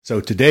So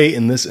today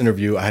in this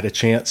interview, I had a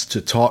chance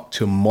to talk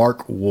to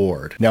Mark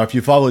Ward. Now, if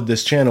you followed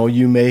this channel,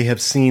 you may have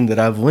seen that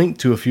I've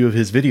linked to a few of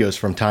his videos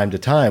from time to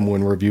time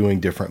when reviewing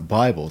different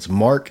Bibles.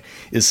 Mark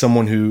is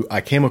someone who I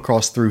came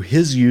across through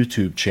his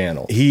YouTube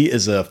channel. He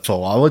is a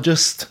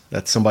philologist.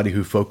 That's somebody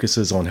who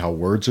focuses on how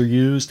words are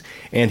used.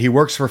 And he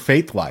works for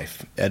Faith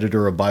Life,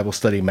 editor of Bible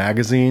Study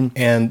Magazine,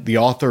 and the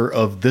author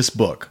of this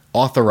book,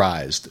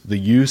 Authorized: The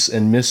Use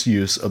and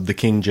Misuse of the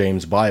King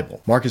James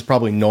Bible. Mark is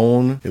probably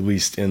known, at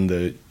least in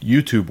the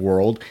YouTube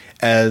world,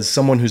 as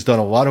someone who's done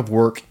a lot of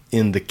work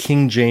in the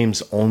King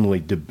James only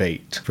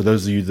debate. For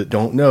those of you that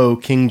don't know,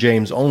 King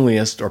James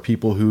onlyists are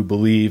people who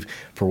believe,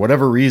 for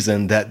whatever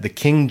reason, that the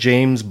King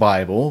James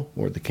Bible,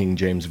 or the King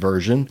James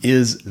Version,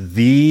 is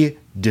the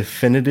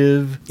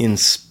definitive,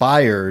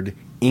 inspired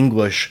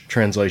English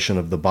translation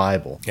of the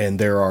Bible. And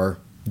there are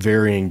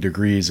varying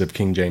degrees of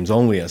King James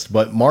onlyists,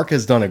 but Mark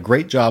has done a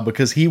great job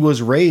because he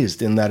was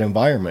raised in that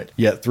environment.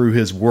 Yet through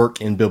his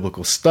work in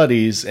biblical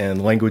studies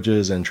and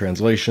languages and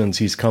translations,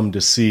 he's come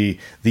to see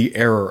the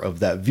error of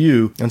that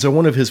view. And so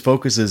one of his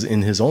focuses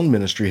in his own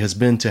ministry has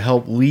been to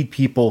help lead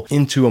people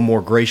into a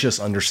more gracious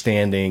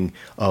understanding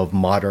of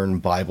modern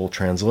Bible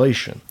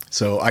translation.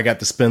 So I got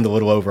to spend a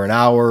little over an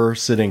hour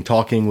sitting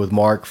talking with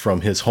Mark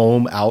from his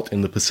home out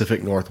in the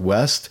Pacific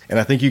Northwest. And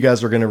I think you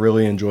guys are going to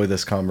really enjoy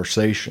this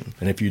conversation.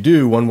 And if you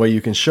do, one way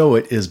you can show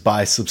it is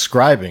by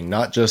subscribing,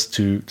 not just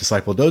to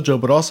Disciple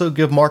Dojo, but also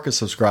give Mark a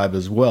subscribe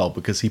as well,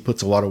 because he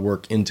puts a lot of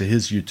work into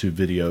his YouTube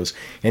videos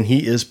and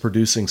he is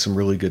producing some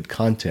really good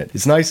content.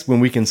 It's nice when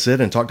we can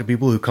sit and talk to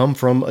people who come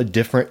from a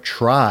different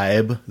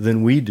tribe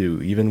than we do,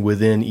 even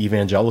within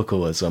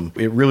evangelicalism.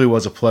 It really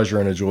was a pleasure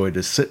and a joy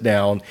to sit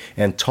down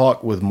and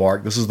talk with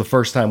Mark. This is the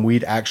first time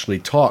we'd actually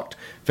talked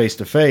face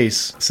to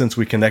face since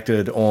we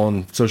connected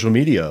on social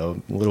media a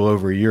little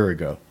over a year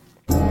ago.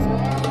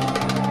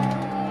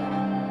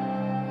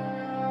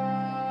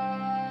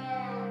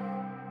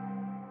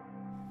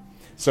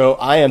 So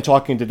I am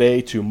talking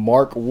today to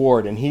Mark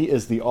Ward, and he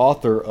is the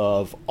author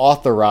of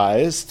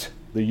Authorized: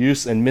 The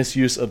Use and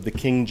Misuse of the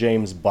King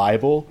James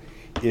Bible.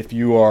 If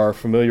you are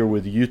familiar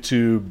with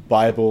YouTube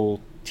Bible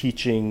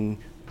teaching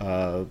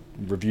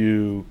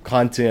review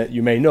content,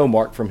 you may know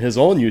Mark from his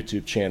own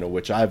YouTube channel,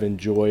 which I've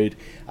enjoyed.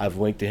 I've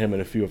linked to him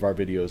in a few of our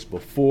videos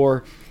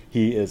before.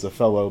 He is a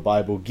fellow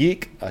Bible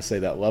geek. I say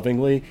that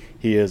lovingly.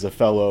 He is a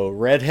fellow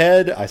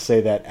redhead. I say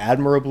that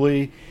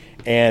admirably.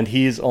 And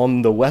he's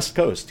on the West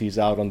Coast. He's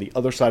out on the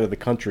other side of the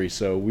country.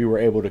 So we were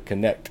able to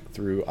connect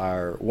through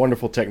our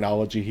wonderful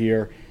technology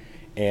here.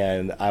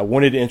 And I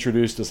wanted to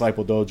introduce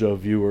Disciple Dojo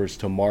viewers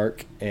to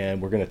Mark,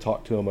 and we're going to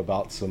talk to him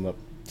about some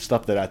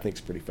stuff that I think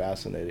is pretty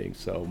fascinating.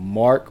 So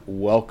Mark,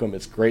 welcome.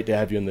 It's great to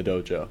have you in the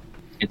dojo.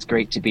 It's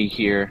great to be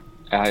here.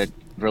 I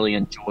really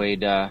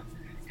enjoyed kind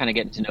of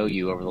getting to know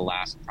you over the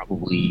last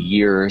probably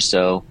year or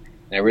so.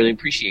 And I really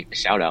appreciate the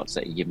shout outs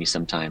that you give me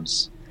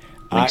sometimes.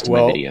 Links to my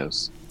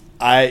videos.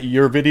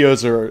 Your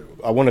videos are,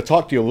 I want to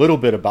talk to you a little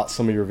bit about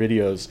some of your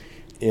videos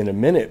in a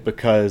minute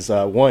because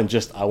one,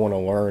 just I want to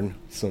learn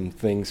some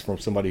things from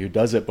somebody who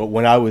does it. But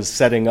when I was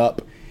setting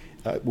up,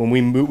 when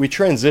we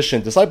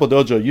transitioned, Disciple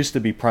Dojo used to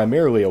be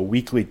primarily a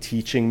weekly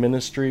teaching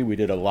ministry. We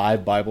did a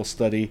live Bible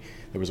study.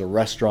 There was a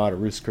restaurant, a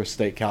Ruth's Chris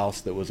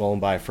Steakhouse, that was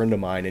owned by a friend of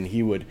mine, and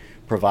he would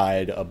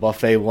provide a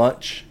buffet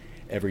lunch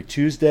every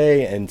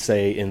Tuesday and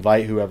say,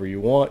 invite whoever you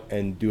want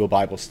and do a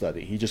Bible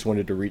study. He just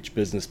wanted to reach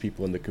business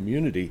people in the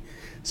community.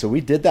 So we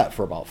did that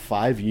for about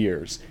 5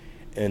 years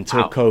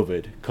until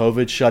COVID.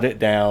 COVID shut it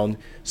down.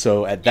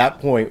 So at that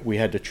point, we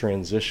had to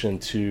transition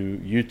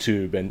to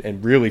YouTube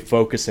and really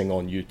focusing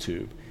on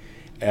YouTube.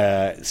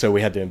 So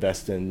we had to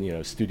invest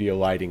in, studio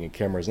lighting and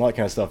cameras and all that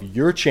kind of stuff.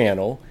 Your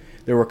channel,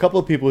 there were a couple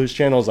of people whose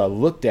channels I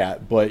looked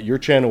at, but your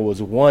channel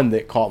was one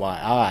that caught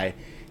my eye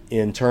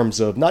in terms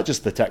of not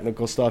just the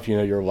technical stuff.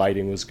 Your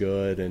lighting was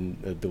good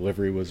and the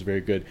delivery was very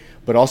good,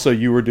 but also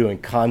you were doing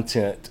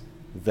content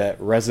that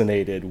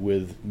resonated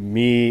with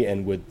me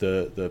and with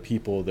the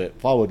people that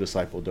follow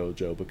Disciple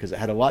Dojo, because it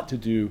had a lot to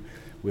do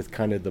with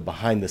kind of the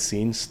behind the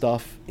scenes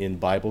stuff in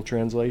Bible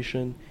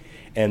translation.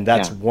 And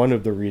that's one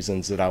of the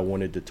reasons that I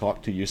wanted to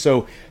talk to you.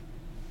 So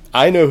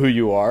I know who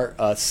you are.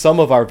 Some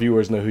of our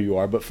viewers know who you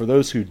are. But for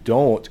those who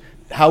don't,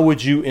 how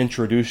would you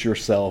introduce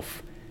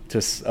yourself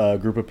to a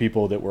group of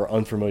people that were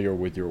unfamiliar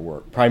with your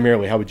work?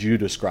 Primarily, how would you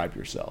describe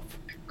yourself?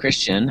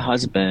 Christian,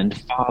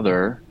 husband,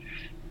 father,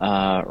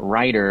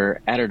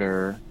 writer,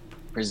 editor,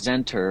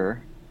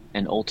 presenter,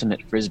 and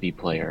ultimate Frisbee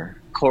player.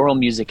 Choral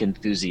music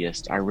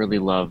enthusiast. I really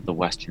love the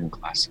Western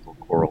classical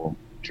choral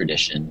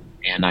tradition.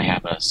 And I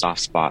have a soft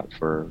spot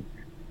for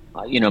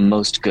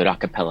most good a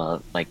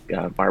cappella, like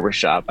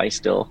barbershop. I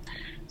still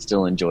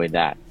enjoyed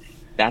that.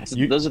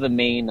 Those are the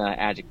main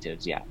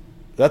adjectives. Yeah.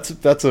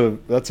 That's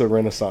a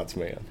Renaissance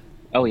man.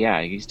 Oh yeah,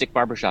 you stick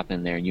barbershop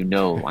in there, and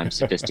I'm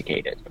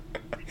sophisticated.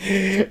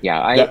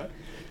 Yeah, I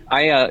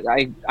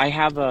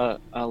have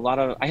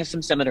I have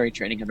some seminary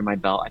training under my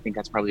belt. I think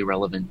that's probably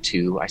relevant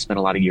too. I spent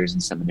a lot of years in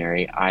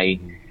seminary. I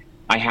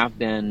have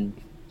been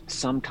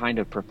some kind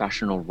of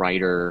professional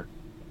writer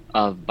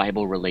of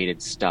Bible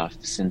related stuff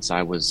since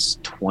I was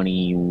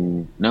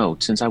 20. No,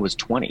 since I was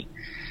 20.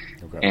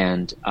 Okay.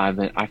 And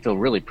I feel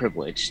really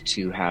privileged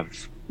to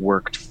have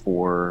worked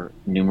for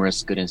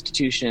numerous good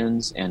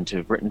institutions and to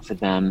have written for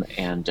them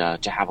and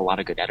to have a lot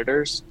of good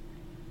editors.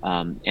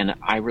 And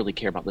I really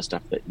care about the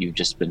stuff that you've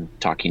just been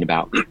talking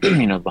about,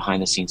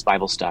 behind the scenes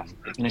Bible stuff.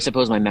 And I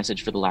suppose my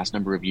message for the last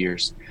number of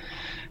years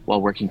while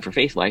working for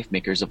Faith Life,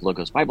 makers of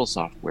Logos Bible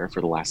software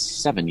for the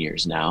last 7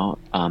 years now,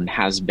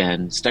 has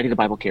been study the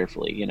Bible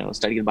carefully,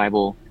 study the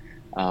Bible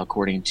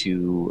according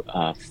to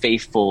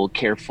faithful,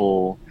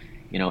 careful,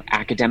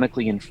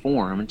 academically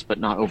informed, but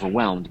not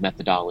overwhelmed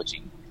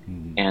methodology.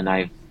 Mm-hmm.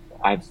 And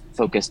I've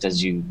focused,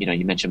 as you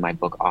mentioned my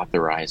book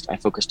Authorized, I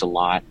focused a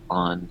lot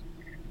on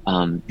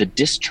the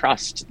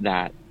distrust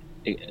that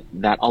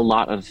a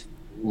lot of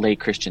lay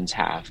Christians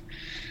have.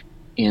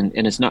 And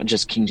it's not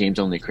just King James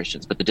only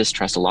Christians, but the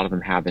distrust a lot of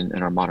them have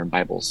in our modern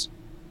Bibles.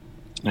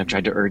 And I've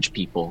tried to urge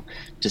people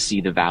to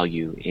see the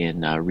value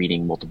in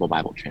reading multiple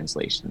Bible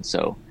translations.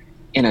 So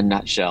in a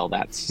nutshell,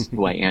 that's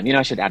who I am.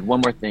 I should add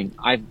one more thing.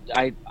 I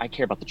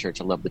care about the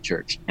church. I love the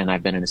church. And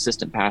I've been an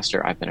assistant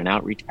pastor. I've been an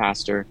outreach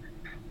pastor.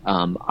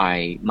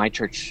 My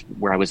church,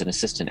 where I was an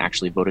assistant,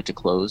 actually voted to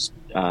close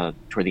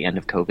toward the end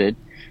of COVID.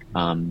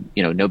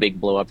 No big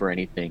blow up or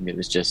anything. It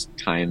was just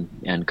time,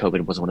 and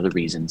COVID was one of the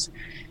reasons.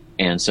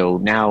 And so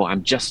now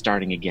I'm just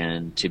starting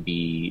again to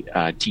be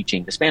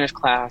teaching the Spanish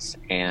class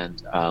and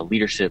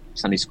leadership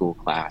Sunday school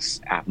class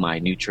at my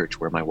new church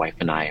where my wife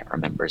and I are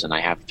members, and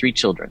I have 3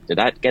 children. Did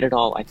that get it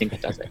all? I think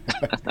that does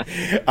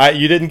it.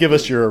 You didn't give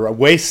us your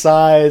waist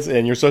size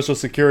and your social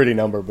security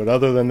number, but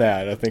other than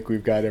that, I think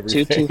we've got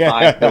everything.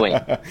 225. No,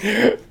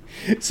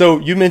 wait. So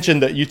you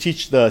mentioned that you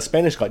teach the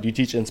Spanish class. Do you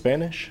teach in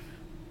Spanish?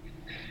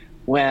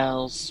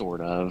 Well, sort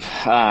of.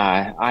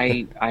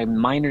 I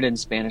minored in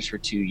Spanish for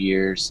 2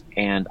 years,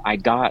 and I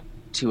got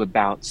to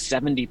about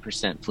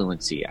 70%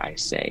 fluency, I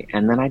say.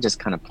 And then I just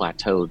kind of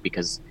plateaued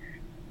because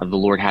the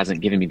Lord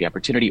hasn't given me the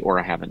opportunity, or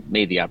I haven't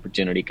made the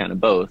opportunity, kind of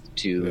both,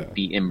 to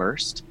be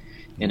immersed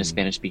in a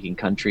Spanish-speaking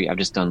country. I've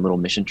just done little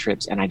mission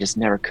trips, and I just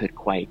never could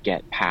quite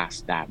get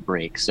past that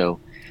break. So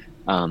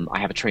I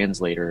have a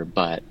translator,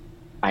 but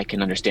I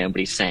can understand what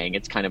he's saying.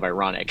 It's kind of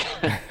ironic.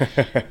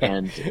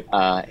 and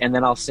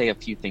then I'll say a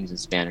few things in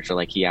Spanish, or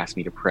like he asked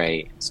me to pray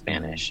in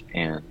Spanish,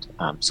 and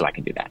so I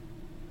can do that.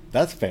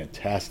 That's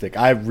fantastic.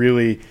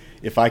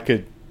 If I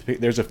could,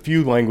 there's a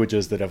few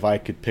languages that if I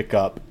could pick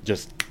up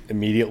just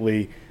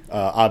immediately,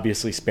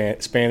 obviously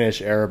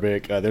Spanish,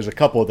 Arabic, there's a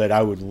couple that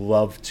I would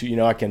love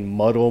to, I can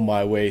muddle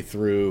my way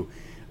through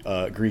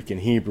Greek and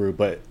Hebrew,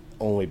 but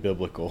only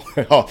biblical.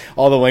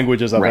 all the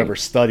languages I've ever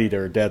studied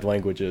are dead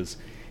languages.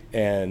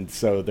 And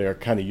so they're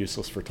kind of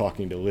useless for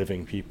talking to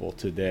living people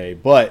today.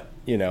 But,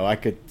 I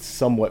could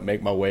somewhat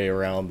make my way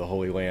around the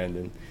Holy Land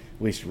and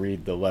at least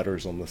read the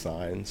letters on the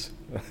signs.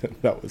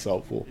 That was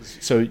helpful.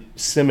 So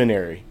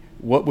seminary,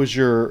 what was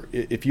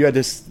if you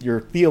had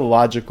your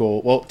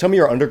theological, well, tell me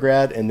your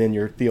undergrad and then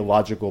your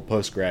theological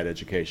postgrad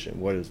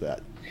education. What is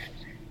that?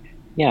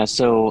 Yeah,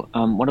 so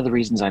one of the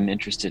reasons I'm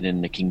interested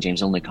in the King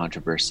James only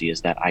controversy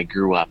is that I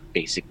grew up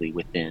basically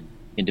within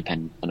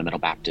independent fundamental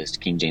Baptist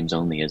King James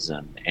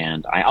onlyism,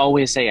 and I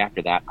always say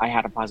after that I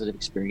had a positive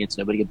experience.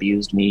 Nobody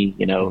abused me.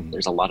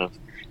 There's a lot of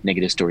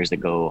negative stories that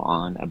go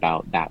on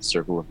about that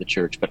circle of the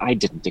church, but I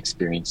didn't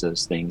experience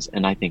those things,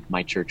 and I think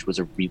my church was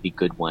a really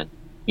good one,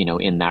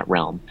 in that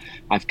realm.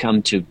 I've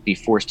come to be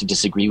forced to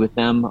disagree with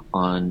them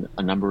on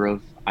a number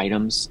of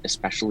items,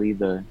 especially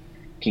the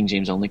King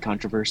James only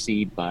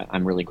controversy, but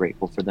I'm really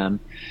grateful for them.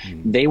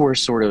 They were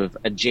sort of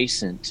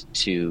adjacent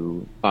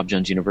to Bob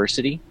Jones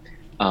University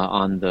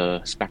on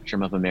the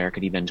spectrum of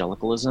American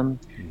evangelicalism.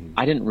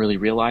 I didn't really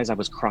realize I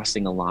was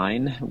crossing a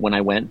line when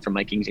I went from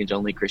my King James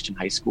only Christian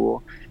high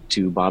school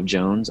to Bob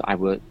Jones.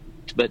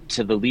 But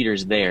to the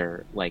leaders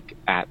there, like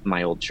at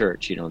my old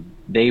church,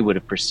 they would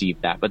have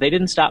perceived that, but they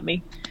didn't stop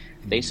me.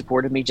 They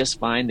supported me just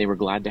fine. They were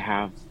glad to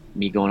have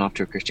me going off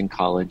to a Christian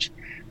college.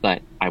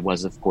 But I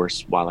was, of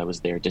course, while I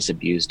was there,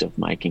 disabused of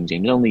my King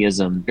James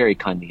onlyism very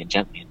kindly and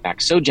gently. In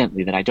fact, so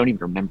gently that I don't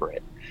even remember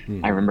it.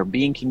 I remember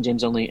being King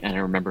James only, and I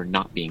remember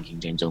not being King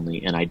James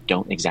only, and I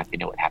don't exactly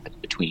know what happened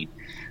in between.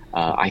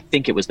 I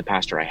think it was the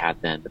pastor I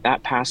had then, but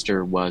that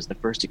pastor was the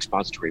first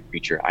expository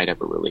preacher I'd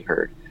ever really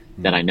heard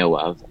that I know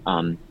of.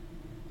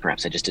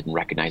 Perhaps I just didn't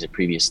recognize it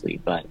previously,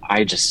 but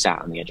I just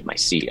sat on the edge of my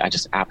seat. I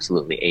just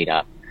absolutely ate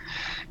up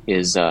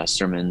his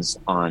sermons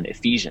on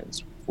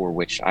Ephesians, for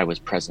which I was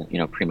present,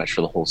 pretty much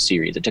for the whole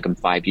series. It took him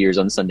 5 years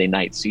on Sunday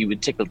nights, so you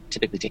would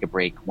typically take a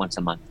break once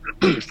a month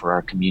for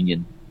our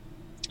communion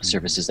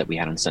services that we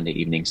had on Sunday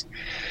evenings.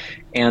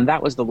 And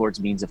that was the Lord's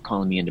means of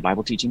calling me into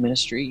Bible teaching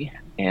ministry.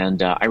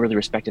 And I really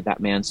respected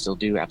that man, still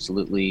do,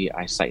 absolutely.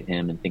 I cite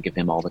him and think of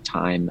him all the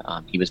time.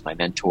 He was my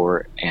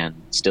mentor and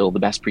still the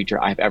best preacher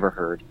I've ever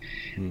heard.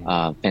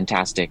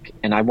 Fantastic.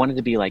 And I wanted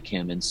to be like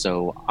him. And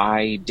so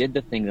I did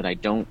the thing that I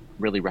don't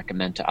really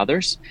recommend to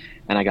others.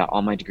 And I got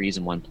all my degrees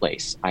in one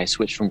place. I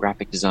switched from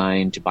graphic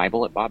design to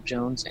Bible at Bob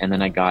Jones. And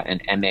then I got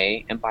an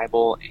MA in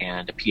Bible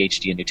and a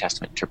PhD in New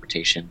Testament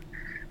interpretation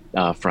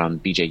from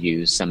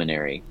BJU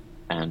seminary,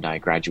 and I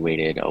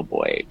graduated. Oh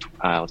boy,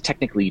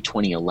 technically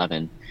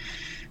 2011.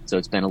 So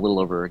it's been a little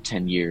over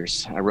 10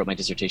 years. I wrote my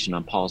dissertation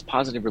on Paul's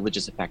positive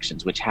religious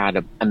affections, which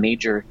had a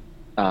major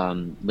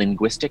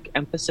linguistic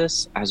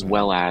emphasis as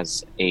well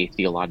as a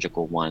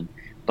theological one.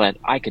 But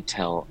I could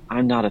tell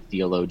I'm not a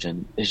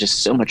theologian. There's just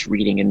so much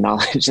reading and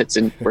knowledge that's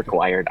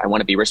required. I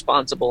want to be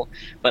responsible,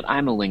 but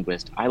I'm a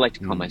linguist. I like to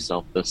call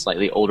myself the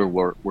slightly older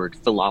word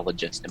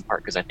philologist, in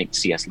part because I think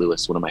C.S.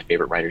 Lewis, one of my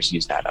favorite writers,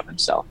 used that of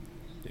himself.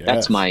 Yes.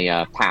 That's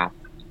my path.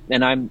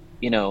 And I'm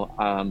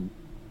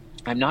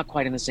not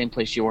quite in the same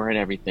place you are in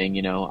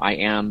everything. I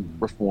am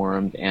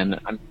Reformed, and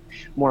I'm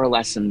more or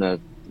less in the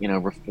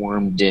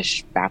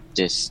Reformed-ish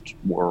Baptist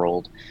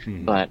world,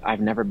 but I've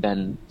never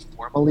been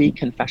formally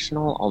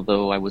confessional,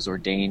 although I was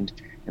ordained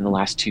in the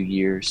last 2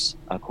 years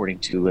according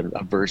to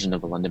a version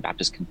of the London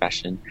Baptist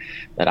Confession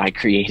that I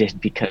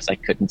created because I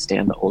couldn't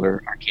stand the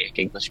older archaic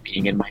English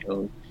being in my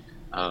own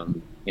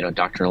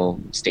doctrinal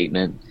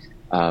statement.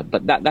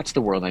 But that's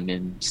the world I'm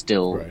in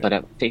still. Right. But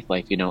at Faith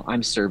Life,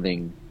 I'm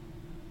serving.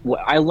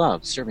 I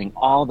love serving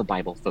all the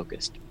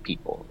Bible-focused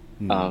people.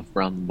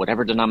 From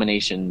whatever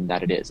denomination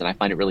that it is. And I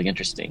find it really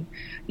interesting,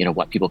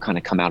 what people kind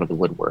of come out of the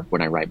woodwork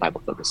when I write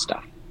Bible-focused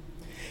stuff.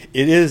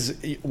 It is,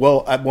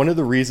 well, one of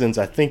the reasons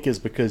I think is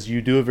because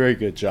you do a very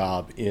good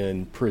job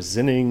in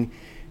presenting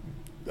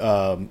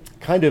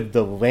kind of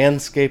the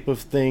landscape of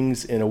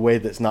things in a way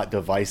that's not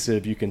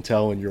divisive. You can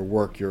tell in your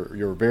work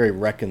you're very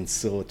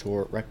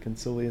conciliatory.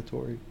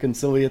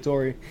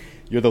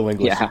 You're the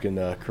linguist, yeah. You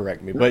can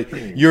correct me, but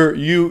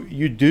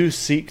you do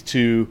seek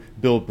to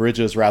build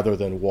bridges rather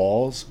than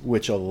walls,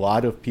 which a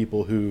lot of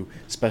people who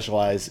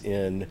specialize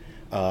in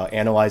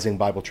analyzing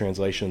Bible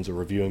translations or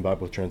reviewing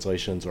Bible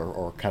translations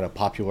or kind of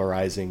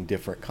popularizing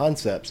different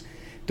concepts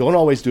don't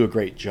always do a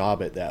great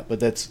job at that.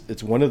 But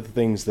it's one of the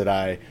things that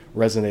I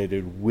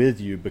resonated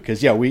with you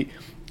because we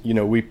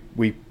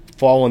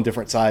fall on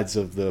different sides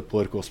of the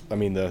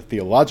the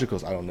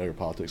theological. I don't know your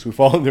politics. We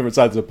fall on different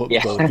sides of the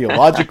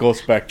theological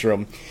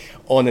spectrum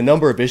on a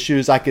number of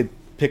issues. I could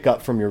pick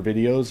up from your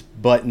videos,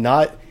 but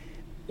not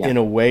in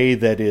a way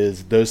that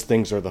is those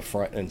things are the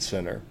front and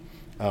center.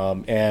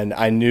 And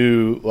I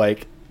knew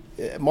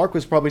Mark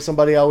was probably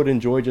somebody I would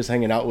enjoy just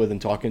hanging out with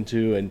and talking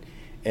to,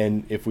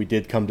 and if we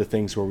did come to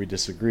things where we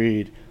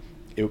disagreed,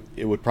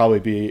 it would probably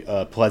be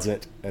a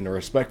pleasant and a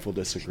respectful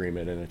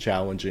disagreement and a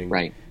challenging,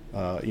 right.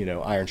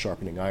 Iron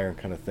sharpening iron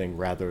kind of thing,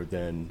 rather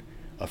than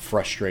a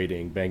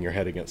frustrating bang your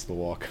head against the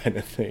wall kind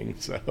of thing.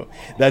 So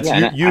that's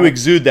you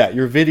exude that.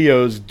 Your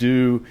videos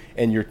do,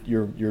 and your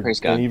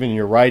and even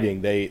your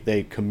writing,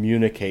 they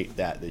communicate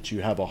that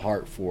you have a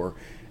heart for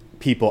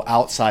people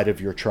outside of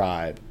your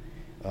tribe,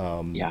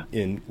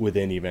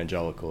 within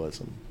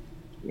evangelicalism.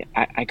 Yeah,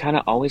 I kind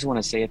of always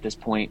want to say at this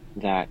point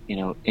that,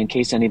 in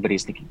case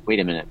anybody's thinking,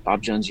 wait a minute,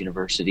 Bob Jones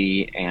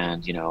University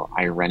and,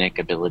 irenic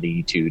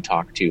ability to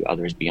talk to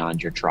others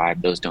beyond your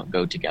tribe, those don't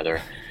go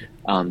together.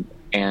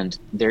 And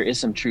there is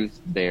some truth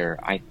there.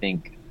 I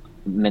think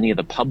many of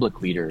the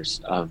public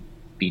leaders of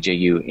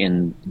BJU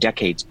in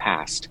decades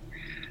past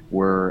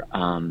were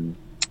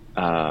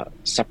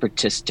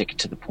separatistic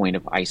to the point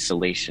of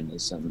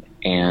isolationism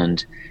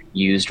and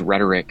used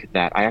rhetoric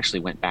that I actually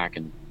went back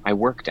and I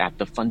worked at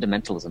the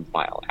fundamentalism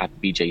file at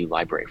the BJU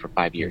library for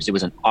 5 years. It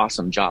was an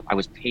awesome job. I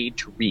was paid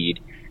to read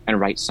and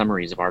write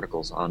summaries of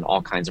articles on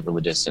all kinds of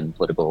religious and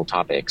political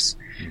topics.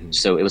 Mm-hmm.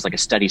 So it was like a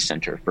study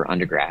center for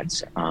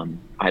undergrads.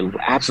 I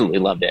absolutely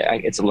loved it.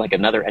 It's like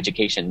another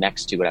education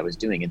next to what I was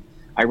doing. And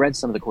I read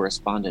some of the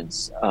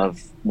correspondence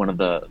of one of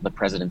the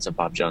presidents of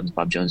Bob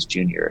Jones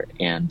Jr.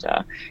 And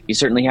he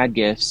certainly had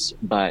gifts,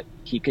 but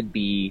he could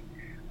be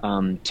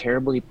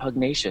terribly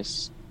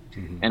pugnacious.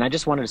 Mm-hmm. And I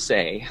just wanted to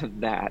say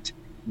that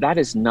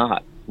is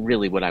not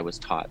really what I was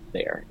taught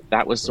there.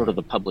 That was sort of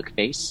the public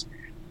face.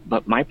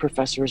 But my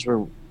professors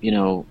were,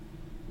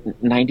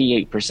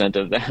 98%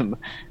 of them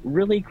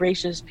really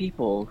gracious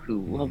people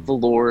who loved the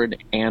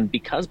Lord. And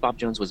because Bob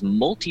Jones was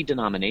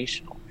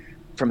multi-denominational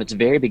from its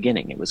very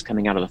beginning, it was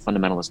coming out of the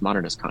fundamentalist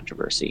modernist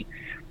controversy.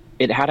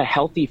 It had a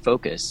healthy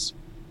focus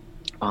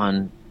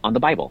on the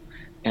Bible.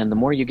 And the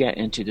more you get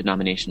into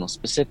denominational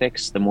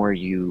specifics, the more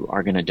you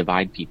are going to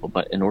divide people.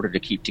 But in order to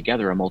keep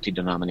together a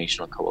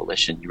multi-denominational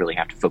coalition, you really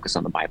have to focus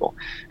on the Bible.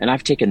 And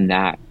I've taken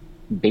that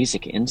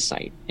basic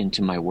insight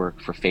into my work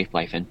for Faith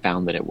Life and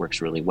found that it works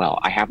really well.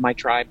 I have my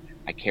tribe.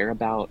 I care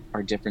about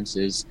our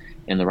differences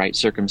in the right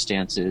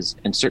circumstances,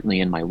 and certainly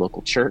in my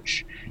local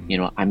church.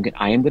 Mm-hmm.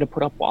 I am going to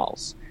put up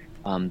walls.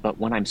 But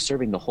when I'm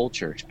serving the whole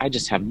church, I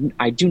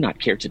do not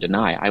care to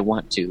deny. I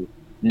want to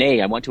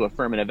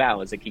affirm and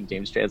avow, as the King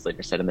James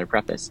translator said in their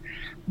preface,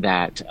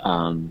 that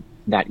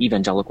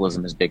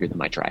evangelicalism is bigger than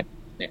my tribe.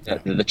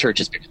 The church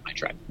is bigger than my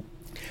tribe.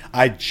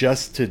 I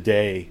just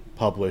today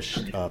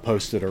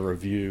posted a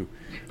review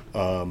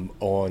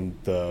on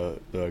the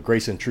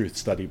Grace and Truth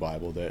Study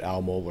Bible that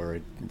Al Mohler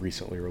had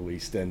recently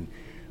released, and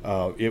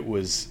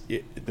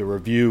The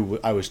review.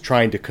 I was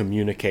trying to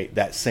communicate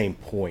that same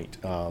point.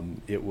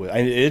 It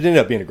ended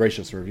up being a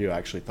gracious review. I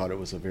actually thought it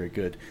was a very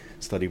good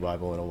study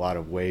Bible in a lot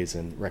of ways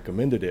and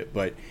recommended it.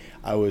 But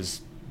I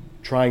was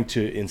trying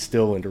to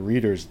instill into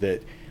readers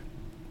that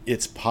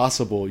it's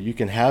possible you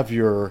can have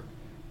your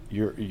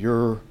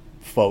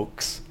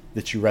folks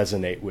that you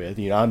resonate with.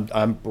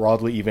 I'm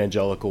broadly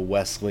evangelical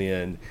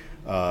Wesleyan,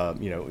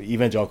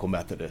 evangelical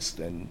Methodist,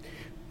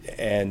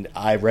 and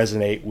I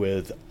resonate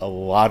with a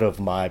lot of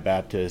my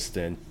Baptist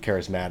and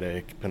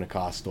Charismatic,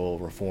 Pentecostal,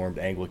 Reformed,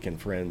 Anglican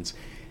friends.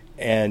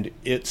 And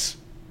it's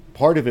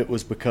part of it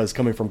was because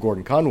coming from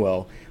Gordon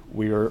Conwell,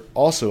 we were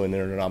also in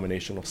an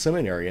interdenominational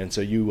seminary. And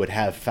so you would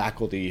have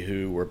faculty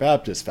who were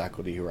Baptist,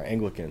 faculty who were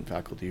Anglican,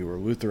 faculty who were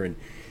Lutheran,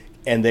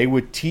 and they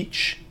would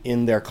teach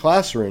in their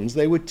classrooms.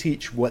 They would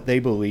teach what they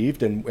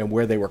believed and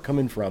where they were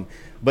coming from,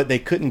 but they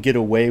couldn't get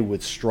away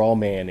with straw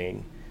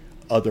manning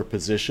other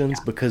positions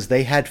because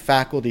they had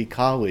faculty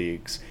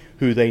colleagues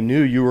who they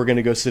knew you were going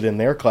to go sit in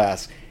their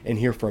class and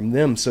hear from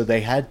them. So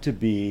they had to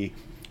be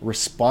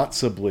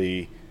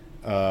responsibly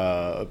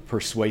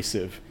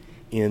persuasive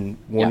in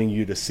wanting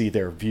you to see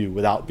their view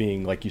without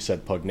being, like you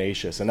said,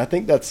 pugnacious. And I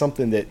think that's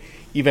something that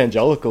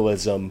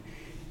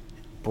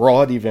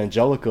broad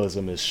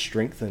evangelicalism is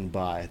strengthened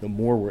by. The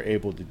more we're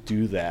able to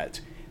do that,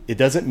 it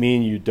doesn't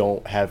mean you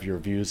don't have your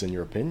views and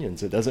your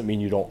opinions. It doesn't mean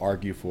you don't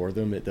argue for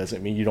them. It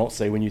doesn't mean you don't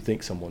say when you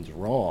think someone's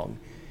wrong.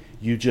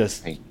 You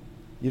just,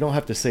 you don't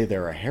have to say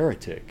they're a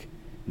heretic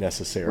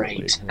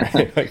necessarily.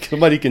 Right? Like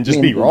somebody can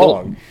just be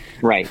wrong.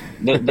 Right.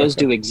 Those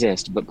do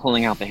exist, but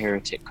pulling out the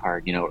heretic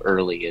card,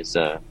 early is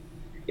a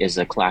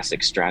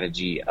classic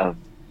strategy of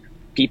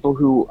people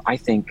who I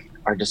think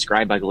are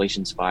described by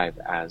Galatians 5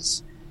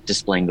 as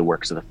displaying the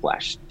works of the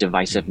flesh,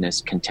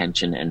 divisiveness,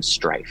 contention, and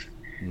strife.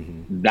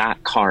 Mm-hmm.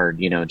 That card,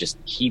 just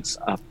heats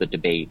up the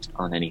debate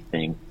on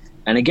anything.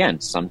 And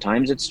again,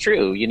 sometimes it's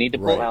true. You need to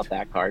pull out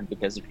that card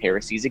because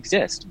heresies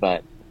exist.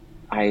 But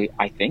I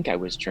think I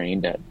was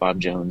trained at Bob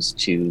Jones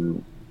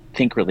to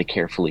think really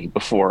carefully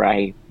before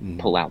I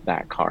pull out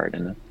that card.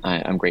 And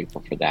I'm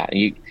grateful for that.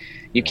 And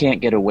you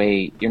can't get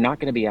away. You're not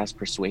going to be as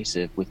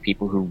persuasive with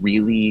people who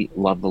really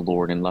love the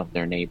Lord and love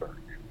their neighbor,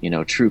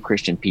 true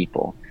Christian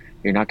people.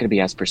 You're not going to be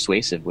as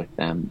persuasive with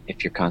them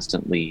if you're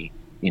constantly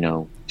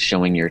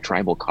showing your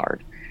tribal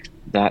card.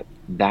 That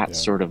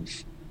sort of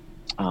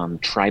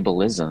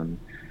tribalism,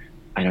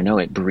 I don't know,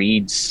 it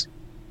breeds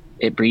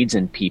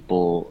in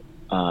people.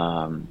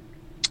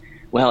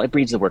 It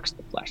breeds the works of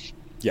the flesh.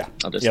 Yeah,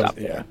 I'll just stop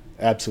there. Yeah,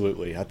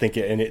 absolutely. I think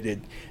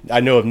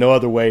I know of no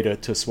other way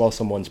to swell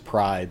someone's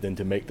pride than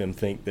to make them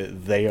think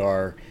that they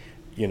are,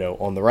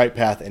 on the right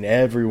path, and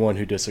everyone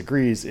who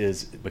disagrees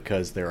is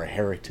because they're a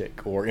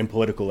heretic, or in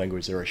political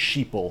language, they're a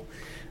sheeple.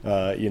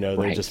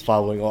 They're just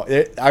following all.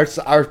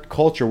 Our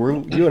culture,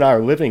 you and I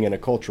are living in a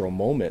cultural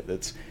moment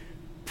that's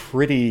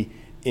pretty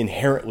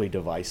inherently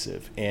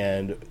divisive,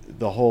 and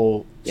the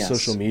whole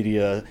social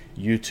media,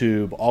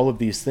 YouTube, all of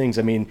these things.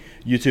 I mean,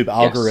 YouTube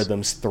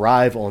algorithms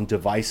thrive on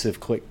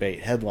divisive clickbait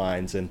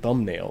headlines and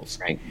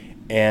thumbnails. Right.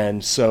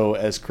 And so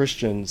as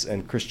Christians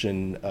and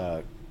Christian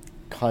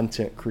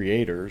content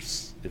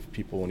creators, if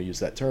people want to use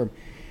that term,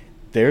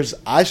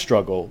 I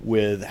struggle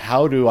with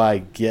how do I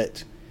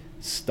get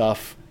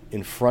stuff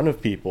in front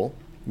of people.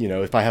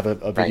 If I have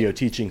a video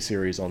teaching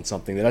series on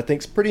something that I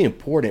think is pretty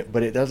important,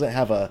 but it doesn't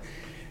have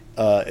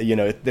I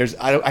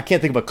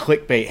can't think of a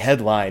clickbait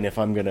headline if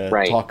I'm going to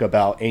talk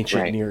about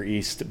ancient Near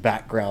East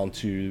background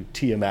to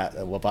Tiamat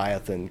and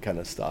Leviathan kind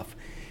of stuff.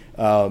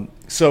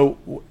 So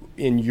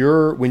when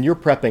you're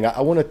prepping,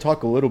 I want to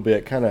talk a little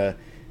bit kind of,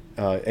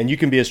 and you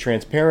can be as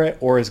transparent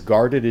or as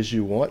guarded as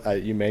you want.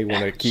 You may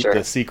want to keep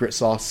the secret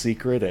sauce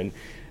secret and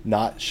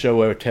not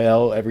show or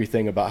tell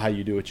everything about how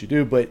you do what you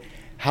do, but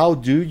how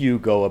do you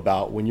go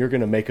about when you're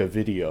going to make a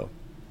video,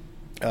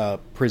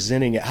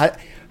 presenting it?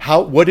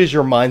 What is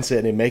your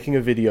mindset in making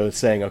a video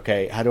saying,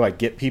 okay, how do I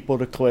get people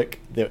to click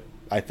that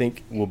I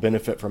think will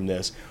benefit from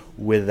this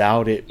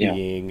without it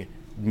being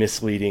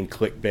misleading,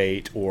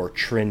 clickbait, or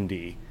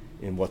trendy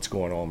in what's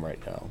going on right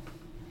now?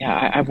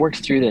 Yeah, I've worked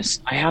through this.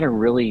 I had a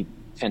really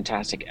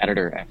fantastic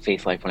editor at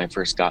Faith Life when I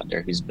first got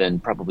there who's been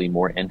probably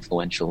more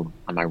influential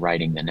on my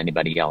writing than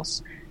anybody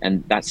else.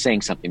 And that's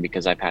saying something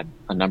because I've had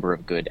a number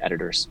of good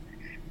editors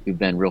who've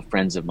been real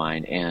friends of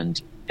mine.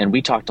 And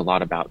we talked a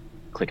lot about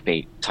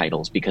clickbait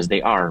titles because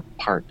they are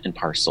part and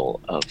parcel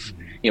of,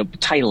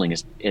 titling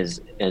is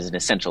an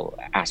essential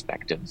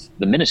aspect of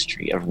the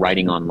ministry of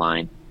writing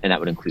online, and that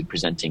would include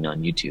presenting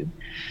on YouTube.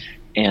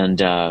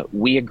 And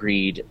we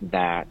agreed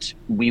that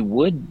we're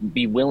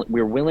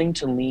willing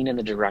to lean in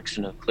the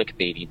direction of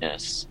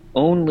clickbaitiness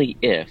only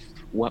if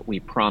what we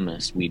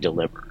promise we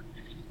deliver.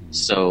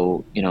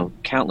 So,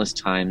 countless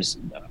times,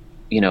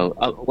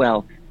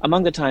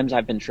 among the times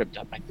I've been tripped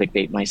up by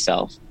clickbait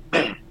myself,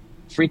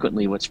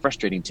 frequently what's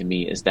frustrating to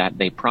me is that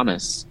they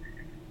promise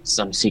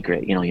some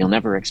secret, you'll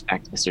never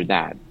expect this or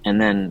that.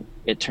 And then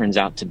it turns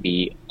out to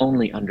be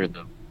only under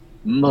the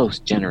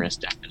most generous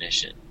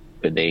definition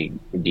could they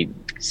be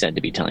said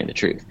to be telling the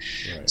truth?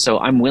 Right. So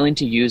I'm willing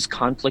to use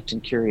conflict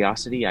and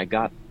curiosity. I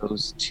got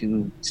those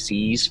two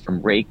C's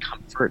from Ray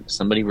Comfort.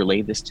 Somebody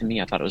relayed this to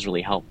me. I thought it was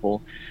really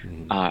helpful.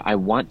 I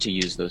want to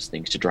use those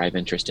things to drive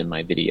interest in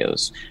my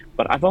videos.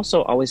 But I've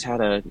also always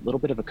had a little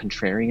bit of a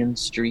contrarian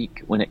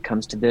streak when it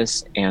comes to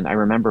this. And I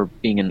remember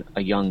being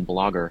a young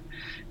blogger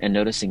and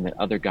noticing that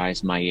other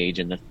guys my age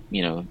in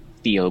the,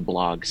 Theo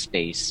blog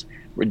space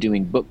were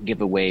doing book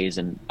giveaways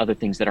and other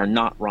things that are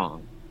not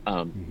wrong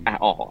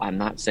at all. I'm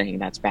not saying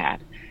that's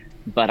bad,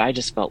 but I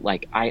just felt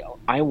like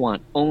I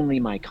want only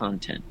my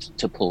content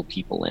to pull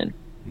people in.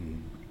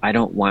 I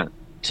don't want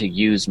to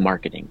use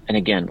marketing. And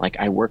again, like,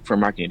 I work for a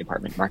marketing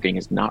department. Marketing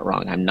is not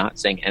wrong. I'm not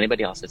saying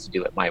anybody else has to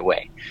do it my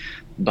way,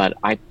 but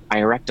I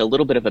erect a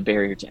little bit of a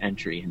barrier to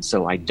entry. And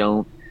so I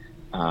don't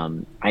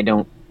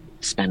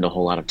spend a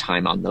whole lot of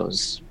time on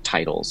those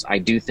titles. I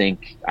do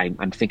think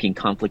I'm thinking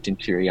conflict and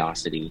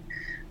curiosity,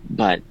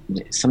 but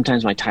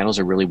sometimes my titles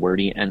are really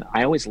wordy. And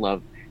I always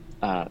love,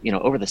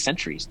 over the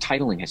centuries,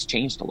 titling has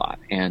changed a lot.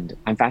 And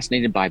I'm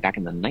fascinated by back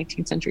in the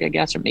 19th century, I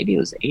guess, or maybe it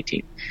was the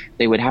 18th,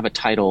 they would have a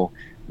title,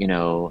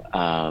 the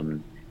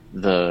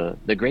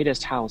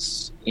greatest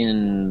house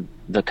in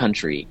the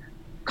country,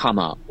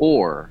 comma,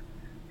 or,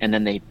 and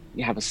then they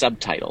have a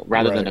subtitle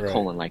rather than a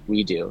colon like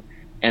we do.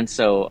 And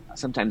so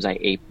sometimes I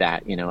ape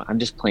that, I'm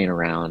just playing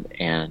around,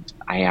 and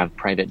I have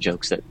private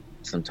jokes that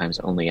sometimes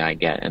only I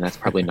get. And that's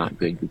probably not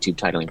good YouTube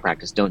titling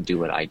practice. Don't do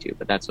what I do,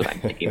 but that's what I'm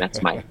thinking.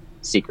 That's my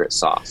secret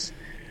sauce.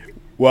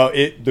 Well,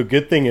 the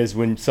good thing is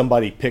when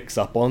somebody picks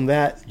up on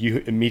that,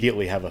 you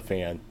immediately have a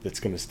fan that's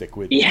going to stick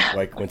with you.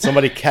 Like when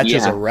somebody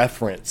catches a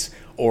reference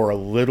or a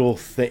little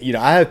thing,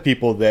 I have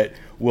people that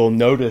will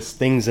notice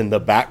things in the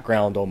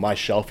background on my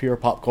shelf here,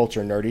 pop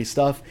culture nerdy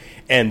stuff,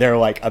 and they're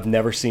like, I've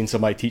never seen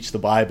somebody teach the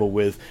Bible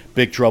with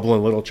Big Trouble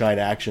in Little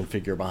China action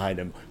figure behind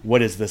him.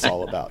 What is this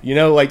all about?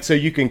 So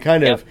you can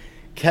kind of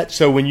catch.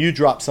 So when you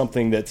drop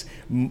something that's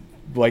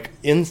like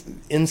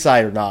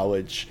insider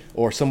knowledge,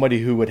 or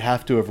somebody who would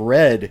have to have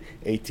read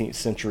 18th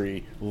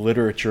century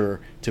literature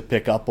to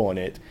pick up on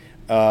it,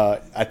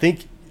 I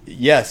think,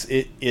 yes,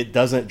 it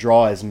doesn't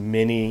draw as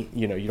many,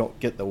 you don't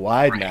get the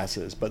wide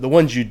masses, but the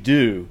ones you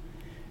do,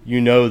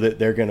 that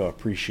they're going to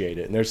appreciate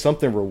it. And there's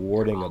something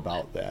rewarding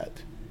about that.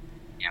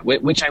 Yeah,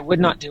 which I would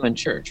not do in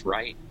church,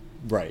 right?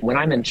 Right. When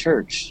I'm in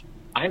church,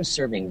 I'm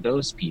serving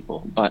those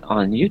people. But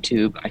on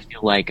YouTube, I feel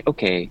like,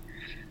 okay,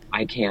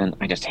 I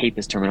just hate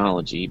this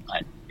terminology,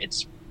 but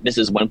this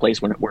is one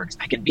place when it works.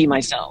 I can be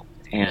myself,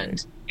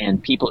 and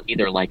people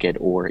either like it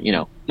or,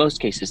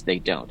 most cases they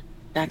don't.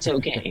 That's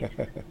okay.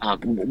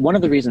 One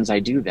of the reasons I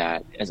do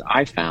that is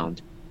I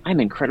found I'm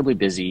incredibly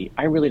busy.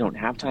 I really don't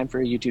have time for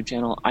a YouTube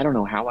channel. I don't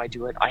know how I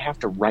do it. I have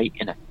to write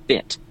in a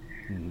fit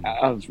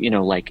of,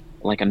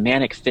 like a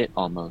manic fit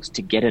almost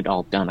to get it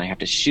all done. I have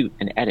to shoot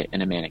and edit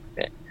in a manic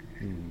fit.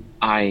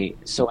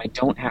 So I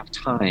don't have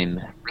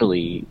time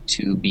really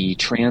to be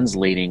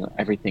translating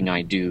everything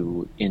I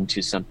do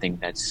into something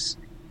that's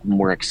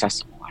more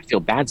accessible. I feel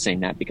bad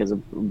saying that because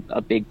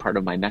a big part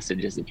of my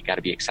message is that you got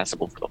to be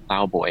accessible for the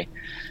plowboy.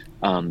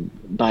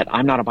 But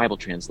I'm not a Bible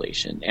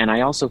translation. And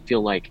I also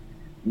feel like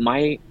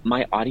my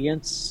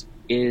audience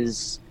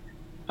is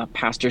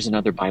pastors and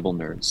other Bible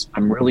nerds.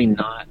 I'm really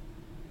not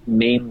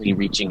mainly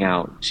reaching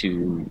out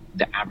to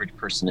the average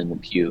person in the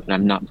pew. And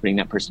I'm not putting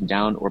that person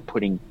down or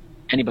putting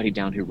anybody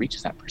down who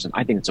reaches that person.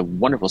 I think it's a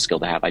wonderful skill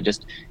to have. I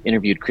just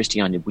interviewed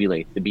Christiane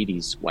Nabwile, the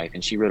Beatty's wife,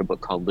 and she wrote a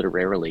book called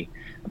Literarily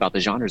about the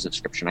genres of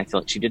scripture. And I feel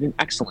like she did an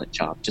excellent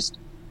job just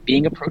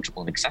being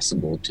approachable and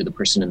accessible to the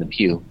person in the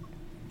pew.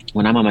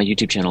 When I'm on my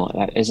YouTube channel,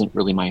 that isn't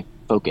really my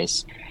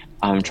focus.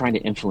 I'm trying to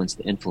influence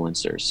the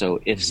influencer.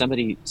 So if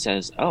somebody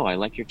says, "Oh, I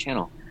like your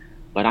channel,"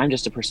 but I'm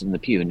just a person in the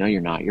pew. No,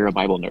 you're not. You're a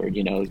Bible nerd.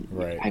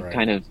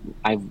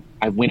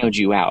 I've winnowed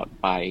you out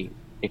by,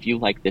 if you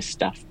like this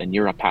stuff, then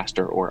you're a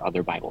pastor or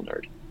other Bible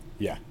nerd.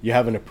 Yeah, you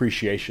have an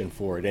appreciation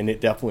for it, and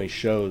it definitely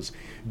shows.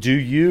 Do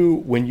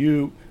you, when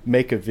you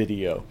make a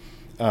video,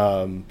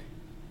 how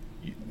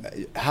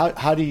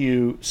do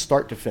you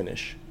start to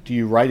finish? Do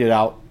you write it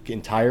out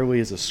entirely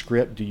as a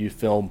script? Do you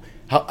film?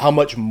 How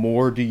much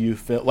more do you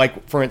film?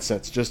 Like, for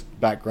instance, just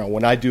background,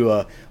 when I do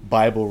a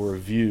Bible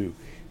review,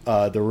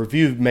 the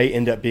review may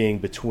end up being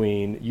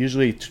between,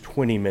 usually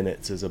 20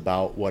 minutes is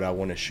about what I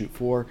want to shoot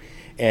for.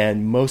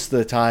 And most of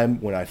the time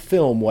when I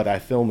film, what I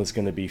film is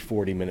going to be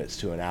 40 minutes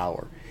to an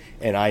hour.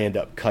 And I end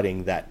up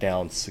cutting that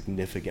down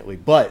significantly.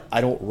 But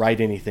I don't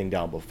write anything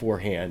down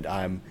beforehand.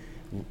 I've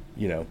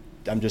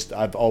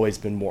always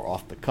been more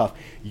off the cuff.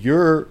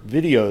 Your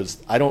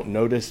videos, I don't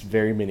notice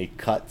very many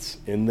cuts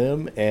in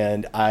them.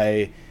 And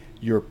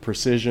your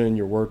precision,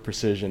 your word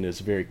precision is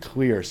very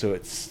clear. So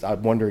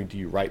I'm wondering, do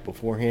you write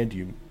beforehand? Do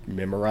you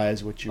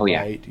memorize what you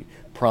write? Do you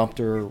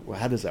prompter?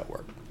 How does that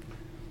work?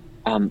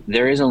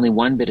 There is only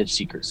one bit of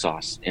secret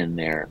sauce in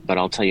there, but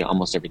I'll tell you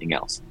almost everything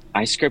else.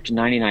 I script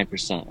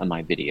 99% of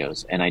my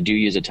videos, and I do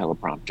use a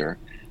teleprompter.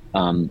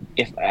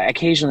 If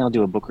occasionally I'll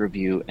do a book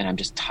review and I'm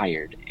just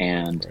tired,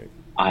 and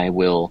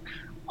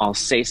I'll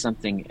say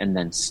something and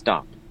then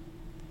stop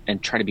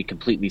and try to be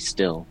completely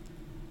still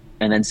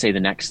and then say the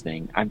next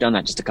thing. I've done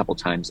that just a couple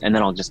times, and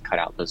then I'll just cut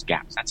out those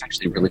gaps. That's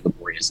actually really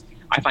laborious.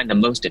 I find the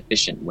most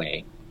efficient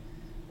way.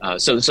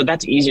 So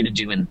that's easier to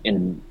do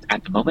in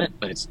at the moment,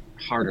 but it's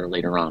harder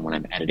later on when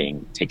I'm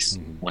editing. It takes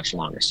much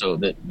longer. So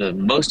the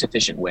most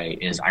efficient way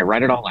is I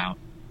write it all out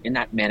in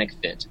that manic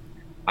fit.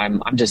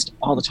 I'm just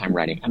all the time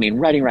writing. I mean,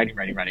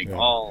 writing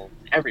all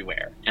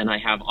everywhere. And I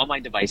have all my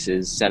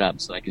devices set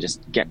up so I can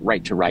just get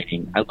right to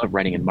writing. I love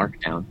writing in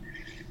Markdown.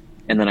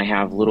 And then I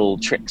have little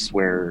tricks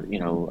where,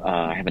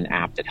 I have an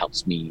app that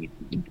helps me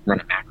run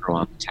a macro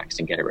on the text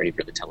and get it ready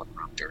for the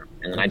teleprompter.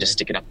 And then I just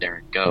stick it up there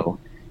and go.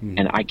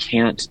 And I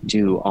can't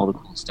do all the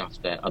cool stuff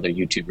that other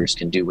YouTubers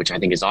can do, which I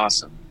think is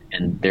awesome.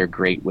 And they're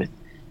great with,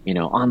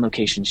 on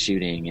location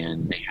shooting,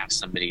 and they have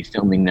somebody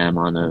filming them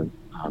on a,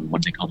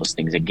 what they call those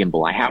things, a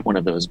gimbal. I have one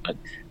of those, but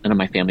none of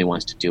my family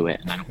wants to do it,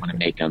 and I don't want to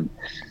make them.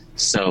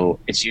 So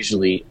it's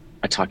usually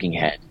a talking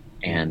head.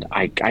 And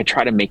I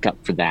try to make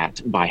up for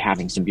that by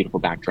having some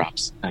beautiful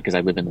backdrops, because I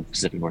live in the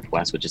Pacific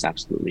Northwest, which is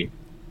absolutely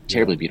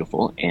terribly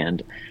beautiful.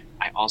 And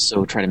I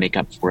also try to make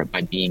up for it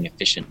by being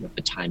efficient with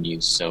the time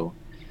use. So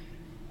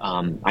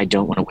I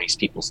don't want to waste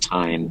people's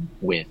time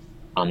with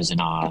ums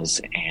and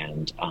ahs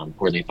and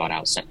poorly thought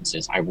out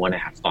sentences. I want to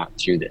have thought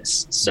through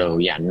this. So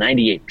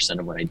 98%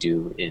 of what I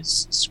do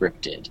is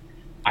scripted.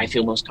 I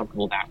feel most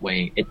comfortable that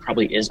way. It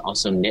probably is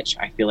also niche.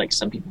 I feel like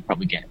some people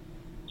probably get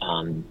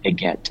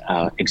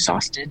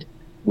exhausted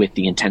with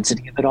the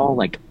intensity of it all.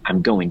 Like,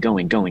 I'm going,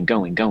 and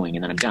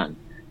then I'm done.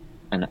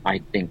 And I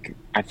think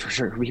for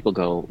sure people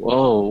go,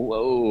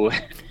 whoa.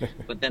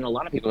 But then a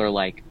lot of people are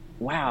like,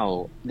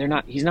 wow,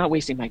 he's not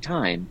wasting my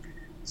time.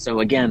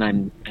 So again,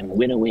 I'm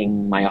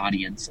winnowing my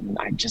audience, and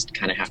I just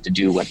kind of have to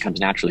do what comes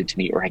naturally to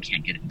me, or I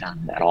can't get it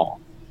done at all.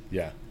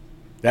 Yeah.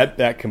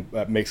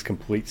 That makes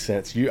complete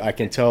sense. I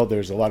can tell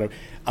there's a lot of,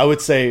 I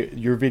would say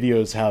your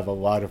videos have a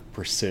lot of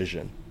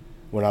precision.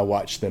 When I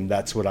watch them,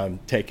 that's what I'm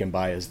taken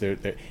by, is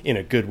they're in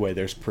a good way.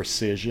 There's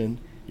precision.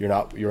 You're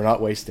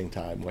not wasting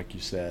time, like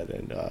you said.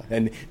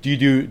 And do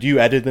you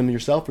edit them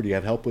yourself, or do you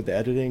have help with the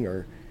editing,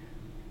 or?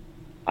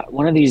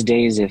 One of these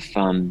days, if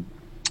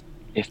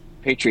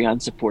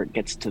Patreon support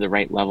gets to the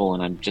right level,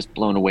 and I'm just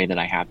blown away that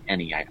I have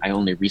any. I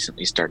only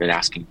recently started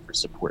asking for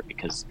support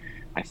because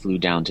I flew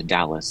down to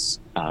Dallas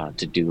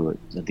to do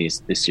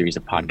this series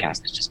of podcasts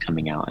that's just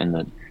coming out,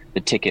 and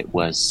the ticket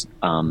was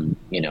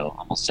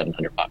almost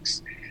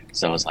 $700.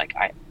 So I was like,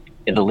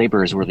 the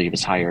labor is worthy of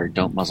his hire.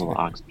 Don't muzzle the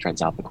ox that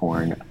treads out the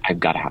corn. I've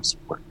got to have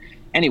support.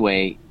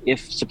 Anyway,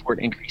 if support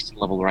increased to the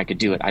level where I could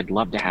do it, I'd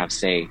love to have,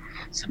 say,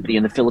 somebody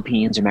in the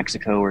Philippines or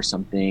Mexico or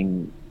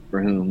something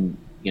for whom,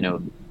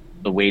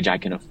 the wage I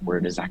can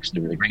afford is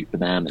actually really great for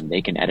them, and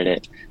they can edit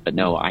it. But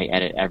no, I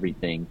edit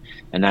everything,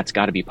 and that's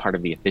got to be part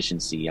of the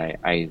efficiency.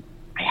 I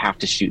have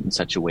to shoot in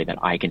such a way that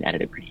I can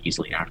edit it pretty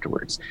easily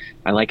afterwards.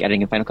 I like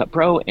editing in Final Cut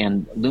Pro,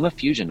 and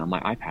LumaFusion on my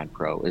iPad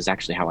Pro is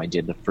actually how I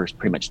did the first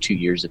pretty much 2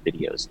 years of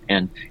videos.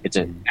 And it's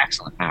an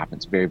excellent app.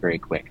 It's very, very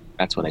quick.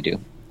 That's what I do.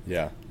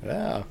 Yeah.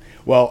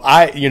 Well,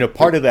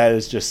 part of that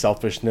is just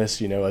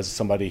selfishness, as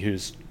somebody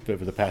who's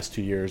over the past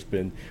 2 years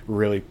been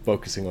really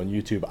focusing on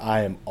YouTube.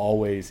 I am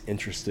always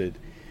interested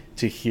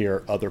to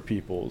hear other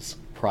people's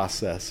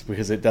process,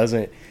 because it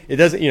doesn't,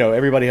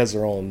 everybody has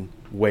their own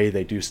way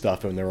they do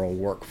stuff and their own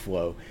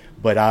workflow.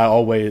 But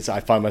I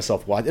find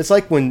myself watching. It's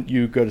like when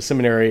you go to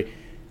seminary,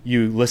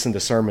 you listen to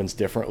sermons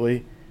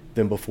differently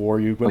than before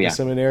you went to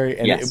seminary.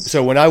 And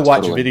so when I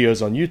watch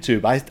videos on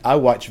YouTube, I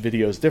watch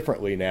videos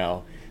differently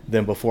now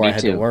than before. I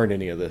had to learn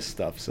any of this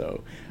stuff.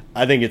 So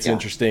I think it's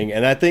interesting.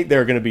 And I think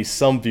there are going to be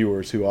some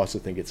viewers who also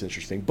think it's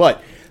interesting.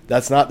 But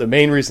that's not the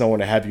main reason I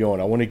want to have you on.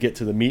 I want to get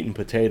to the meat and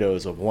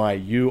potatoes of why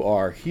you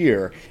are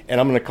here.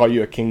 And I'm going to call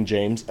you a King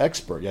James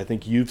expert. I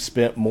think you've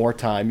spent more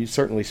time. You've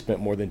certainly spent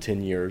more than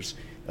 10 years.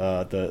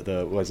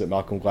 Was it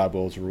Malcolm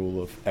Gladwell's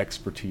rule of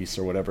expertise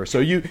or whatever? So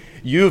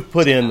you've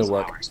put in the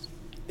work.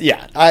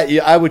 Yeah,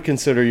 I would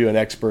consider you an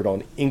expert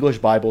on English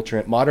Bible,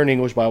 modern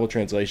English Bible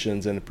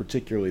translations, and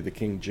particularly the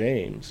King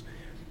James.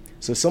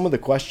 So some of the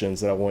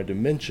questions that I wanted to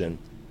mention,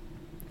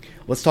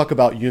 let's talk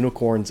about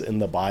unicorns in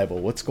the Bible.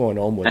 What's going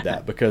on with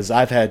that? Because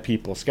I've had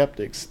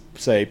skeptics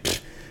say,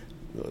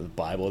 the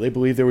Bible, they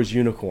believe there was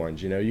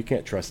unicorns. You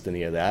can't trust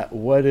any of that.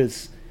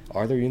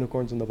 Are there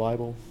unicorns in the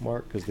Bible,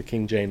 Mark? Because the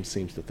King James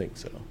seems to think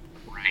so.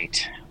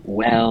 Right.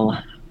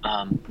 Well,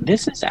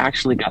 this has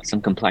actually got some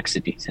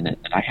complexities in it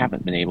that I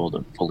haven't been able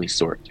to fully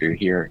sort through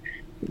here.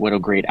 What a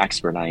great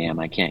expert I am.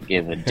 I can't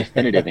give a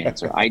definitive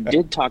answer. I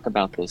did talk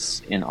about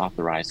this in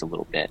Authorized a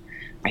little bit.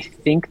 I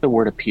think the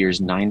word appears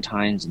 9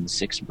 times in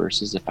 6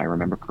 verses, if I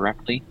remember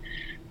correctly.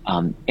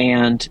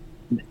 And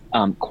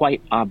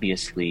quite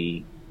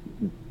obviously,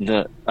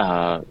 there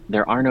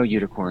are no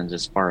unicorns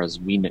as far as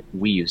we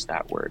use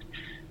that word.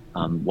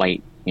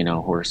 White,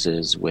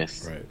 horses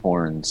with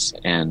horns,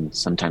 and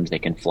sometimes they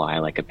can fly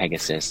like a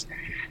Pegasus.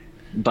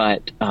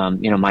 But,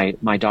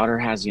 my daughter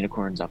has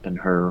unicorns up in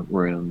her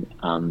room.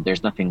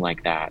 There's nothing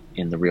like that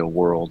in the real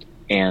world.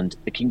 And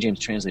the King James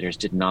translators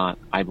did not,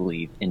 I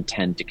believe,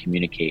 intend to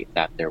communicate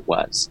that there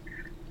was.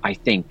 I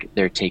think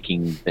they're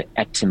taking the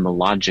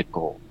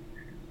etymological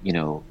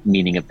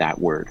meaning of that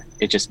word.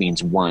 It just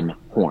means one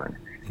horn.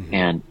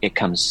 And it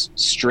comes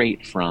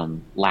straight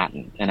from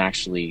Latin. And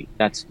actually,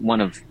 that's one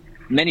of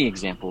many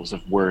examples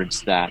of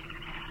words that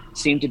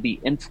seem to be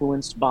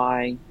influenced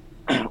by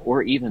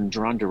or even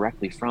drawn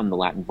directly from the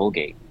Latin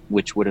Vulgate,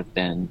 which would have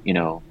been,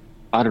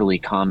 utterly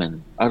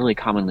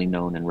commonly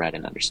known and read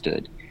and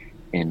understood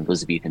in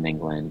Elizabethan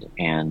England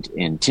and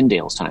in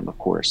Tyndale's time, of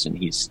course. And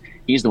he's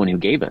the one who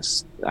gave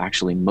us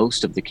actually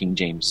most of the King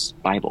James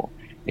Bible.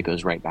 It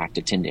goes right back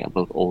to Tyndale.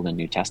 Both Old and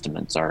New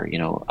Testaments are,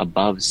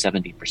 above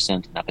 70%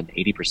 and up in the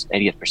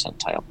 80th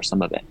percentile for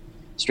some of it,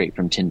 straight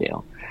from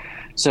Tyndale.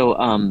 So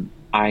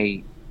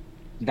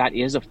that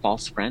is a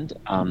false friend.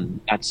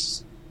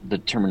 That's the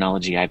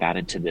terminology I've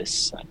added to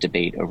this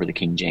debate over the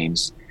King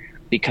James,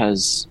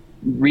 because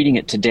reading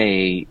it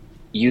today,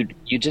 you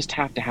just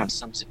have to have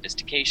some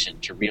sophistication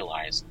to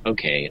realize,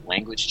 okay,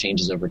 language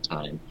changes over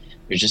time.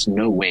 There's just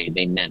no way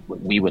they meant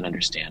what we would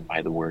understand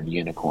by the word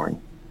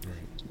unicorn.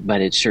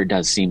 But it sure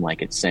does seem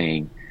like it's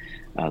saying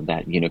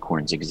that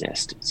unicorns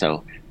exist.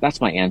 So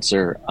that's my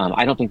answer.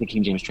 I don't think the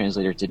King James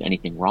translators did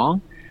anything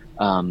wrong.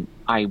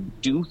 I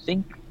do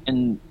think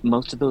in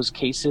most of those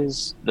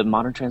cases, the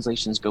modern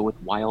translations go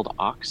with wild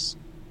ox,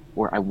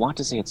 or I want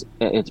to say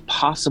it's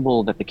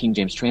possible that the King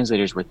James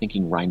translators were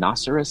thinking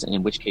rhinoceros, and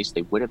in which case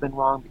they would have been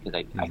wrong,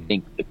 because I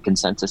think the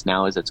consensus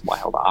now is it's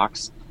wild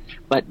ox.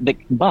 But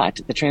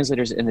the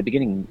translators in the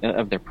beginning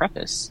of their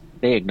preface,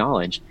 they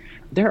acknowledge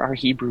there are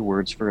Hebrew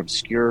words for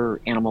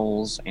obscure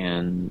animals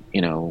and,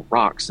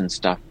 rocks and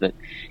stuff that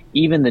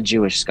even the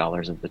Jewish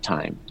scholars of the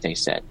time, they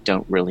said,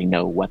 don't really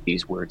know what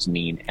these words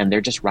mean. And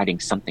they're just writing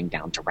something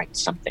down to write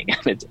something.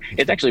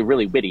 It's actually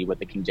really witty what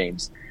the King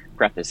James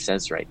preface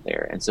says right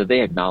there. And so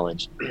they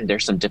acknowledge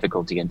there's some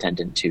difficulty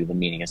intended to the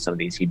meaning of some of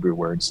these Hebrew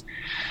words.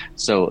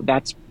 So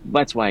that's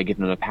why I give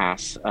them a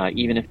pass.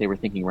 Even if they were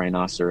thinking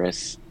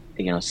rhinoceros,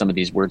 some of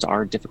these words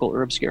are difficult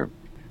or obscure.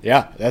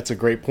 Yeah, that's a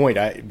great point.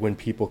 When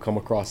people come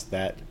across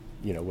that,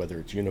 whether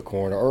it's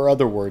unicorn or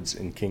other words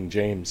in King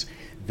James,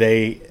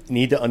 they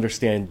need to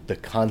understand the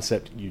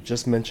concept. You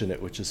just mentioned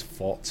it, which is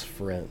false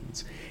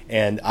friends.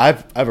 And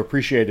I've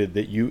appreciated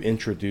that you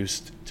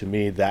introduced to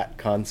me that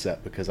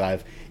concept, because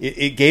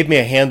it gave me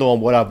a handle on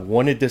what I've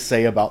wanted to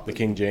say about the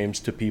King James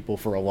to people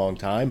for a long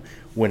time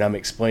when I'm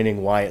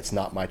explaining why it's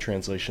not my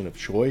translation of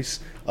choice,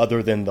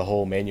 other than the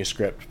whole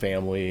manuscript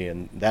family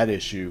and that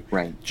issue.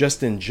 Right.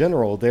 Just in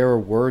general, there are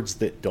words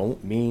that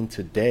don't mean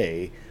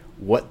today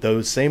what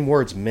those same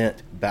words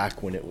meant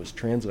back when it was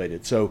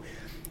translated. So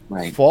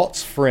right.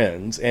 False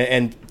friends,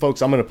 and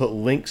folks, I'm going to put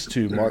links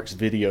to Mark's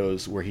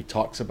videos where he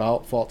talks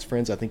about false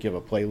friends. I think you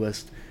have a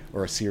playlist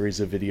or a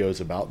series of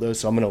videos about those,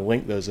 so I'm going to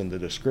link those in the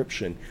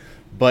description.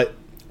 But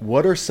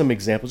what are some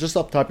examples, just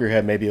off the top of your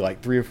head, maybe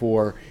like 3 or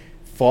 4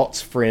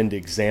 false friend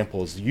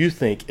examples you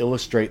think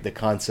illustrate the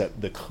concept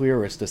the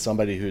clearest to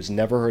somebody who's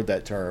never heard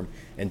that term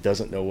and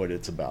doesn't know what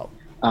it's about?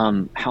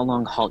 How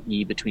long halt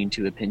ye between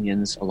two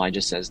opinions?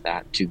 Elijah says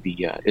that to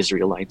the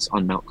Israelites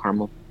on Mount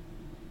Carmel.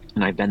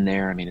 And I've been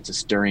there. I mean, it's a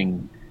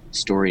stirring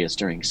story, a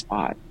stirring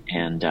spot.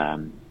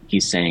 And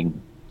he's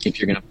saying, if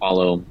you're going to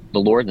follow the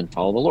Lord, then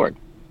follow the Lord.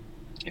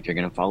 If you're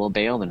going to follow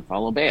Baal, then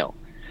follow Baal.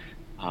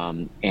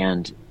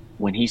 And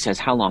when he says,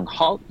 how long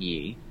halt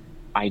ye?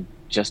 I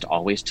just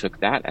always took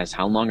that as,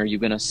 how long are you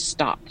going to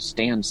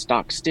stand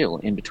stock still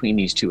in between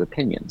these two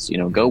opinions?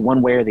 Go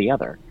one way or the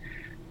other.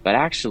 But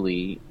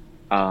actually,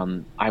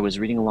 I was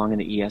reading along in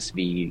the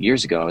ESV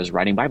years ago. I was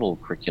writing Bible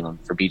curriculum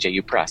for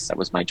BJU Press. That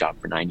was my job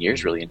for 9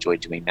 years. Really enjoyed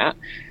doing that.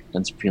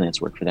 Done some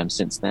freelance work for them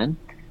since then.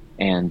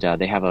 And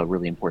they have a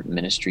really important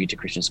ministry to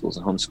Christian schools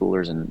and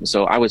homeschoolers. And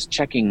so I was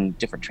checking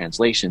different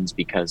translations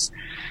because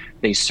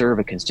they serve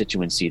a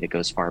constituency that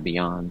goes far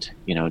beyond,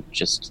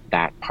 just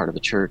that part of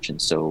the church.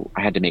 And so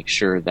I had to make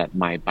sure that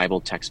my Bible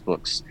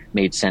textbooks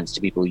made sense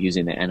to people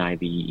using the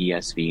NIV,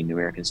 ESV, New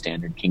American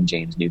Standard, King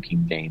James, New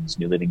King James,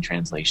 New Living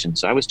Translation.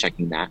 So I was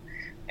checking that,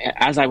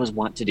 as I was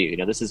wont to do.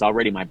 This is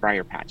already my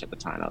briar patch at the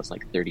time. I was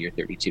like 30 or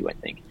 32, I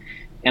think.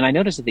 And I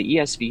noticed that the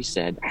ESV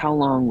said, how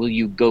long will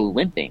you go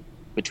limping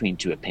between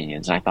two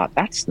opinions? And I thought,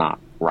 that's not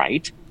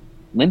right.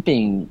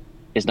 Limping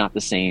is not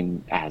the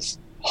same as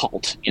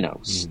halt,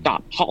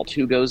 stop, halt,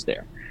 who goes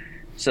there?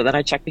 So then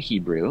I checked the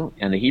Hebrew,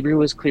 and the Hebrew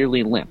was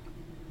clearly limp.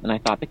 And I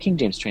thought, the King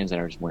James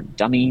translators weren't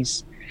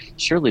dummies.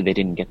 Surely they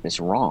didn't get this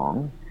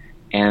wrong.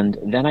 And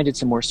then I did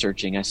some more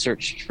searching. I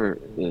searched for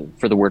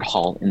the word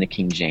halt in the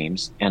King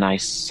James, and I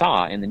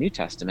saw in the New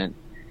Testament,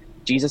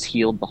 Jesus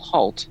healed the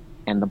halt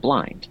and the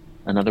blind.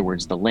 In other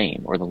words, the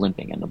lame, or the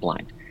limping and the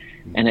blind.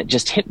 And it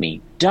just hit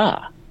me,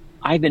 duh.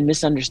 I've been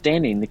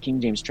misunderstanding the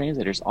King James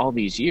translators all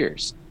these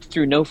years.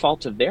 Through no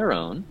fault of their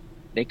own,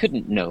 they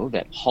couldn't know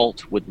that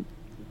halt would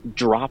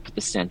drop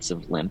the sense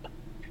of limp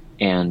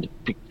and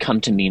come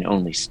to mean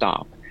only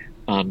stop.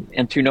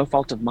 And through no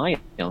fault of my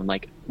own,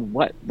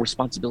 what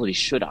responsibility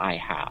should I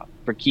have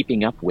for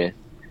keeping up with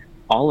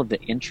all of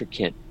the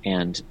intricate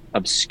and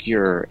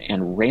obscure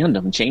and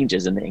random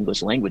changes in the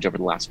English language over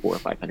the last 400 or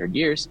 500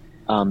 years.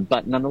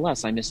 But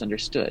nonetheless, I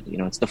misunderstood.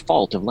 It's the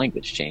fault of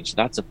language change.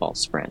 That's a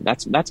false friend.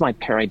 That's my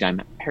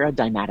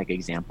paradigmatic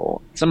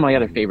example. Some of my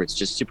other favorites,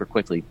 just super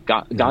quickly.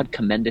 God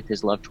commendeth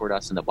his love toward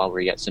us, and that while we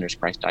were yet sinners,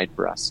 Christ died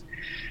for us.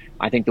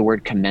 I think the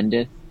word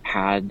commendeth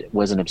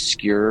was an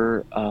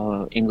obscure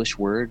English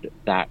word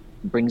that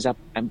brings out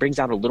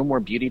a little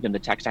more beauty than the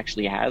text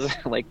actually has.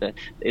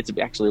 It's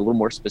actually a little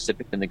more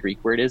specific than the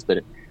Greek word is,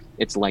 but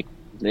it's like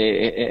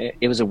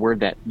it was a word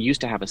that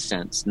used to have a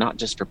sense not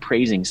just for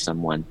praising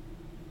someone,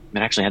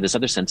 but actually had this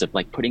other sense of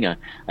like putting a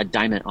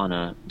diamond on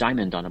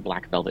a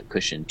black velvet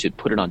cushion to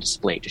put it on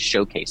display, to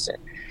showcase it.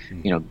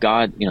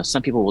 God,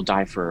 some people will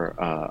die for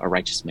a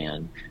righteous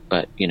man,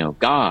 but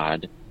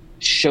God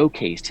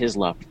showcased his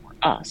love for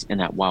us, and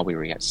that while we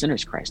were yet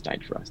sinners, Christ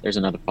died for us. There's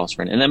another false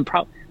friend. And then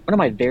one of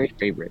my very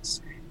favorites,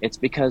 it's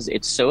because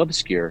it's so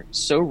obscure,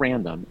 so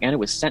random, and it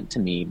was sent to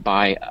me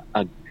by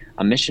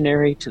a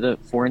missionary to the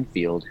foreign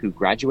field who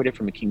graduated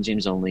from a King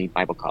James only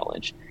Bible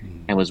college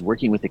and was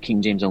working with the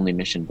King James only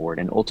mission board,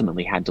 and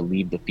ultimately had to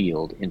leave the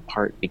field in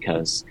part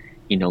because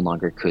he no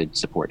longer could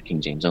support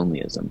King James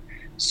onlyism.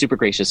 Super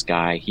gracious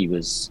guy. He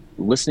was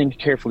listening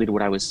carefully to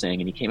what I was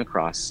saying, and he came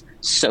across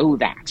 "so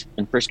that"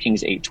 in 1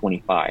 Kings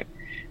 8:25.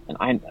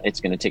 And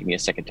it's going to take me a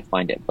second to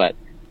find it, but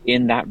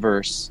in that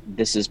verse,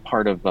 this is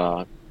part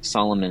of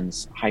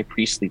Solomon's high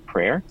priestly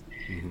prayer.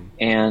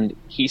 And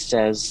he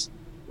says,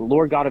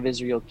 "Lord God of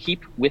Israel,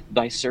 keep with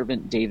thy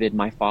servant David,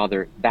 my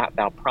father, that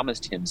thou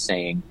promised him,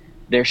 saying,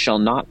 there shall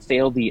not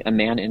fail thee a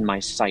man in my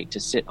sight to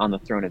sit on the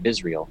throne of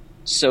Israel,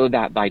 so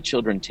that thy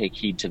children take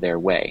heed to their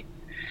way."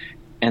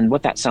 And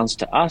what that sounds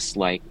to us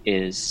like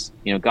is,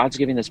 God's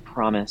giving this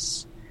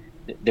promise.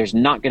 There's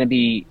not going to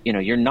be,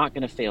 you're not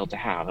going to fail to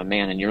have a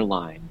man in your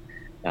line,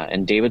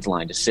 in David's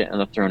line, to sit on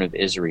the throne of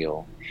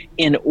Israel,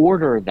 in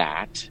order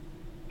that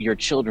your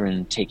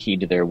children take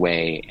heed to their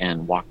way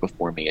and walk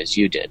before me as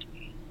you did.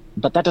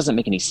 But that doesn't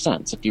make any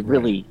sense if you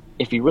really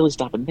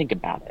stop and think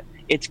about it.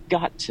 It's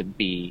got to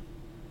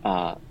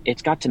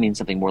mean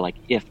something more like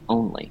 "if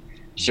only."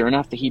 Sure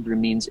enough, the Hebrew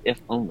means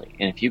 "if only."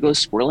 And if you go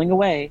squirreling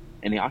away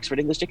in the Oxford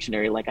English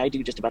Dictionary, like I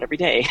do just about every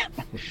day,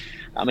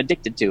 I'm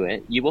addicted to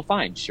it, you will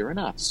find, sure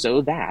enough,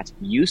 "so that"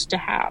 used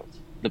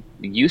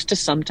to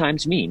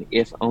sometimes mean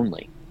 "if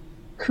only."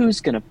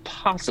 Who's going to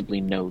possibly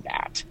know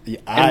that?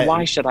 And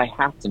why should I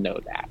have to know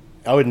that?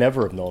 I would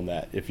never have known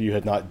that if you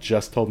had not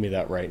just told me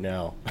that right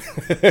now.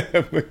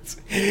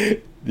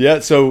 Yeah,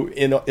 so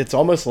it's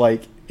almost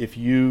like if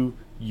you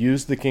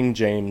use the King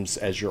James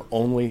as your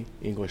only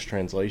English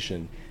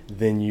translation,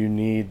 then you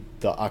need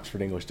the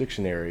Oxford English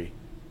Dictionary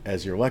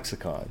as your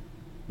lexicon,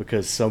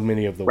 because so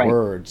many of the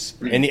words,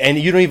 and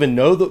you don't even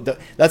know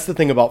that's the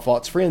thing about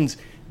false friends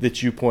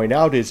that you point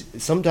out, is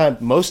sometimes,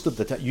 most of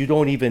the time, you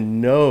don't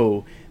even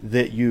know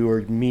that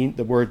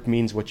the word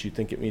means what you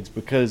think it means,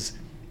 because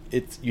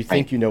you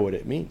think you know what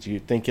it means. You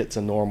think it's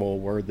a normal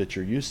word that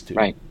you're used to.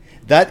 Right.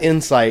 That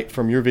insight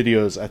from your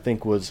videos, I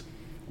think, was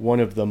one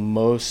of the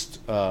most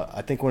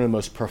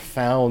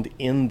profound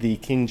in the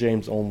King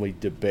James only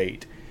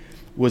debate,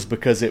 was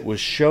because it was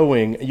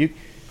showing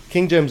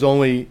King James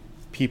only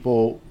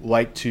people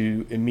like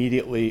to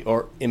immediately,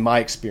 or in my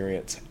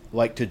experience,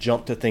 like to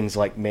jump to things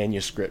like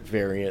manuscript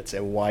variants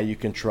and why you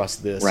can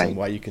trust this and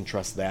why you can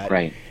trust that.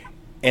 Right.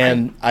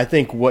 And I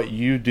think what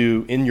you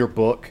do in your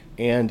book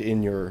and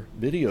in your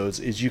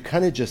videos is you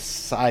kind of just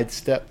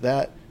sidestep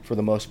that for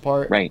the most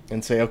part,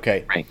 and say,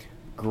 okay,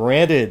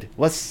 granted,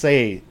 let's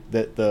say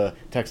that the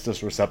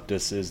Textus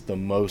Receptus is the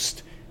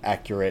most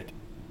accurate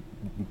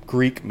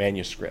Greek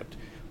manuscript.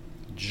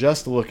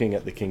 Just looking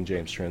at the King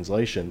James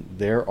translation,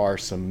 there are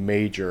some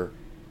major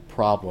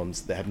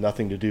problems that have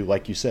nothing to do,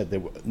 like you said, they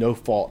were no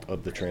fault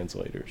of the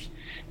translators.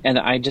 And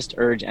I just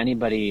urge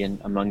anybody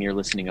among your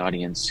listening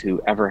audience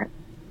who ever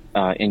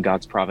in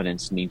God's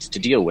providence needs to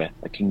deal with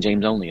a King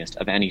James onlyist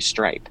of any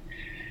stripe,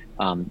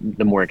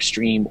 the more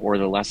extreme or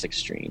the less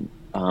extreme,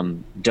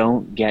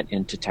 don't get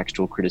into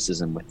textual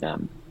criticism with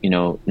them.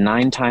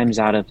 9 times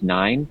out of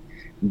 9,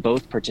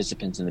 both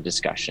participants in the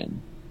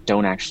discussion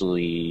don't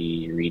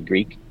actually read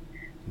Greek.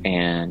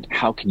 And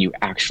how can you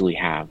actually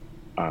have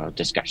a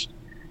discussion?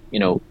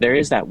 There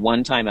is that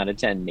 1 time out of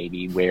 10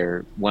 maybe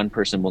where one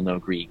person will know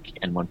Greek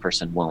and one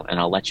person won't, and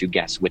I'll let you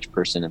guess which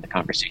person in the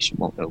conversation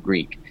won't know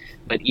Greek.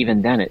 But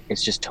even then,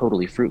 it's just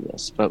totally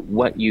fruitless. But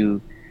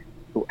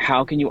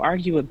how can you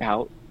argue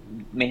about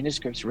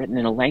manuscripts written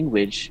in a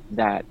language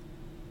that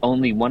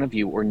only one of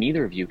you or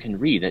neither of you can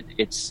read?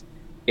 It's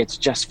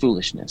just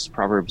foolishness.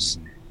 Proverbs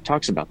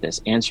talks about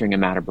this, answering a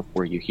matter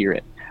before you hear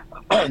it.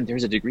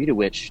 There's a degree to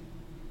which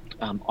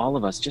all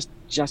of us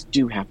just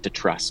do have to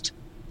trust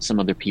some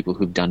other people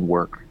who've done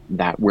work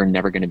that we're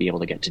never going to be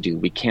able to get to do.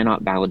 We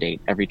cannot validate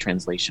every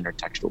translation or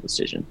textual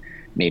decision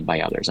made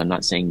by others. I'm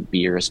not saying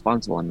be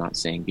irresponsible. I'm not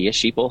saying be a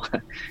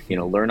sheeple.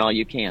 Learn all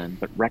you can,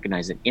 but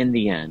recognize that in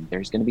the end,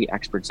 there's going to be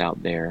experts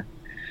out there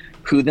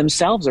who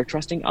themselves are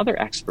trusting other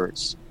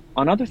experts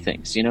on other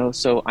things.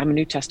 So I'm a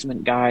New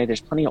Testament guy. There's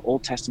plenty of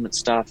Old Testament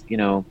stuff.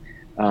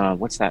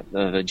 what's that?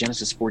 The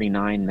Genesis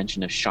 49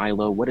 mention of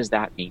Shiloh. What does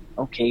that mean?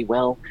 Okay,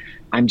 well,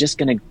 I'm just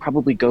going to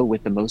probably go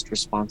with the most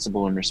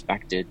responsible and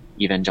respected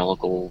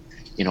evangelical,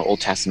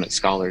 Old Testament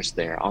scholars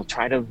there. I'll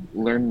try to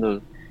learn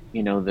the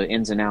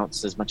ins and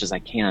outs as much as I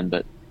can,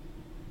 but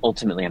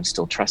ultimately I'm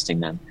still trusting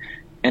them.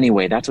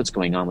 Anyway, that's what's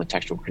going on with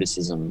textual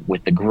criticism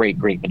with the great,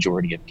 great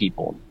majority of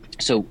people.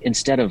 So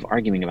instead of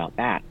arguing about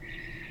that,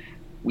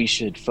 we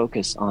should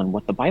focus on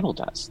what the Bible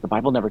does. The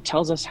Bible never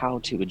tells us how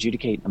to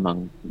adjudicate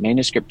among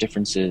manuscript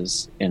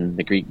differences in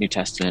the Greek New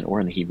Testament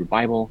or in the Hebrew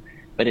Bible,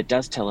 but it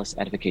does tell us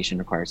edification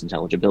requires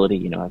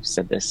intelligibility. I've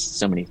said this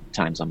so many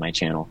times on my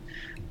channel.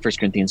 1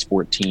 Corinthians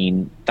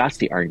 14, that's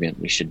the argument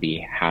we should be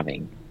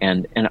having.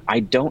 And I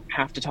don't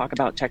have to talk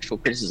about textual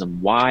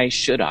criticism. Why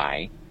should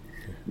I?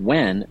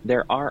 When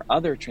there are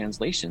other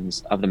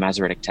translations of the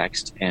Masoretic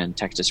text and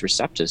Textus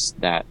Receptus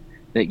that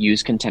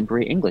use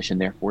contemporary English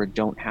and therefore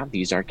don't have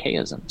these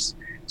archaisms.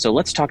 So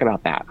let's talk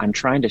about that. I'm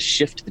trying to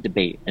shift the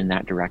debate in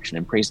that direction,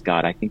 and praise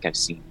God, I think I've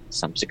seen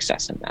some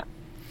success in that.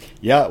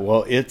 Yeah,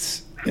 well,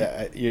 it's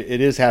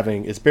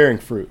bearing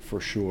fruit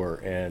for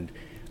sure. And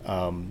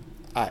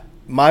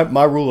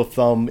my rule of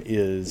thumb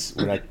is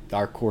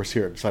our course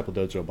here at Disciple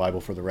Dojo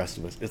Bible for the rest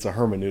of us, it's a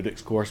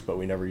hermeneutics course, but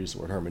we never use the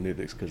word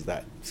hermeneutics because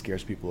that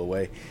scares people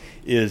away.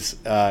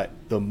 My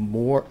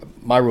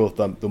rule of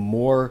thumb, the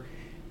more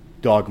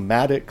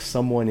dogmatic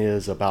someone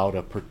is about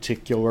a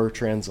particular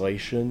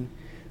translation,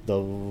 the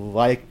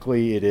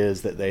likely it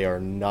is that they are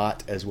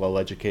not as well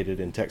educated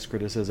in text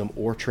criticism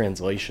or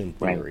translation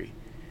theory.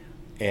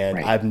 Right. And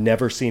I've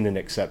never seen an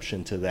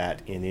exception to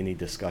that in any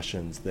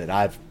discussions that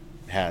I've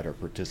had or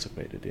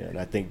participated in.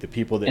 I think the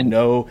people that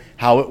know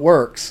how it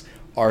works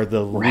are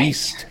the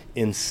least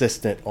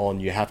insistent on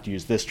you have to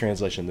use this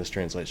translation,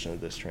 or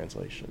this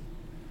translation.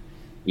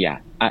 Yeah,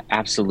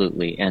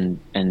 absolutely.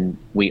 And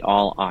we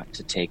all ought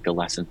to take a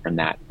lesson from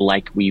that,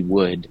 like we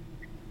would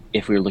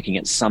if we were looking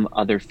at some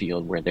other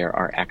field where there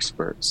are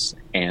experts,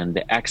 and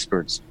the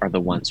experts are the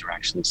ones who are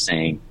actually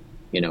saying,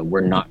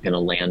 we're not going to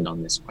land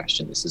on this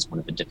question. This is one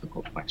of the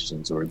difficult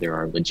questions, or there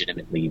are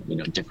legitimately,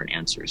 different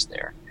answers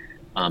there.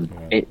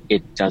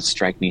 It does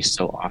strike me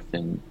so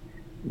often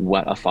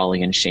what a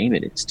folly and shame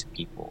it is to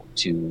people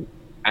to,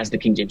 as the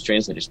King James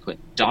translators put,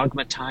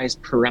 dogmatize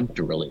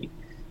peremptorily.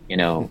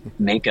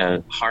 Make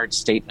a hard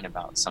statement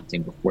about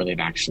something before they've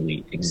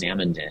actually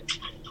examined it.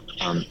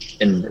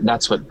 And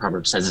that's what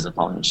Proverbs says is a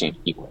folly and shame to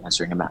people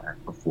answering a matter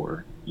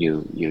before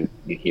you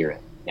hear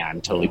it. Yeah, I'm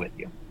totally with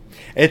you.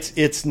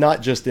 It's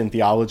not just in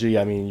theology.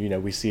 I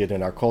mean, we see it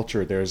in our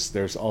culture.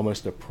 There's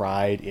almost a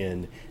pride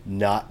in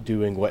not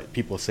doing what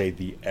people say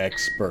the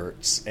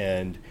experts,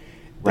 and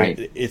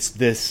it's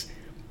this.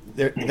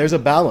 There's a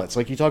balance,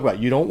 like you talk about.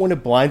 You don't want to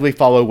blindly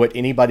follow what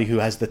anybody who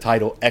has the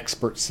title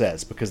expert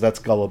says, because that's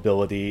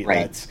gullibility.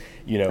 That's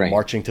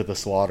marching to the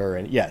slaughter,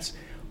 and yes,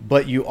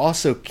 but you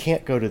also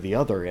can't go to the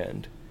other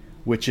end,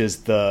 which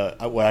is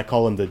what I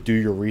call them the do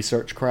your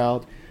research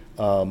crowd.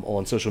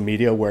 On social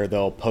media, where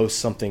they'll post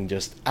something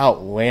just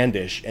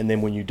outlandish, and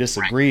then when you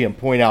disagree and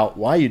point out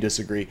why you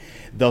disagree,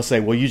 they'll say,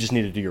 well, you just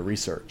need to do your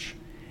research.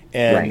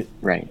 And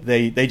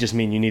they just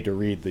mean you need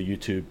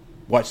to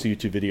watch the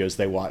YouTube videos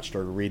they watched,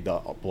 or read the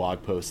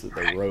blog posts that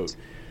they wrote.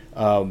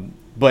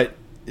 But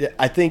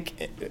I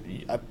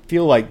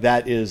feel like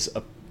that is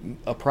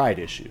a pride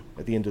issue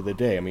at the end of the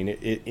day. I mean,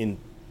 it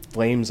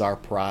inflames our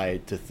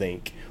pride to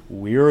think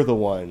we're the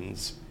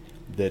ones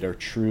that are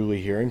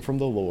truly hearing from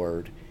the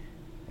Lord.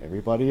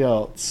 Everybody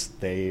else,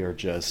 they are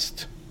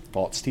just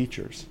false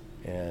teachers,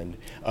 and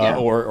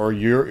or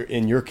you're,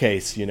 in your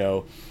case,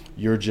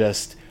 you're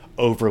just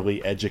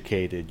overly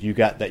educated.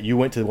 You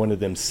went to one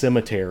of them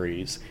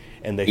cemeteries,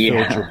 and they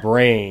filled your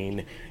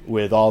brain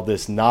with all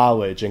this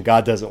knowledge, and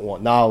God doesn't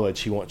want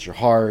knowledge; He wants your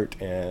heart.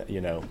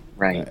 And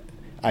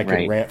I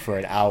could rant for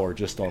an hour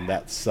just on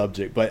that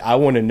subject, but I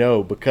want to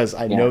know, because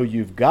I know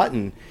you've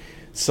gotten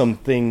some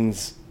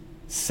things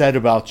said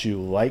about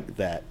you like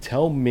that.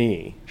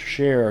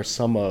 Share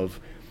some of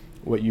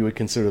what you would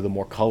consider the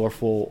more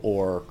colorful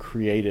or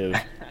creative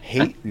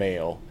hate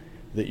mail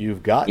that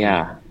you've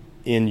gotten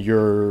in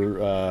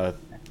your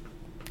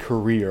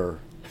career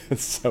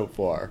so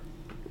far.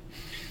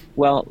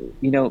 Well,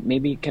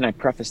 maybe can I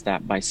preface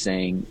that by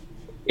saying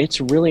it's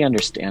really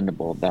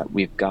understandable that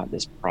we've got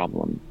this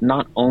problem,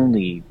 not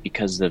only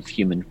because of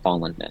human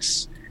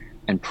fallenness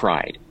and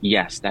pride.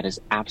 Yes, that is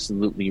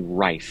absolutely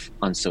rife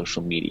on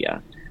social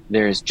media.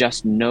 There is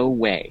just no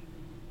way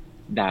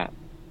that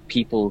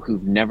people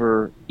who've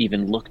never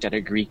even looked at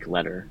a Greek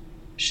letter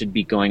should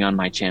be going on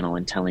my channel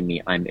and telling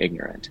me I'm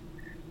ignorant.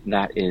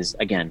 That is,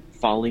 again,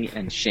 folly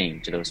and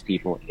shame to those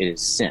people. It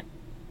is sin.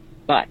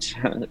 But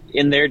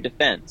in their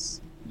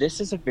defense, this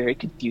is a very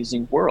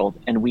confusing world,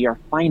 and we are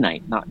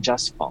finite, not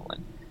just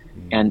fallen.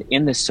 And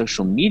in this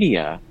social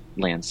media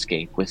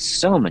landscape with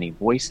so many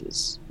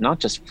voices, not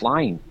just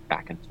flying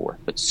back and forth,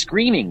 but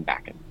screaming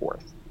back and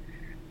forth,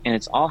 and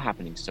it's all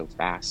happening so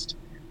fast,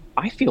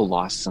 I feel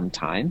lost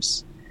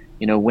sometimes.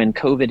 When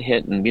COVID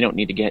hit, and we don't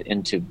need to get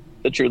into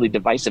the truly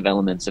divisive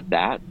elements of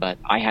that, but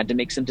I had to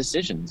make some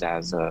decisions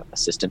as an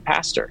assistant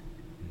pastor.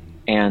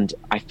 And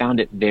I found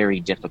it very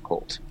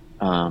difficult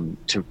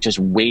to just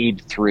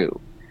wade through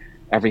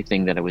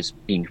everything that I was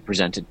being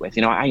presented with.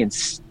 I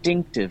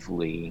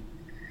instinctively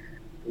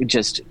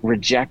just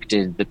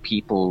rejected the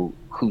people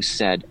who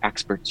said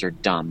experts are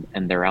dumb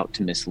and they're out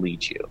to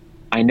mislead you.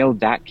 I know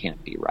that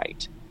can't be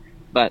right.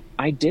 But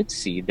I did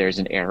see there's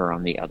an error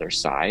on the other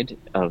side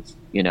of,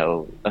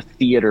 a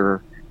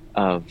theater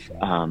of,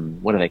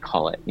 what do they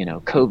call it?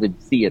 COVID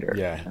theater.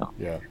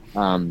 Yeah.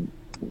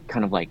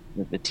 Kind of like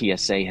the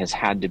TSA has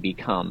had to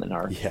become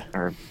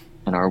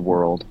in our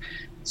world.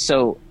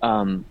 So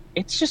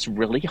it's just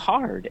really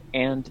hard.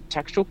 And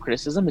textual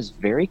criticism is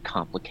very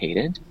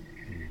complicated.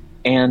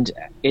 And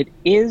it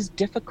is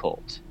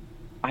difficult.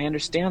 I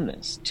understand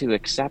this, to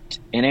accept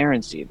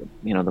inerrancy.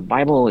 The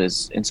Bible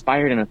is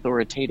inspired and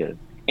authoritative.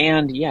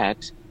 And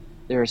yet,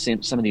 there are some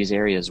of these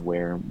areas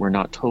where we're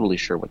not totally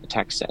sure what the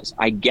text says.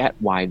 I get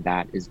why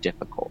that is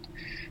difficult.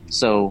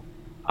 So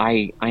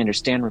I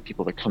understand where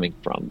people are coming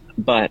from.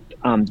 But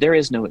there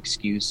is no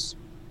excuse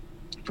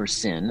for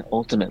sin,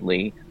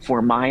 ultimately,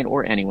 for mine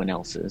or anyone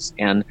else's.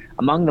 And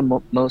among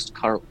the most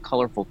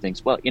colorful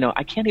things,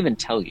 I can't even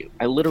tell you.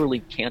 I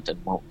literally can't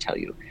and won't tell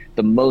you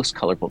the most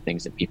colorful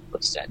things that people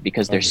have said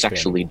because they're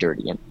sexually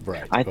dirty. And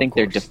I think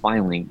they're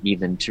defiling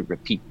even to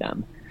repeat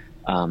them.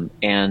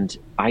 And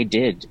I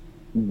did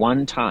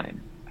one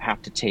time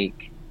have to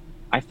take,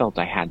 I felt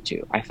I had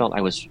to. I felt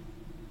I was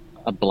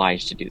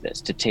obliged to do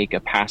this, to take a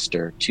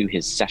pastor to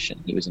his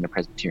session. He was in a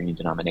Presbyterian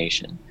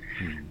denomination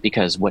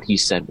because what he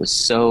said was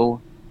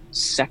so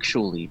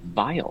sexually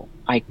vile.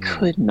 I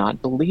could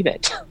not believe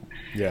it.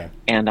 Yeah.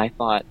 And I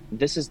thought,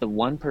 this is the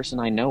one person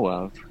I know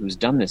of who's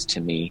done this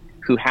to me,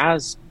 who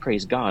has,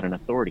 praise God, an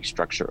authority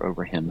structure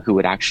over him, who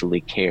would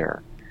actually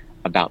care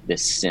about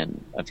this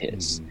sin of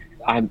his.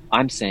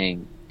 I'm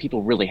saying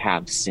people really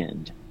have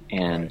sinned,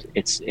 and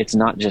it's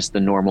not just the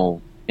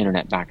normal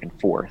internet back and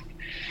forth.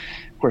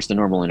 Of course, the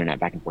normal internet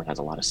back and forth has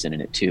a lot of sin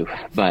in it too.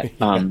 But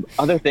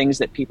other things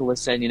that people have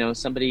said,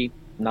 somebody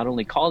not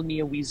only called me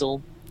a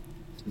weasel,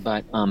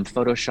 but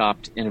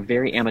photoshopped in a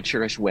very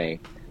amateurish way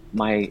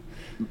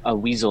a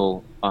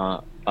weasel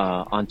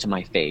onto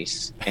my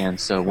face. And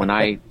so when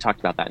I talked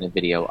about that in a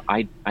video,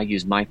 I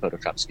used my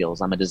Photoshop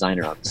skills. I'm a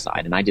designer on the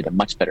side, and I did a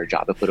much better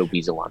job. I put a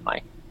weasel on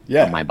my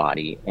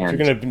body. And if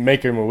you're going to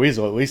make him a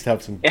weasel, at least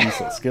have some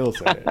decent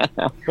skills at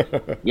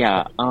it.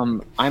 Yeah.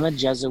 I'm a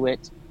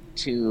Jesuit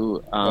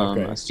to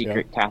a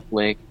secret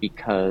Catholic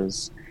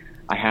because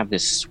I have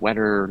this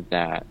sweater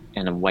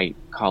and a white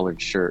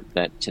collared shirt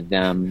that to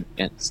them,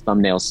 its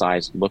thumbnail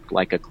size looked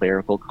like a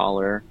clerical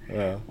collar.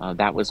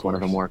 That was one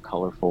of the more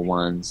colorful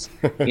ones.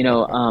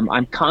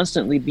 I'm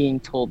constantly being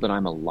told that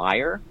I'm a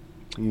liar.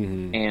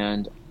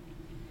 And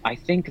I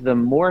think the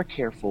more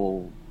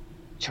careful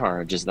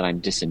charge is that I'm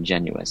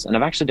disingenuous. And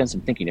I've actually done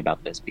some thinking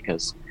about this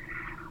because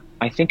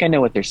I think I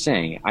know what they're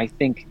saying. I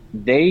think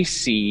they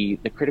see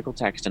the critical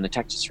text and the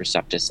Textus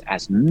Receptus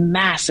as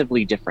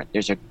massively different.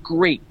 There's a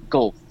great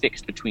gulf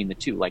fixed between the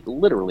two. Like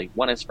literally,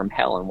 one is from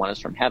hell and one is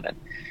from heaven.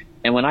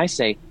 And when I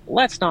say,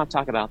 let's not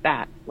talk about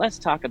that, let's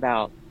talk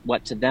about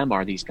what to them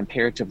are these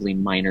comparatively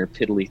minor,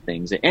 piddly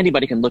things that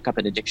anybody can look up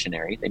in a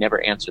dictionary. They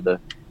never answer the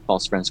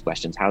false friends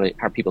questions. How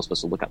are people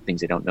supposed to look up things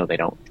they don't know? They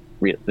don't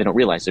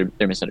realize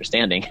they're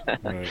misunderstanding.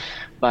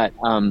 But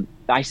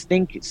I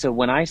think, so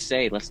when I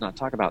say, let's not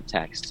talk about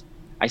text,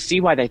 I see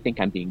why they think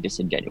I'm being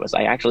disingenuous.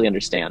 I actually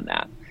understand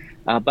that.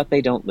 But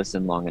they don't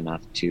listen long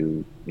enough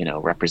to,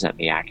 represent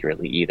me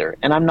accurately either.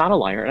 And I'm not a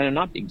liar, and I'm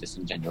not being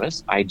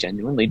disingenuous. I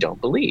genuinely don't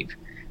believe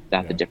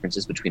that the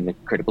differences between the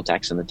critical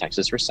text and the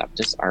Textus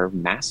Receptus are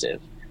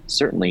massive.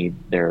 Certainly,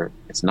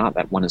 it's not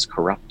that one is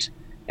corrupt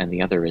and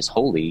the other is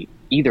holy.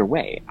 Either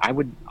way, I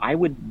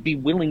would be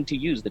willing to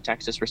use the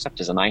Textus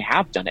Receptus, and I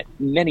have done it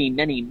many,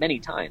 many, many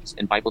times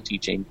in Bible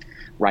teaching,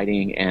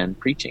 writing, and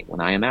preaching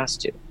when I am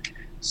asked to.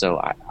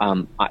 So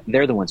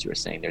they're the ones who are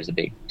saying there's a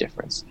big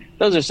difference.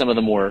 Those are some of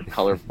the more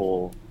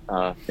colorful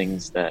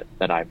things that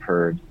I've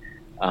heard.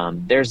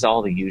 There's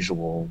all the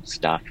usual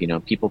stuff,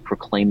 people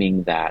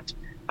proclaiming that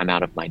I'm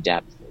out of my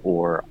depth,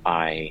 or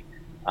it's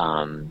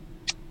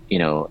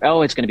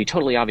going to be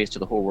totally obvious to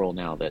the whole world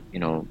now that,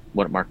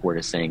 what Mark Ward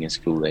is saying is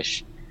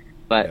foolish.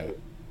 But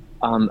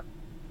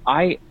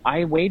I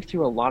wade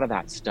through a lot of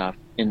that stuff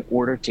in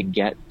order to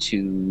get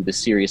to the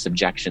serious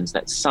objections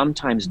that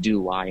sometimes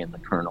do lie in the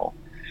kernel.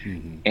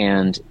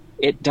 And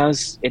it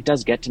does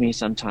get to me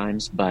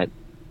sometimes, but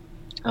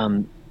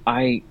only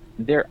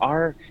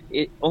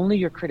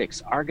your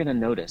critics are going to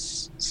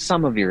notice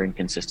some of your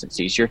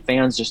inconsistencies. Your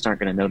fans just aren't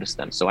going to notice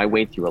them. So I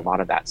wade through a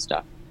lot of that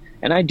stuff,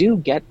 and I do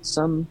get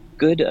some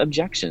good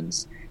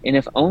objections. And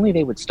if only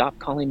they would stop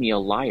calling me a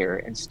liar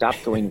and stop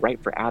going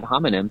right for ad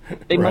hominem,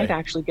 they might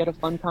actually get a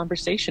fun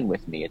conversation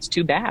with me. It's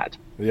too bad.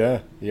 Yeah.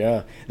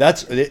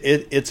 That's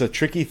it. It's a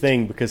tricky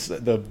thing because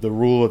the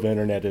rule of the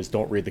internet is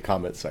don't read the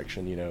comment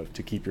section,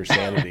 to keep your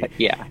sanity.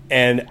 Yeah.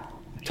 And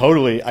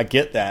totally, I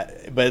get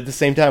that. But at the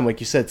same time, like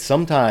you said,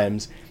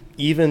 sometimes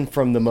even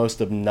from the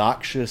most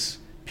obnoxious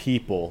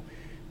people,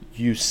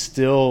 you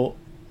still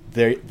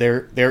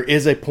there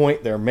is a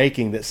point they're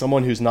making that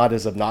someone who's not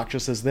as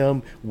obnoxious as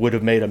them would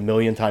have made a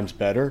million times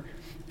better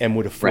and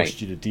would have forced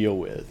Right. you to deal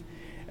with.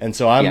 And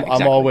so I'm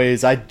Exactly.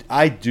 always I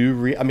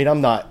mean,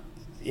 I'm not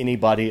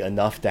anybody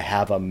enough to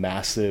have a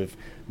massive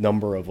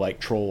number of like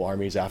troll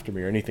armies after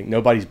me or anything.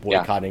 Nobody's Yeah.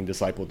 boycotting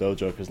Disciple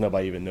Dojo because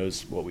nobody even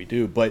knows what we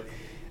do. But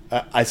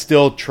I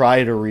still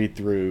try to read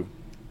through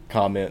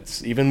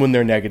comments, even when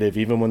they're negative,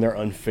 even when they're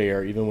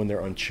unfair, even when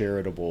they're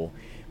uncharitable,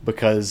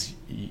 because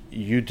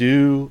you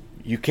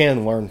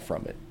can learn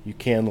from it. You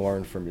can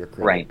learn from your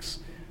Right. critics.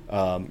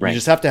 You Right.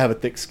 just have to have a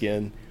thick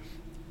skin,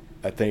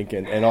 I think,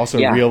 and also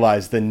Yeah.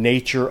 realize the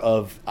nature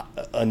of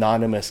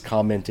anonymous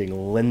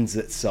commenting lends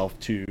itself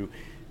to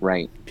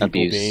Right. people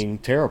Abuse. being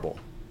terrible.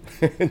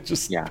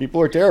 Just Yeah. people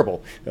are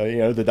terrible.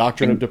 The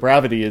doctrine of And-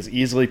 depravity is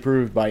easily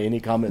proved by any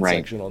comment Right.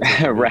 section on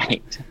social media.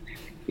 Right.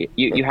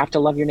 You have to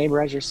love your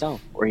neighbor as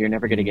yourself, or you're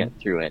never going to get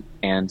through it.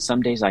 And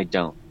some days I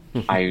don't.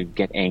 I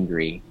get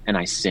angry and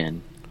I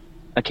sin.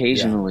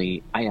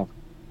 Occasionally, I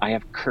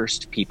have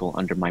cursed people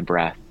under my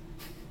breath.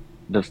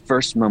 The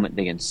first moment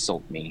they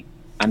insult me,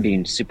 I'm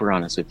being super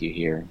honest with you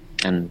here,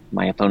 and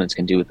my opponents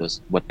can do with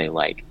this what they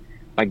like.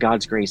 By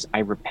God's grace, I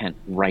repent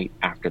right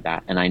after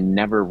that, and I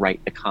never write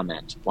the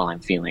comment while I'm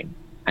feeling.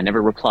 I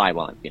never reply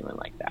while I'm feeling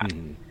like that.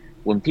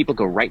 When people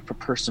go right for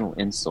personal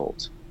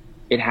insult,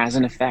 it has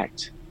an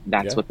effect.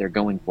 That's Yeah. what they're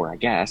going for, I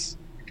guess.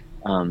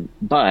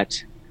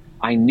 But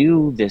I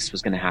knew this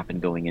was going to happen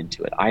going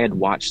into it. I had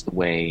watched the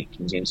way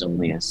King James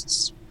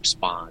onlyists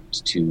respond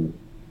to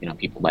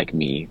people like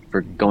me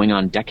for going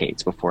on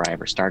decades before I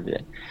ever started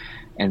it.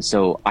 And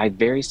so I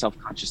very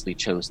self-consciously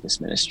chose this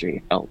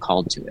ministry, felt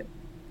called to it.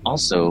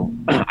 Also,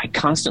 I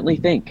constantly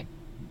think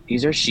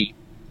these are sheep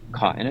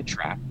caught in a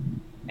trap.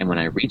 And when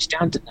I reach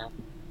down to them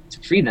to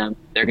free them,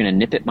 they're going to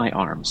nip at my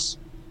arms.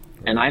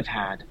 And I've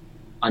had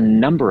a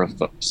number of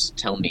folks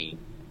tell me,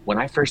 when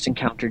I first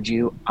encountered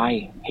you,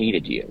 I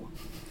hated you.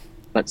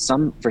 But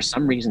for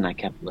some reason, I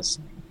kept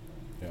listening.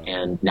 Yeah.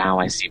 And now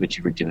I see what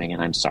you were doing,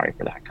 and I'm sorry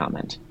for that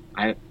comment.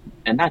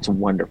 And that's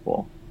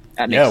wonderful.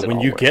 That makes Yeah, it when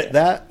all you worth get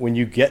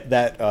it.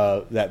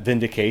 that, that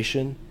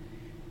vindication,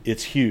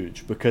 it's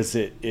huge, because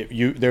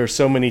there are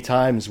so many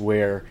times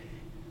where,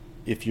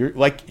 if you're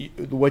like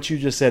what you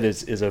just said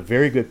is a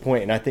very good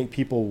point, and I think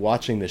people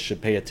watching this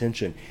should pay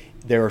attention.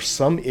 There are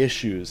some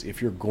issues,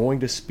 if you're going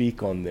to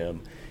speak on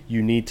them,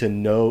 you need to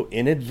know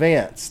in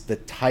advance the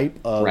type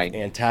of Right.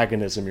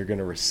 antagonism you're going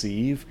to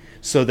receive,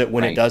 so that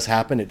when it Right. does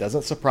happen, it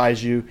doesn't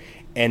surprise you,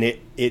 and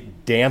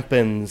it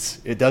dampens,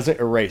 it doesn't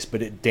erase,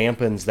 but it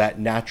dampens that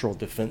natural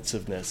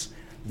defensiveness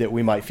that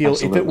we might feel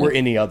if it Absolutely. were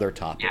any other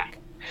topic. Yeah.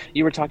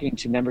 You were talking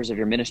to members of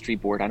your ministry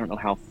board. I don't know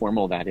how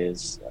formal that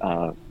is.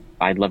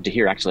 I'd love to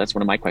hear. Actually, that's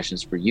one of my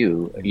questions for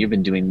you. You've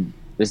been doing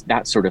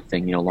that sort of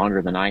thing,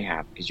 longer than I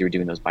have, because you were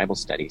doing those Bible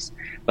studies.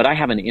 But I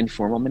have an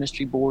informal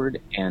ministry board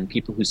and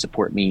people who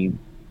support me,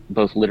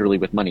 both literally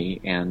with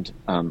money and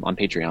on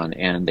Patreon,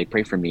 and they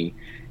pray for me.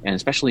 And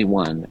especially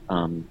one,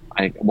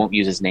 I won't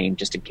use his name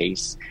just in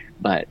case,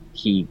 but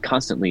he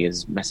constantly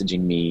is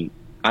messaging me.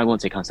 I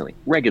won't say constantly,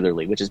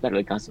 regularly, which is better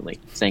than constantly,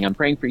 saying, I'm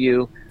praying for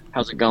you.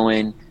 How's it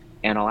going?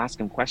 And I'll ask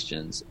him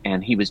questions.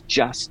 And he was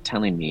just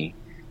telling me,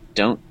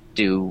 don't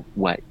do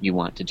what you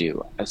want to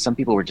do. Some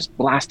people were just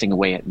blasting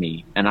away at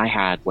me, and I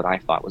had what I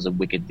thought was a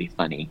wickedly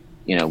funny,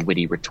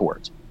 witty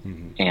retort.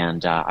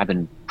 And I've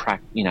been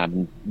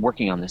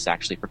working on this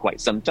actually for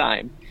quite some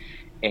time.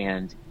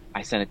 And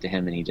I sent it to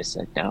him, and he just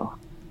said, no,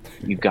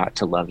 you've got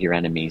to love your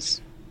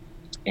enemies.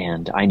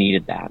 And I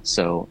needed that.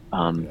 So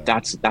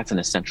that's an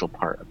essential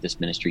part of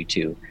this ministry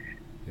too.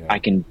 Yeah. I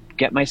can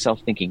get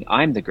myself thinking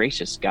I'm the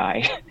gracious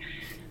guy,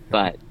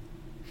 but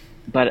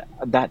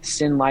that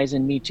sin lies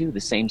in me too,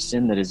 the same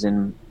sin that is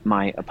in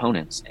my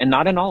opponents, and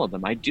not in all of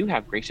them. I do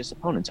have gracious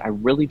opponents. I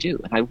really do.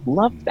 And I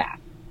love that.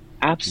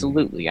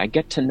 Absolutely. I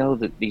get to know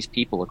that these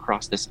people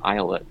across this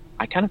aisle that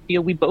I kind of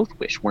feel we both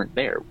wish weren't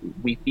there.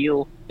 We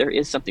feel there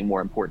is something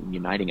more important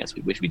uniting us.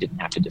 We wish we didn't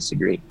have to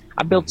disagree.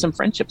 I built some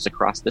friendships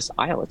across this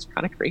aisle. It's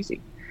kind of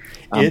crazy.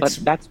 But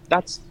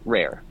that's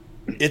rare.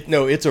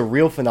 It's a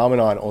real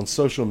phenomenon on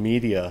social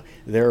media.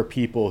 There are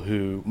people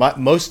who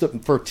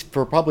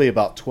for probably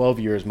about 12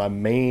 years, my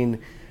main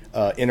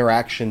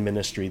interaction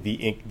ministry,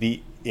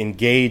 the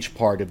engage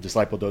part of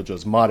Disciple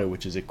Dojo's motto,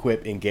 which is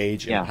equip,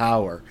 engage, Yeah.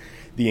 empower.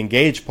 The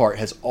engage part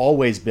has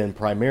always been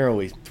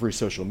primarily through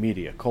social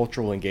media,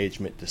 cultural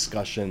engagement,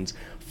 discussions,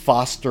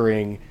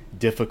 fostering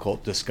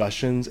difficult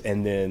discussions,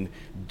 and then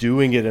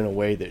doing it in a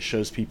way that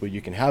shows people you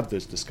can have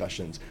those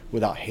discussions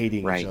without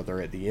hating Right. each other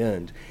at the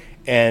end.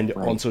 And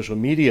Right. on social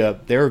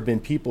media, there have been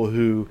people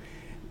who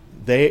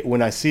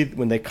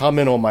when they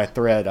comment on my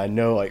thread, I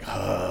know, like,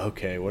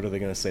 okay, what are they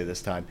going to say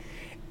this time?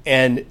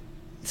 And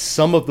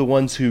some of the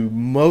ones who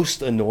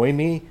most annoy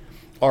me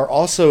are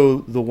also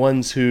the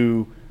ones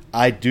who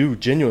I do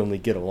genuinely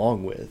get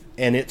along with.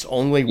 And it's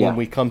only Yeah. when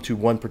we come to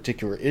one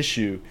particular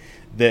issue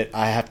that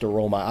I have to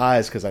roll my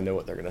eyes, because I know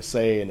what they're going to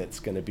say, and it's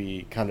going to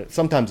be kind of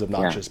sometimes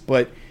obnoxious.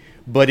 But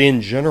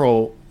in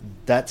general,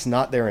 that's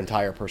not their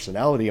entire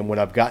personality. And when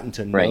I've gotten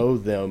to know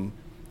them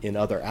in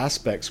other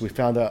aspects, we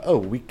found out, oh,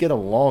 we get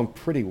along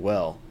pretty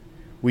well.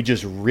 We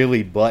just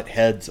really butt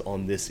heads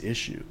on this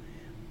issue.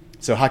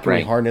 So how can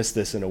we harness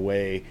this in a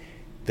way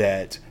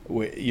that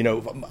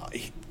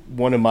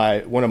one of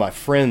my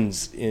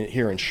friends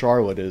here in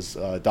Charlotte is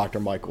Dr.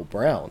 Michael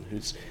Brown,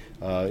 who's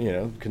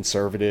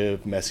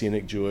conservative,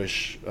 Messianic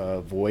Jewish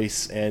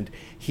voice, and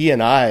he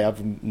and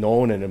I've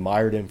known and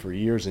admired him for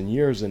years and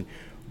years, and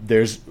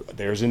there's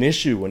an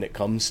issue when it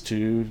comes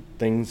to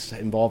things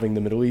involving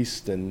the Middle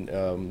East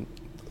and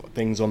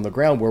things on the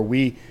ground where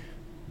we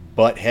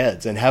butt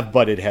heads and have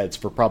butted heads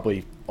for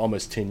probably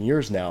almost 10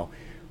 years now,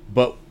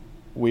 but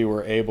we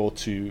were able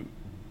to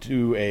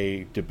do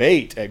a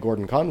debate at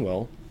Gordon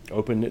Conwell,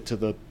 open it to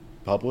the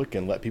public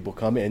and let people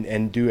come in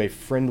and do a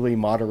friendly,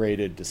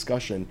 moderated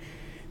discussion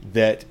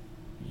that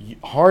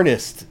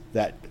harnessed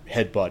that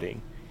headbutting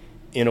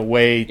in a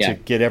way to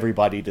get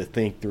everybody to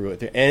think through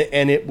it.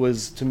 And it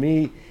was, to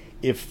me,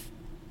 if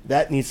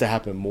that needs to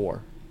happen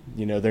more,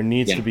 there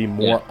needs to be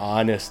more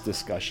honest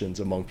discussions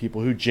among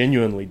people who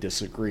genuinely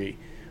disagree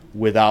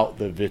without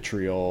the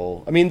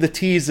vitriol. I mean, the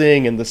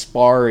teasing and the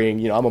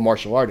sparring, I'm a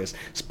martial artist.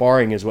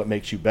 Sparring is what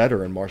makes you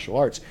better in martial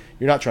arts.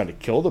 You're not trying to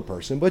kill the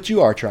person, but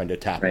you are trying to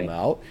tap them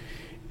out.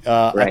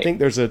 I think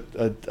there's a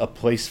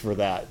place for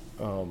that.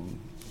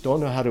 Don't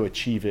know how to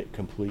achieve it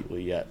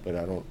completely yet, but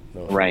I don't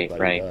know if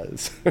anybody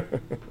does.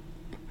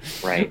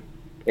 Right.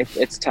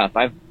 It's tough.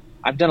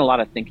 I've done a lot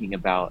of thinking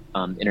about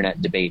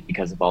internet debate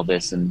because of all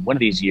this, and one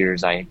of these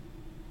years I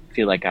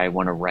feel like I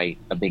want to write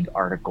a big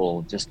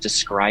article just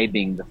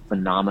describing the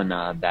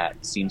phenomena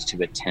that seems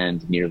to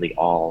attend nearly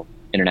all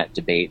internet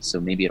debates. So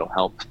maybe it'll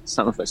help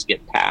some of us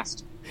get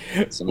past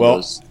some of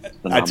those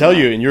phenomena. I tell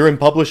you, and you're in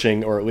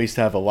publishing, or at least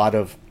have a lot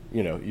of,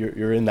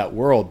 you're in that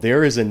world.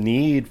 There is a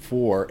need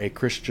for a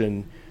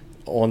Christian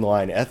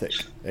online ethic,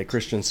 a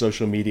Christian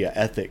social media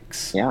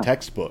ethics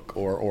textbook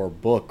or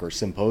book or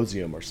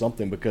symposium or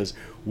something, because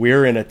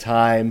we're in a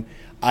time,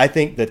 I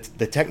think that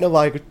the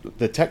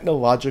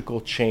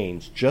technological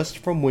change just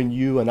from when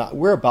you and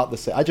we're about the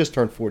same. I just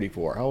turned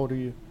 44. How old are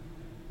you?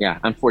 Yeah,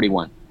 I'm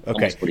 41.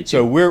 Okay,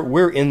 so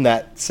we're in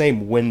that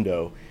same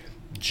window.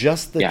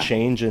 Just the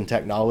change in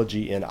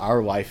technology in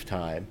our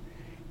lifetime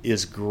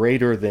is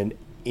greater than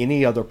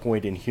any other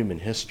point in human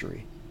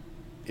history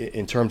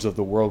in terms of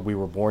the world we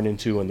were born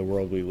into and the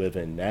world we live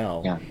in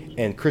now. Yeah.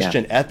 And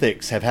Christian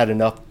ethics have had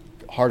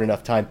hard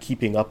enough time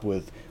keeping up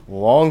with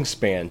long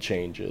span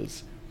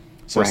changes.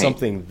 So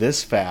something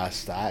this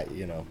fast, I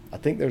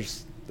think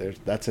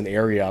that's an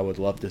area I would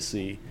love to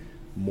see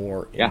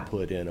more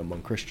input in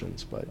among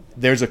Christians. But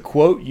there's a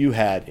quote you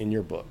had in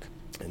your book,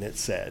 and it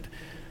said,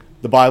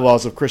 "The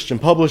bylaws of Christian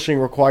publishing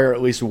require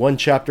at least one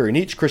chapter in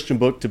each Christian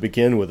book to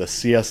begin with a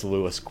C.S.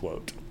 Lewis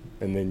quote."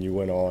 And then you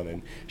went on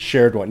and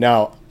shared one.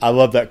 Now, I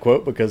love that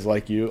quote because,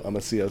 like you, I'm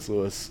a C.S.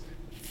 Lewis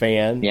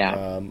fan.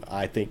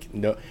 I think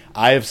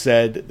I have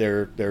said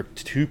there are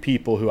two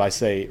people who I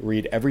say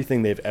read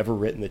everything they've ever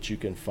written that you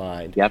can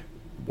find.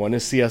 One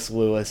is C.S.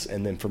 Lewis,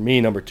 and then for me,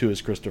 number two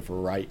is Christopher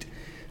Wright.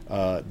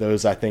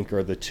 Those, I think,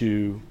 are the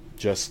two.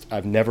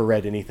 I've never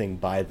read anything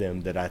by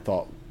them that I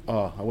thought,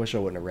 oh, I wish I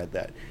wouldn't have read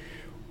that.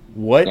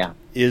 What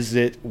is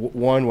it?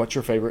 One, what's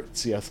your favorite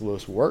C.S.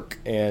 Lewis work?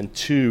 And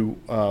two,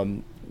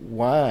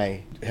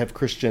 why have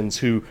Christians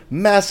who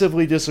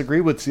massively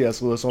disagree with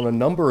C.S. Lewis on a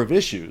number of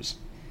issues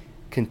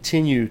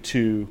continue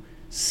to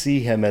see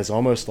him as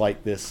almost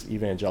like this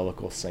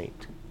evangelical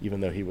saint,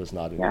 even though he was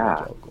not an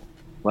evangelical?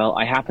 Well,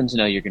 I happen to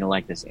know you're going to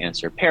like this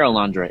answer.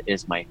 Perelandra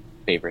is my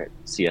favorite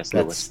C.S.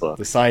 Lewis book.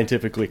 The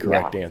scientifically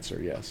correct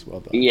answer, yes. Well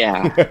done.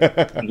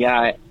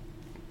 Yeah.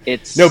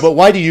 It's but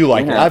why do you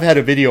like it? I've had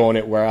a video on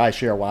it where I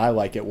share why I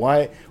like it.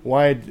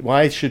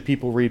 Why should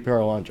people read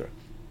Perelandra?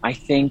 I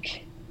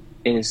think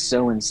it is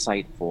so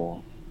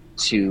insightful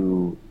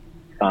to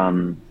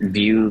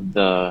view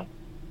the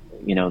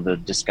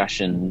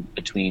discussion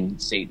between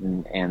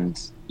Satan and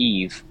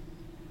Eve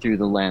through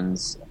the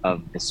lens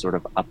of this sort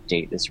of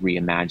update, this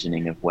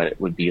reimagining of what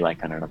it would be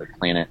like on another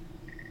planet.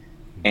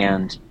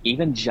 And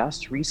even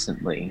just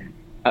recently,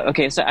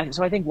 so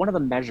I think one of the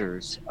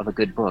measures of a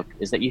good book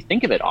is that you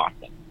think of it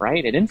often,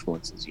 right? It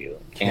influences you.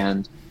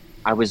 And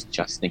I was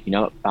just thinking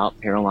about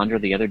Perelandra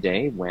the other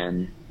day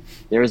when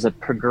there is a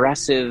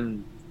progressive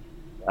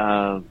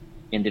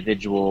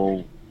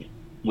individual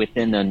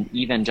within an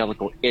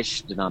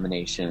evangelical-ish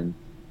denomination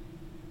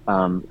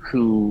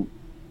who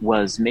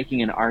was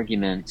making an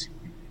argument,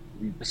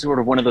 sort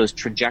of one of those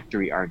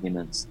trajectory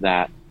arguments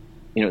that,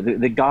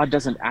 that God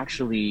doesn't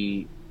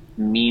actually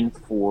mean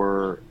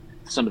for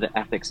some of the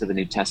ethics of the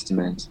New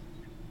Testament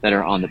that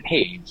are on the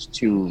page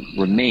to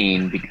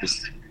remain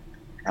because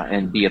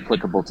and be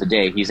applicable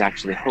today. He's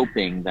actually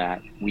hoping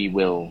that we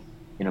will,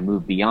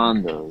 move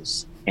beyond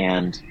those.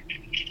 And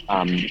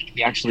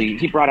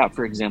he brought out,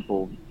 for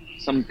example,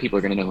 some people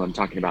are going to know who I'm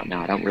talking about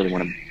now. I don't really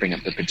want to bring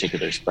up the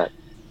particulars, but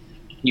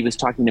he was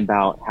talking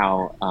about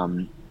how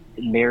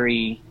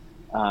Mary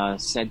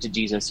said to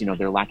Jesus,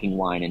 they're lacking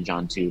wine in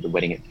John 2, the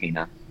wedding at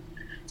Cana.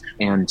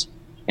 And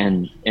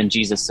And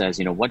Jesus says,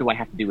 what do I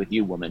have to do with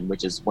you, woman?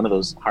 Which is one of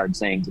those hard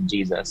sayings of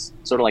Jesus,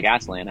 sort of like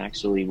Aslan,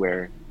 actually,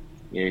 where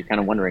you're kind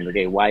of wondering,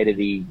 okay, why did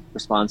he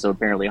respond so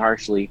apparently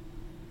harshly?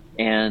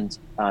 And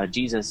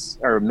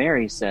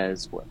Mary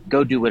says,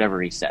 go do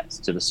whatever he says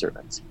to the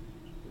servants.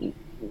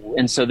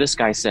 And so this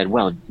guy said,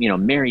 well,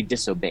 Mary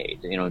disobeyed.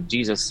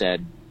 Jesus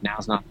said,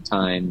 now's not the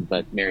time,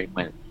 but Mary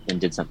went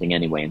and did something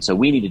anyway. And so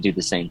we need to do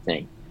the same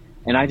thing.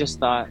 And I just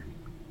thought,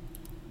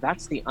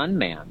 that's the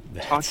unman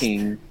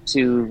talking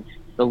to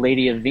the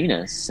Lady of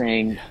Venus,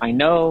 saying, I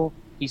know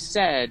he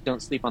said,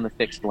 don't sleep on the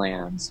fixed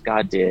lands.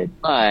 God did,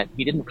 but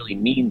he didn't really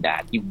mean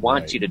that. He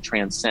wants you to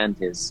transcend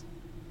his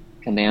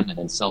commandment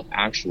and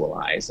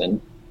self-actualize.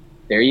 And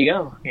there you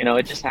go.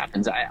 It just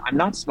happens. I'm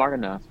not smart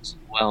enough.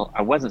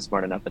 I wasn't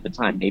smart enough at the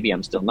time. Maybe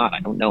I'm still not. I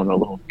don't know. I'm a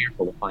little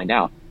fearful to find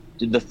out.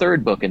 The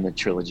third book in the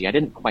trilogy, I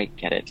didn't quite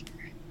get it,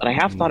 but I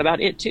have thought about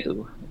it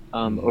too.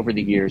 Over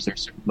the years,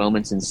 there's certain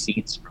moments and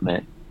scenes from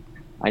it.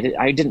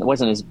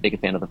 Wasn't as big a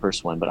fan of the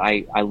first one, but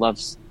I love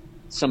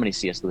so many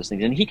C.S. Lewis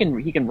things, and he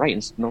can write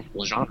in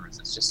multiple genres.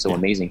 It's just so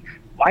amazing.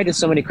 Why do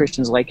so many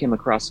Christians like him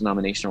across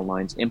denominational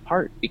lines? In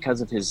part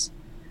because of his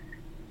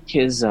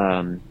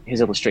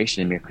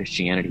illustration in Mere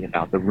Christianity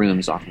about the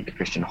rooms off of the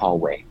Christian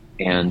hallway,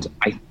 and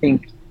I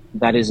think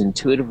that is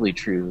intuitively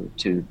true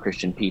to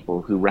Christian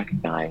people who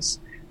recognize,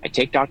 I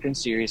take doctrine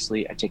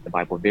seriously, I take the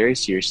Bible very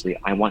seriously,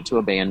 I want to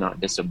obey and not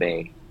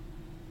disobey.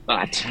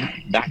 But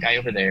that guy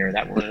over there,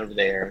 that woman over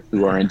there,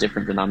 who are in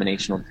different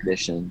denominational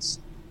traditions,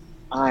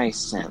 I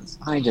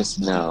just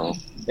know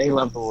they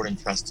love the Lord and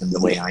trust him the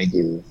way I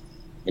do,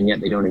 and yet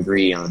they don't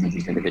agree on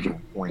these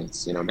individual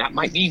points. That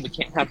might mean we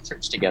can't have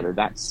church together.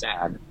 That's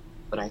sad,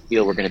 but I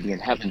feel we're going to be in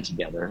heaven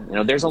together.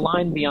 There's a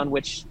line beyond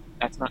which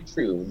that's not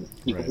true.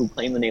 People who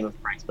claim the name of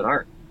Christ but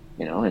aren't,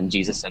 and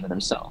Jesus said it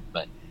himself.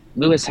 But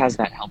Lewis has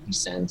that healthy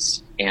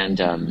sense,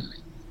 and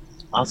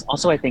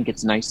also I think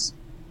it's nice.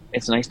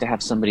 It's nice to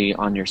have somebody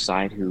on your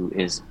side who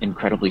is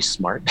incredibly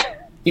smart.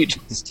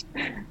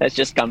 That's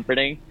just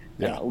comforting.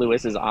 Yeah.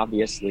 Lewis is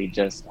obviously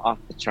just off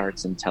the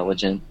charts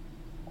intelligent,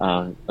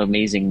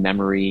 amazing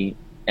memory.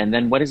 And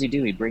then what does he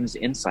do? He brings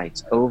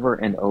insights over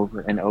and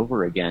over and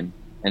over again.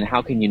 And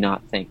how can you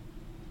not thank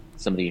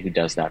somebody who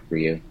does that for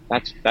you?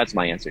 That's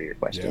my answer to your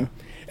question.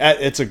 Yeah.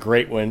 It's a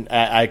great one.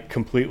 I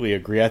completely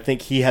agree. I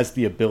think he has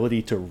the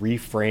ability to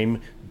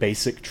reframe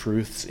basic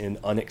truths in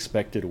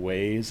unexpected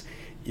ways,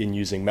 in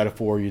using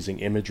metaphor, using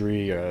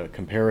imagery,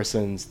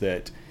 comparisons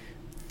that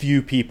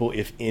few people,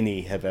 if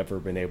any, have ever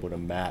been able to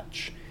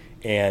match.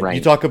 And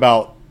you talk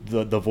about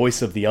the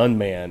voice of the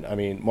unman. I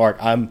mean, Mark,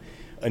 I'm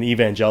an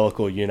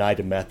evangelical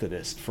United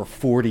Methodist. For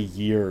 40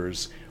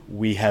 years,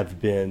 we have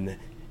been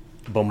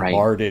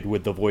bombarded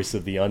with the voice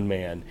of the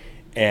unman.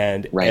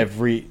 And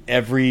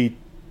every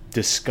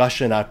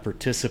discussion I've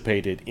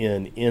participated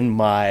in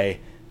my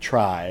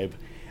tribe,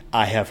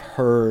 I have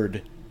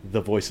heard the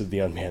voice of the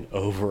unman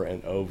over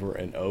and over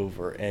and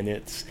over, and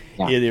it's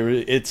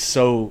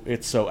so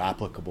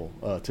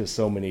applicable to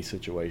so many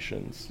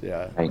situations.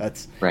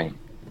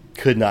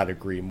 Could not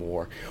agree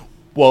more.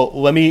 Well,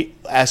 let me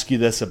ask you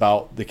this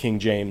about the King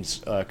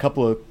James. A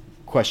couple of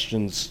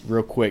questions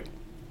real quick.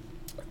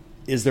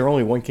 Is there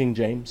only one King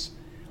James,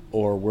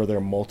 or were there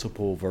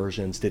multiple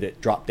versions? Did it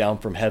drop down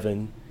from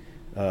heaven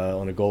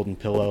on a golden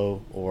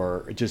pillow,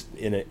 or just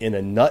in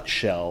a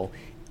nutshell,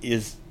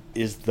 is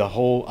the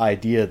whole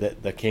idea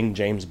that the King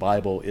James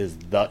Bible is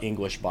the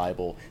English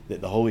Bible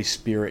that the Holy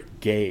Spirit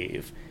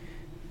gave,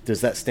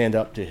 does that stand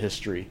up to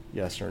history,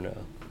 yes or no?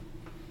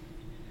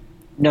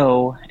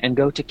 No, and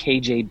go to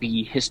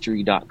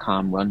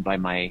kjbhistory.com, run by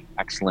my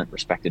excellent,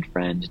 respected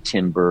friend,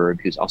 Tim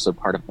Berg, who's also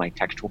part of my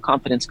Textual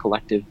Confidence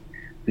Collective,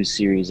 whose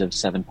series of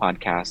 7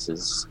 podcasts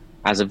is,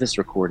 as of this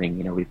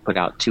recording, we've put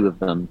out 2 of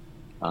them.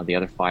 The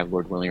other 5,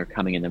 Lord willing, are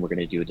coming, and then we're going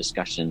to do a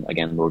discussion,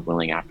 again, Lord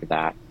willing, after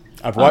that.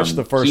 I've watched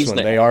the first one.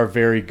 They are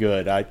very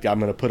good. I'm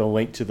going to put a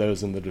link to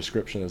those in the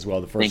description as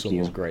well. The first one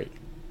was great.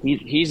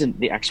 He's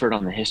the expert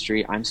on the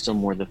history. I'm still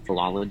more the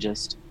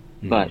philologist.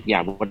 But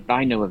yeah, what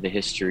I know of the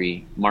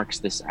history marks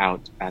this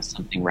out as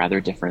something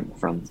rather different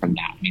from that.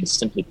 I mean,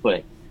 simply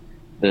put,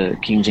 the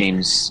King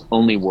James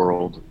only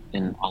world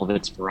in all of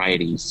its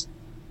varieties,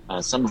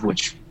 some of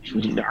which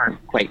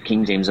aren't quite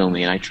King James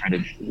only, and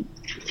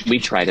we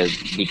try to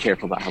be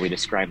careful about how we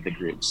describe the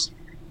groups.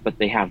 But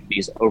they have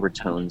these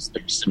overtones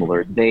that are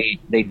similar. They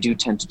do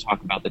tend to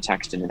talk about the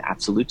text in an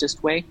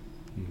absolutist way,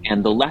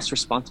 and the less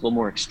responsible,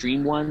 more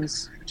extreme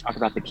ones talk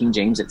about the King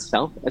James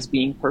itself as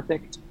being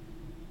perfect.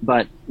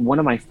 But one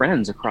of my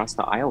friends across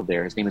the aisle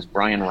there, his name is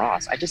Brian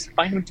Ross, I just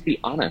find him to be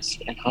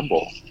honest and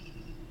humble.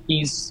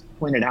 He's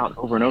pointed out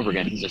over and over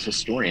again, he's a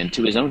historian,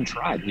 to his own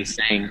tribe. He's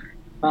saying,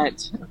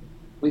 but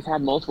we've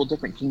had multiple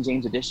different King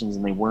James editions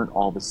and they weren't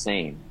all the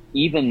same.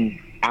 Even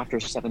after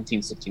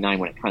 1769,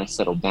 when it kind of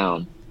settled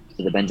down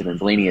to the Benjamin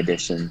Blaney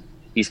edition,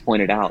 he's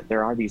pointed out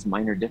there are these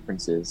minor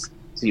differences.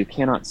 So you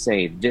cannot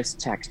say this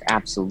text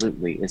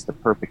absolutely is the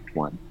perfect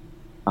one.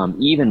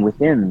 Even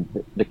within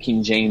the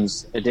King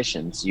James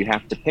editions, you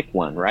have to pick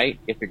one, right?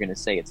 If you're going to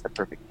say it's the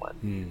perfect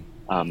one.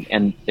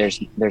 And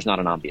there's not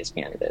an obvious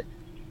candidate.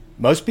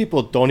 Most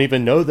people don't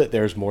even know that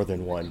there's more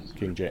than one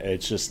King James.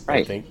 It's just they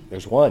Right. think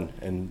there's one,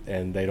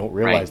 and they don't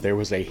realize Right. there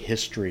was a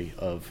history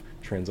of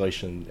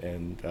translation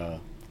and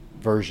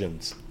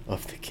versions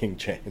of the King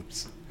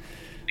James.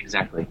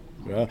 Exactly.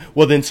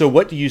 Well, then, so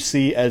what do you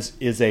see as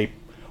is a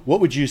what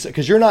would you say?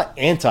 Because you're not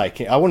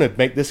anti-King. I want to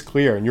make this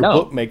clear, and your No.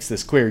 book makes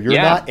this clear. You're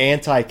Yeah. not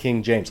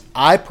anti-King James.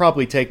 I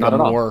probably take Not a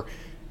at all. more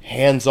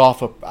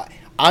hands-off.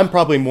 I'm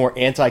probably more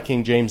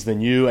anti-King James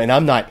than you, and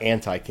I'm not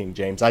anti-King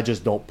James. I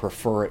just don't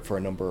prefer it for a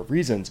number of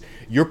reasons.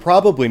 You're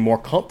probably more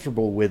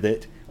comfortable with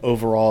it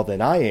overall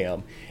than I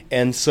am,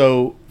 and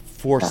so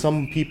for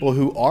some people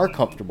who are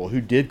comfortable, who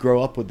did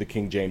grow up with the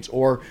King James,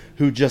 or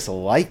who just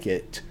like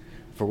it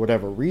for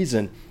whatever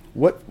reason,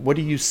 what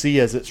do you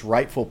see as its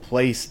rightful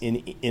place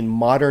in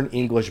modern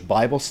English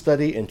Bible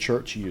study and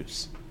church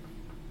use?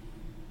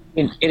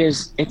 And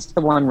it's the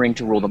one ring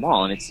to rule them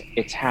all, and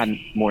it's had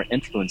more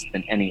influence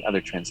than any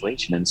other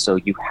translation, and so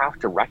you have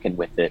to reckon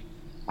with it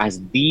as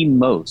the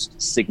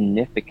most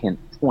significant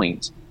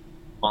point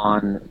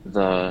on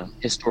the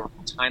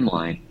historical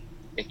timeline.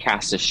 It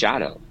casts a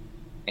shadow,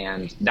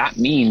 and that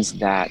means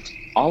that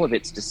all of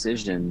its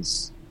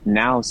decisions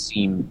now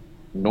seem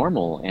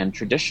normal and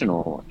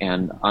traditional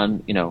and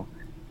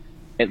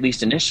at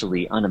least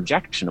initially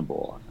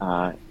unobjectionable,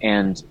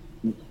 and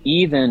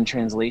even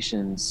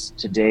translations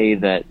today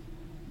that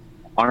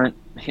aren't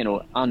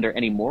under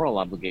any moral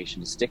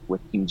obligation to stick with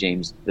King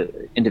James,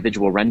 the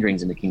individual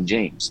renderings in the King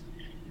James,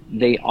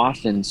 they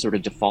often sort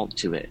of default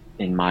to it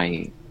in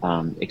my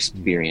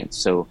experience.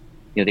 So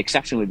the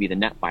exception would be the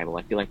Net Bible.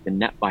 I feel like the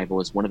Net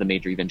Bible is one of the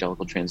major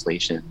evangelical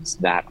translations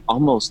that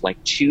almost like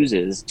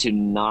chooses to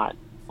not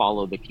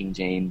follow the King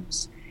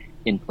James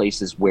in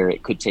places where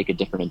it could take a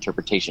different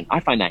interpretation. I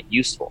find that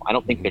useful. I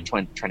don't think they're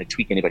trying to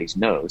tweak anybody's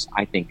nose.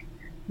 I think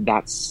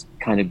that's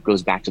kind of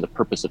goes back to the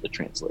purpose of the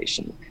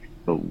translation,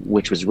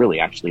 which was really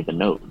actually the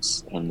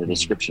notes and the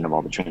description of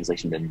all the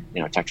translation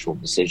and textual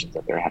decisions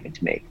that they're having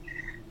to make.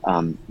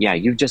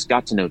 You've just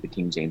got to know the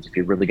King James if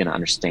you're really going to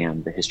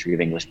understand the history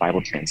of English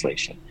Bible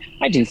translation.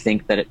 I do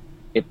think that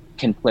it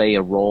can play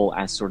a role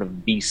as sort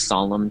of the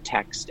solemn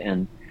text.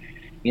 And,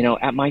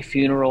 at my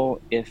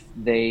funeral, if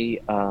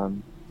they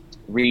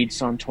read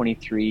Psalm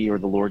 23 or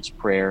the Lord's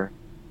Prayer,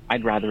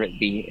 I'd rather it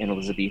be in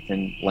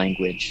Elizabethan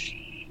language.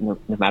 No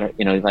matter,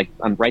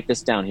 write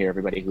this down here,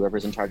 everybody,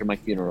 whoever's in charge of my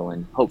funeral,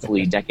 and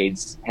hopefully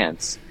decades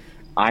hence,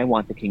 I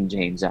want the King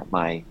James at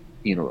my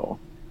funeral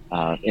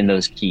in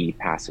those key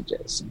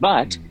passages.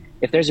 But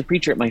if there's a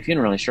preacher at my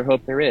funeral, I sure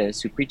hope there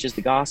is, who preaches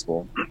the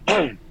gospel,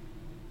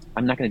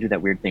 I'm not going to do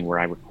that weird thing where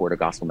I record a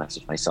gospel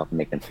message myself and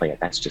make them play it.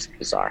 That's just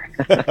bizarre.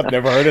 I've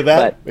never heard of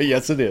that, but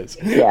yes, it is.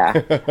 Yeah.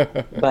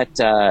 But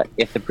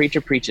if the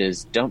preacher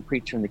preaches, don't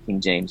preach from the King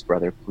James,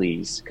 brother,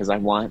 please, because I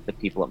want the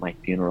people at my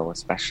funeral,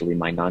 especially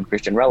my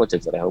non-Christian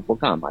relatives that I hope will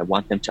come, I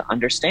want them to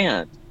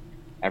understand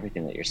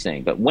everything that you're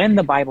saying. But when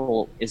the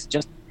Bible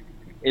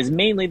is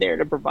mainly there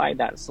to provide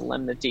that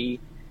solemnity,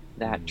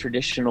 that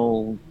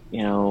traditional,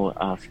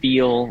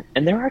 feel,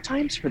 and there are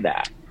times for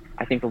that.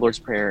 I think the Lord's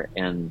Prayer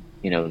and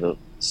the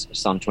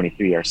Psalm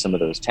 23 are some of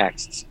those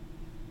texts.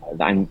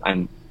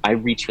 I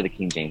reach for the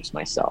King James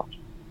myself,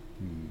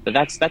 but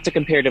that's a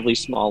comparatively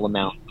small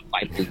amount of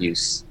Bible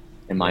use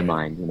in my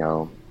mind.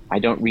 I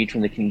don't read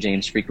from the King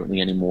James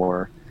frequently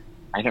anymore.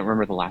 I don't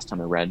remember the last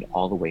time I read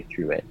all the way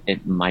through it.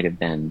 It might have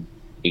been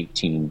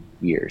 18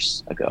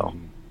 years ago,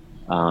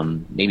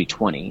 maybe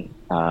 20.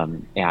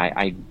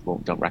 I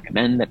don't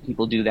recommend that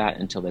people do that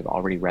until they've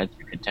already read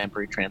through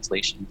contemporary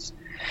translations.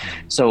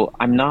 So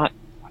I'm not,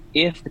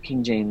 if the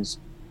King James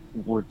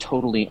were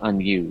totally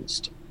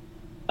unused,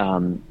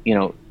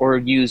 or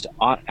used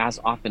as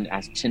often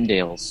as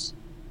Tyndale's,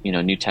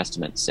 New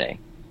Testament say,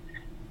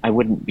 I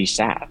wouldn't be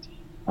sad.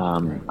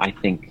 I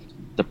think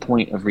the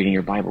point of reading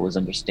your Bible is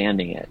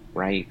understanding it,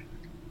 right?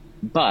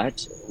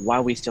 But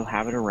while we still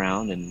have it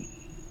around, and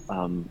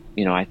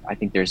I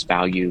think there's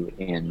value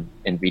in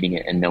reading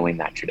it and knowing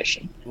that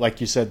tradition. Like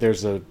you said,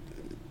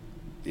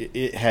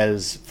 it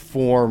has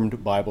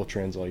formed Bible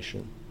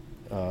translation,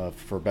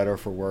 for better or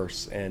for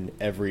worse, and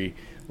every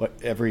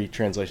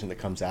translation that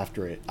comes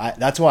after it.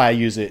 That's why I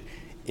use it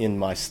in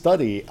my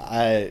study.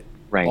 I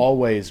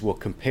always will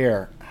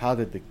compare, how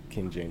did the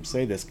King James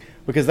say this?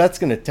 Because that's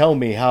going to tell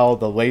me how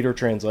the later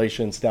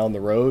translations down the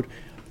road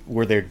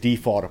were their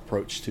default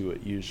approach to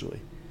it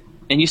usually.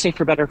 And you say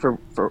for better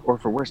or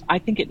for worse. I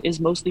think it is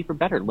mostly for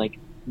better. Like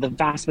the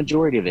vast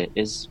majority of it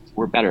is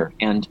for better.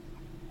 And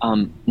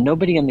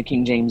nobody in the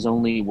King James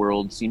only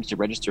world seems to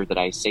register that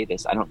I say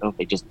this. I don't know if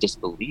they just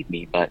disbelieve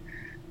me, but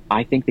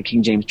I think the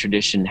King James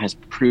tradition has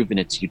proven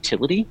its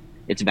utility,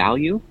 its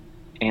value,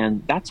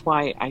 and that's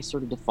why I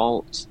sort of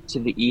default to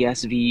the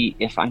ESV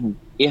if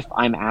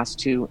I'm asked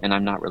to, and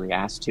I'm not really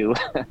asked to.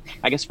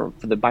 I guess for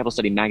the Bible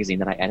Study magazine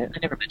that I edit, I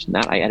never mentioned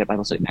that I edit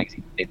Bible Study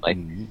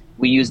magazine.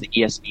 We use the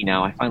ESV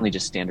now. I finally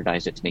just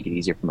standardized it to make it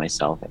easier for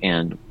myself.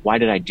 And why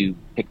did I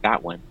pick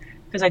that one?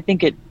 Because I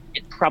think it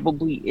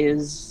probably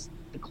is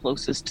the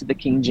closest to the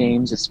King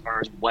James as far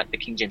as what the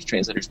King James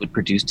translators would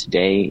produce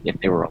today if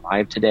they were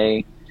alive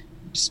today.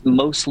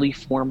 mostly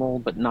formal,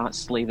 but not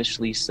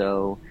slavishly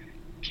so,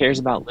 cares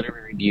about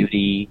literary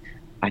beauty.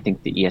 I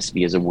think the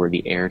ESV is a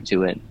worthy heir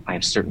to it. I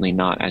am certainly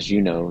not, as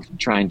you know,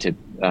 trying to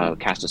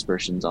cast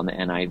aspersions on the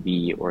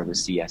NIV or the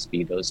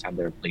CSB. Those have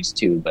their place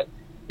too. But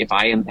if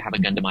I have a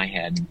gun to my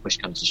head and push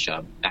comes to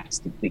shove, that's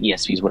the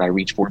ESV is what I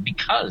reach for,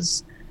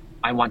 because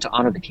I want to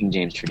honor the King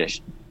James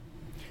tradition.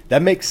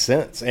 That makes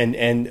sense, and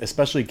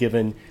especially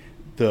given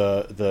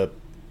the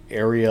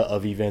area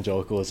of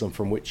evangelicalism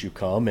from which you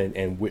come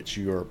and which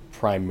you're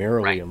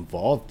primarily Right.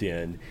 involved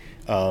in.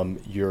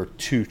 Your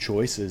two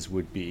choices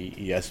would be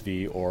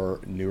ESV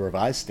or New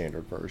Revised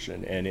Standard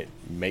Version, and it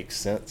makes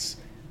sense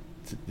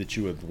that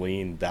you would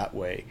lean that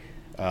way.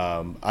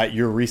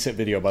 Your recent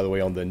video, by the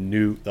way, on the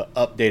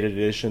updated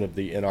edition of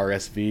the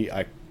NRSV,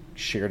 I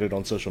shared it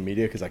on social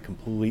media because I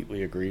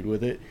completely agreed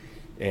with it,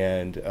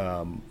 and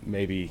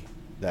maybe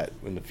that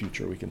in the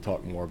future we can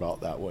talk more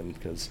about that one,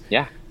 because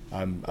Yeah.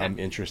 I'm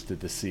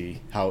interested to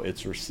see how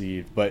it's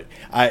received. But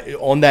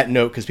on that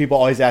note, because people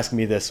always ask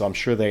me this, so I'm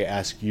sure they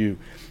ask you.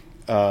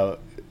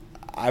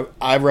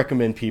 I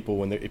recommend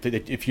people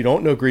if you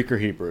don't know Greek or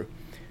Hebrew,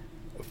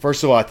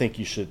 first of all, I think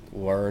you should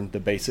learn the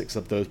basics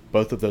of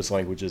both of those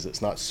languages.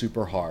 It's not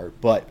super hard,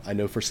 but I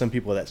know for some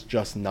people that's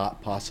just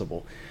not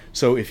possible.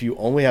 So if you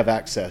only have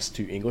access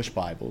to English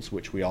Bibles,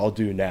 which we all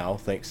do now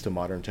thanks to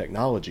modern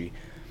technology,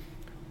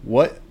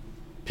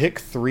 pick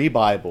 3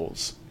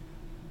 Bibles,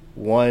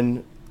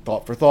 one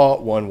thought for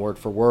thought, one word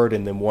for word,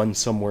 and then one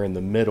somewhere in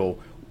the middle.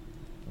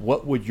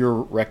 What would your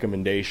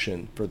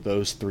recommendation for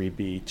those 3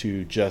 be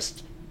to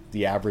just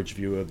the average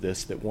viewer of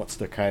this that wants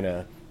to kind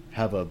of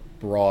have a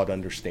broad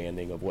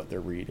understanding of what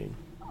they're reading?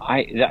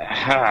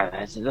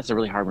 That's a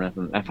really hard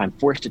one. If I'm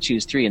forced to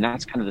choose 3, and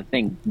that's kind of the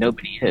thing,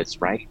 nobody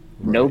is, right?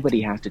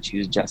 Nobody has to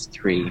choose just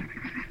 3.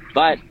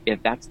 But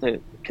if that's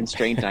the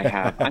constraint I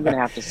have, I'm going to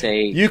have to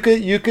say you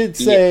could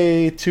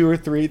say 2 or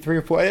 3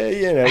 or 4.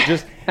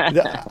 Just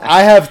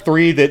I have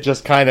 3 that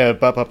just kind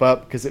of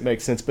up because it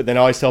makes sense. But then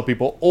I always tell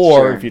people,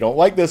 Sure. if you don't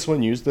like this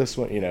one, use this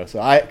one.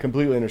 So I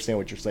completely understand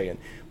what you're saying.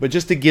 But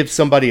just to give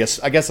somebody a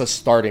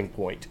starting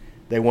point.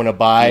 They want to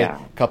buy a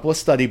couple of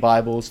study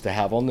Bibles to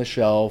have on the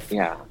shelf.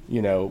 Yeah.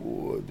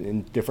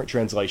 In different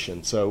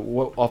translations.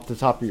 So off the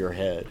top of your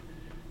head,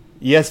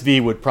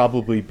 ESV would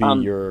probably be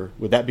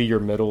would that be your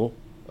middle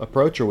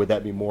approach, or would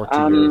that be more to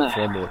your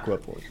formal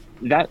equivalent?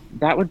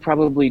 That would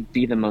probably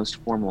be the most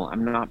formal.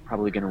 I'm not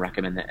probably going to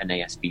recommend the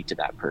NASB to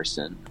that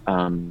person.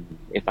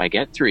 If I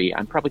get 3,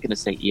 I'm probably going to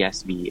say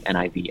ESV,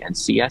 NIV, and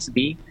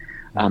CSB.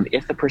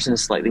 If the person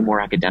is slightly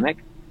more academic,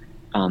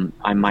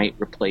 I might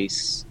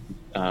replace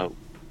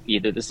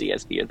either the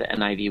CSB or the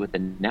NIV with the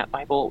Net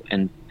Bible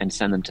and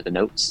send them to the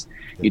notes.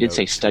 You did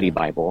say study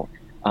Bible.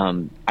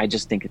 I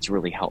just think it's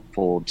really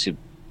helpful to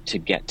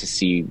get to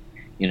see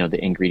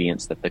the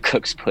ingredients that the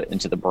cooks put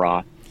into the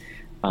broth.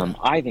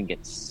 I think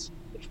it's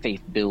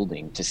faith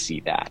building to see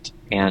that,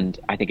 and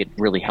I think it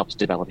really helps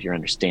develop your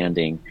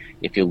understanding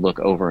if you look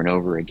over and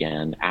over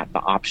again at the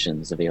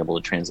options available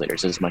to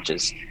translators, as much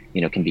as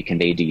can be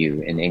conveyed to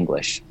you in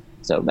English.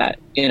 So that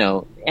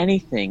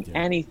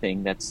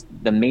anything that's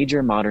the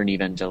major modern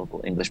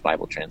evangelical English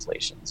Bible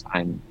translations,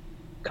 I'm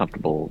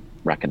comfortable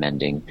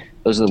recommending.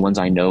 Those are the ones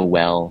I know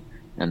well,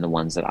 and the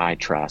ones that I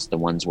trust, the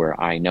ones where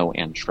I know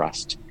and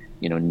trust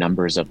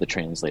numbers of the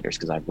translators,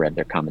 because I've read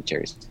their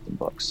commentaries and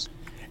books.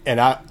 And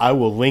I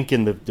will link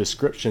in the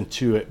description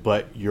to it,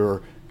 but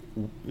your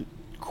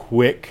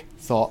quick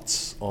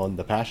thoughts on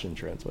the Passion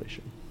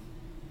Translation.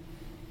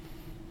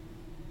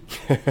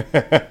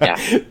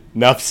 Yeah.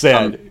 Enough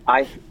said.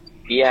 Well,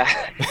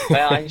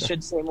 I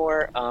should say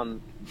more.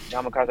 John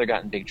MacArthur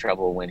got in big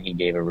trouble when he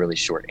gave a really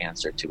short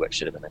answer to what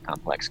should have been a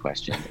complex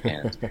question,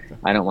 and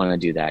I don't want to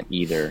do that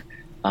either.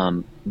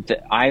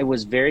 I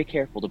was very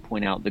careful to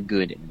point out the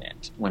good in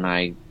it when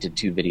I did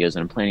 2 videos,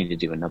 and I'm planning to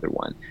do another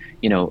one.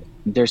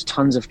 There's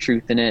tons of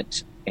truth in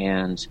it,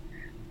 and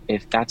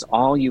if that's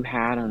all you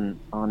had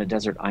on a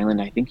desert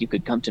island, I think you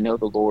could come to know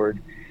the Lord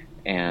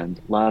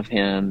and love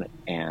Him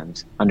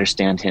and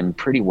understand Him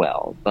pretty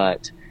well.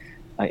 But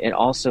it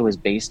also is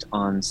based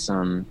on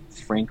some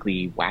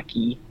frankly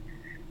wacky,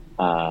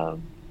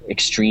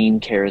 extreme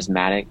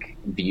charismatic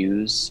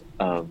views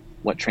of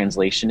what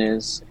translation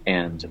is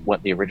and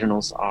what the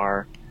originals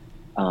are.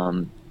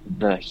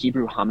 The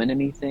Hebrew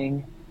homonymy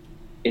thing,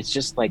 it's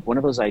just like one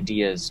of those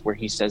ideas where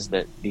he says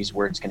that these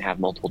words can have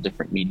multiple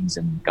different meanings,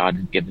 and God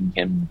had given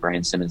him,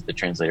 Brian Simmons, the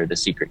translator, the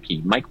secret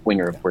key. Mike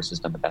Winger, of course, has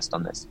done the best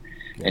on this.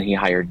 And he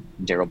hired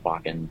Daryl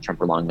Bach and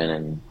Trumper Longman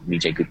and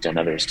Vijay Gupta and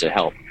others to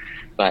help.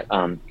 But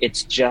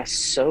it's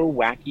just so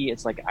wacky.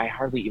 It's like I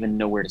hardly even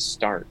know where to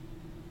start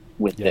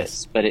with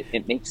this. But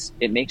it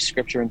makes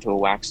scripture into a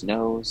wax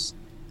nose,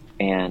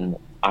 and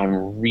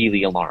I'm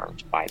really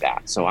alarmed by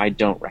that. So I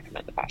don't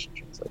recommend the Passion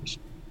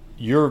Translation.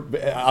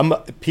 I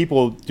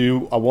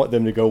want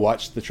them to go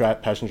watch the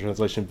Passion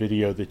Translation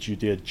video that you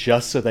did,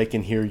 just so they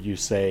can hear you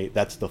say,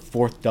 "That's the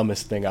 4th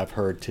dumbest thing I've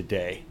heard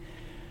today."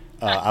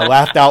 I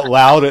laughed out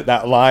loud at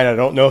that line. I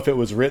don't know if it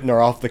was written or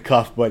off the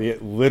cuff, but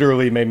it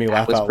literally made me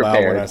laugh out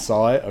loud when I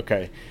saw it.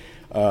 Okay.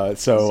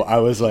 So I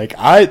was like,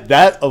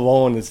 that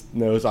alone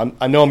knows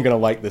I know I'm gonna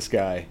like this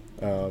guy.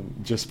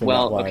 Just from that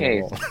line Okay.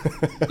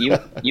 alone.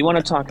 You want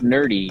to talk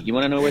nerdy? You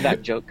want to know where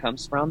that joke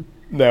comes from?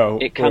 No,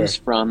 It comes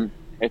from.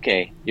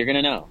 Okay, you're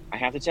gonna know. I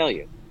have to tell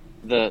you.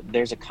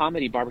 There's a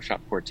comedy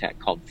barbershop quartet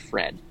called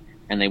Fred,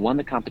 and they won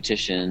the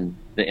competition,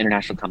 the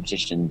international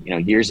competition,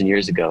 years and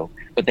years ago.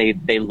 But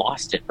they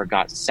lost it, or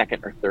got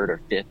second or third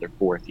or fifth or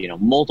fourth,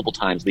 multiple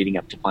times leading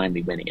up to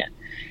finally winning it.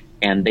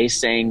 And they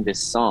sang this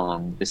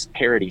song, this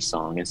parody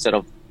song, instead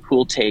of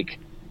 "Who'll take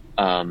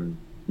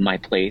my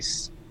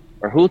place"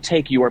 or "Who'll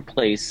take your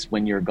place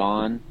when you're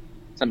gone,"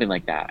 something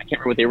like that. I can't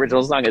remember what the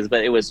original song is,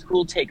 but it was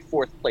 "Who'll take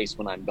fourth place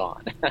when I'm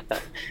gone."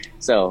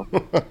 So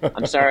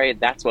I'm sorry,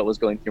 that's what was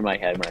going through my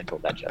head when I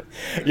told that joke.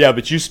 Yeah,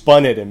 but you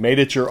spun it and made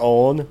it your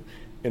own.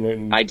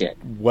 And I did.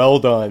 Well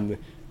done.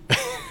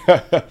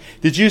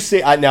 Did you see?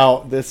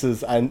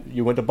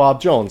 You went to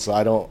Bob Jones,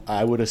 so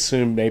I would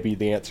assume maybe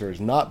the answer is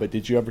not. But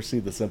did you ever see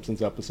the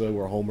Simpsons episode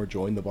where Homer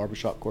joined the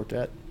barbershop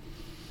quartet?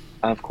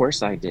 Of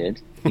course I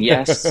did.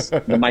 Yes,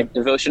 my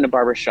devotion to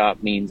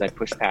barbershop means I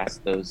push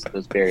past those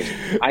barriers.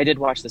 I did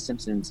watch The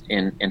Simpsons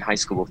in high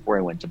school before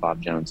I went to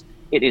Bob Jones.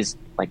 It is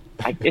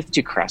it's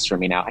too crass for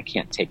me now. I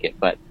can't take it.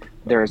 But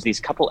there's these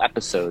couple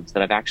episodes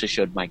that I've actually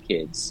showed my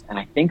kids, and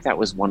I think that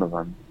was one of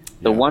them.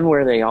 The one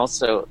where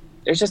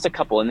there's just a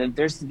couple, and then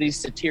there's these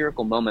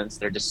satirical moments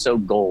that are just so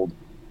gold.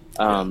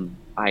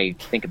 I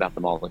think about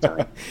them all the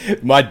time.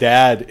 My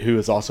dad, who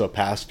is also a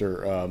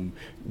pastor,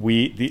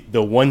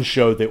 the one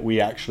show that we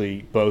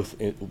actually both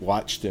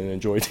watched and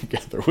enjoyed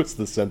together was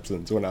The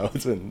Simpsons when I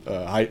was in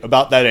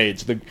about that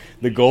age,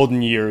 the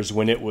golden years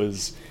when it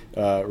was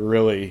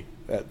really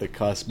at the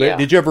cusp. But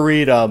did you ever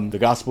read The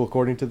Gospel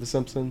According to The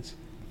Simpsons?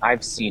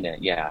 I've seen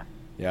it, yeah.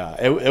 Yeah,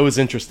 it was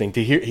interesting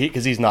to hear,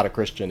 because he's not a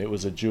Christian. It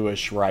was a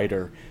Jewish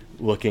writer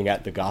looking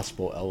at the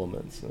gospel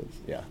elements.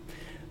 Yeah.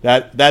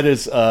 That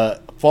is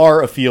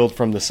far afield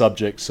from the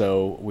subject,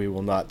 so we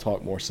will not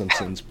talk more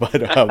Simpsons.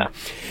 But I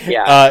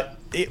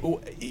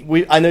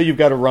know you've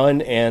got to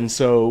run, and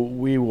so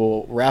we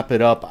will wrap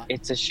it up.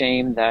 It's a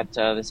shame that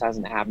this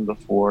hasn't happened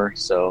before,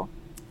 so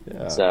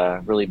it's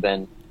really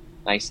been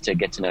nice to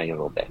get to know you a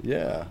little bit.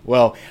 Yeah,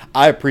 well,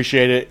 I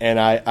appreciate it, and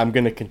I'm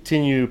going to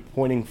continue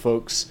pointing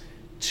folks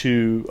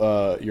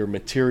to your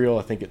material.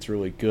 I think it's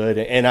really good,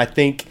 and I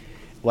think,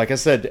 like I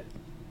said,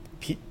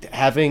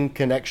 having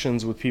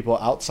connections with people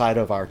outside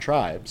of our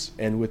tribes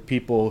and with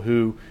people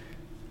who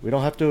we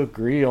don't have to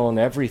agree on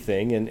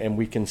everything, and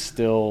we can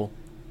still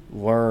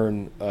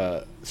learn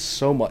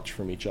so much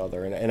from each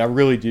other. And I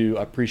really do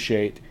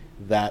appreciate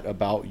that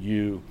about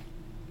you.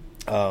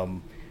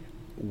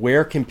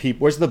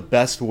 Where's the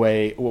best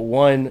way? Well,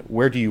 one,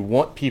 where do you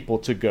want people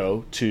to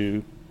go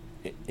to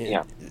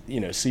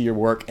see your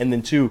work? And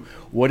then two,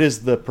 what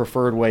is the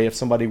preferred way if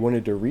somebody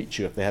wanted to reach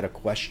you, if they had a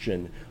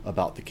question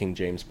about the King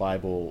James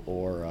Bible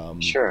or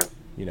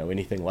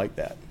anything like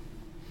that?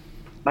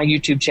 My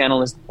YouTube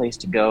channel is the place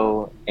to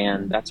go,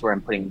 and that's where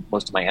I'm putting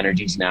most of my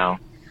energies now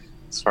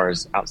as far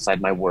as outside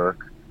my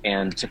work.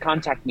 And to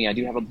contact me, I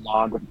do have a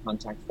blog with a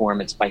contact form.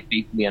 It's by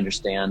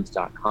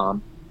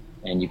faithweunderstand.com,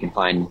 and you can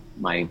find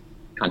my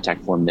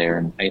contact form there.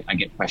 And I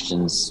get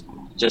questions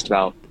just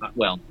about,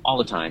 all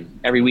the time,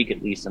 every week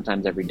at least,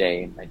 sometimes every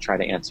day. I try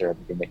to answer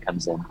everything that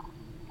comes in.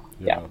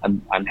 Yeah,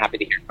 I'm happy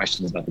to hear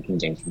questions about the King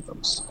James from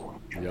folks.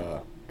 Yeah,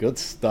 good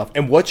stuff.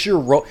 And what's your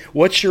role?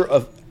 What's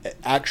your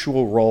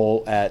actual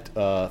role at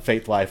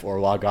Faith Life or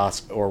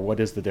Logos, or what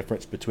is the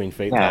difference between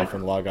Faith Life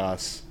and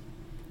Logos?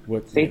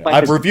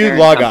 I've reviewed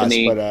Logos,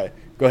 company, but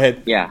go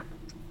ahead. Yeah,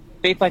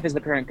 Faith Life is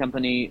the parent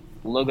company.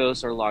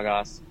 Logos or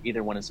Logos,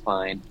 either one is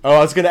fine. Oh, I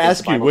was going to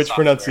ask you which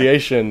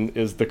pronunciation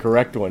is the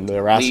correct one, the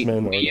Erasmus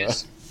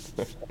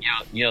or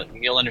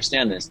You'll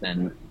understand this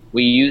then.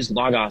 We use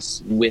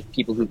Logos with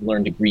people who've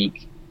learned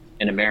Greek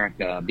in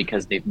America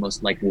because they've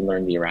most likely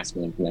learned the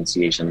Erasmus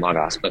pronunciation,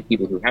 Logos. But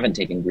people who haven't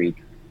taken Greek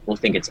will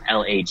think it's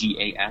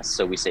Lagas,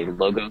 so we say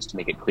Logos to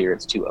make it clear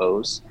it's two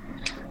O's.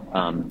 If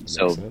I'm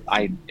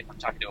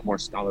talking to a more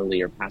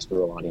scholarly or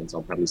pastoral audience,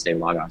 I'll probably say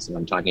Logos. If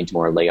I'm talking to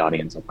more lay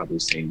audience, I'll probably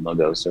say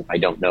Logos. Or if I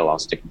don't know, I'll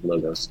stick with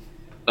Logos.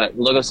 But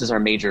Logos is our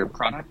major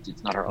product.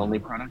 It's not our only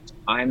product.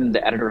 I'm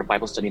the editor of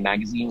Bible Study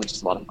Magazine, which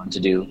is a lot of fun to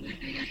do.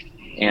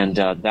 And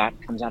that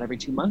comes out every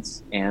 2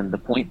 months. And the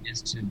point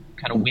is to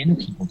kind of win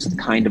people to the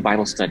kind of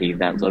Bible study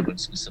that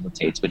Logos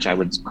facilitates, which I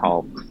would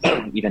call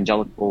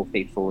evangelical,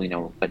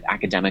 faithful, but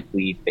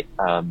academically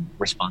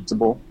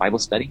responsible Bible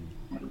study.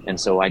 And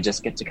so I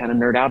just get to kind of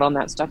nerd out on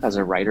that stuff as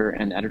a writer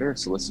and editor,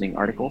 soliciting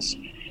articles.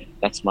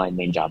 That's my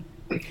main job.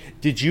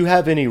 Did you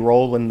have any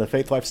role in the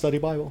Faith Life Study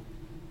Bible?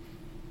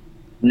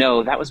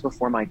 No, that was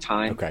before my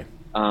time. Okay.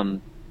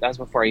 That was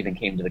before I even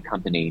came to the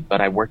company,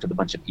 but I worked with a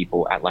bunch of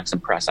people at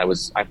Lexham Press.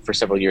 For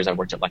several years, I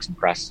worked at Lexham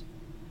Press,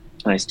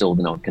 and I still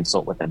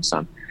consult with them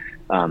some.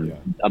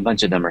 A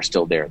bunch of them are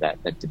still there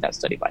that did that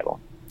study Bible.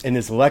 And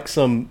is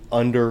Lexham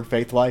under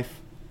Faith Life?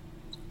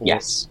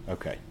 Yes.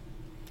 Okay.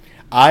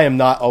 I am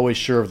not always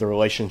sure of the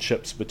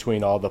relationships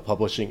between all the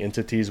publishing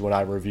entities when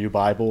I review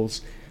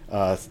Bibles.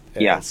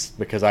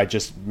 Because I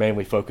just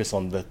mainly focus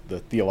on the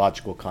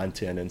theological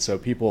content. And so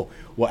people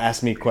will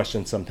ask me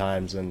questions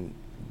sometimes, and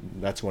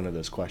that's one of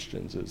those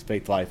questions is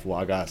Faith Life,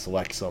 Logos,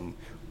 Lexham,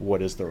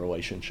 what is the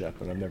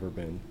relationship? And I've never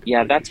been.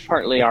 Yeah, that's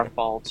partly our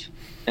fault.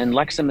 And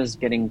Lexham is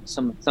getting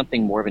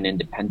something more of an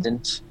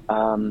independent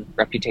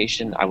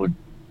reputation. I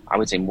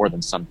would say more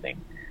than something.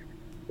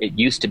 It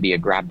used to be a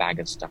grab bag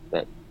of stuff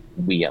that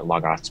we at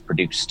Logos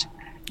produced,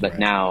 but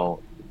now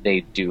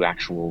they do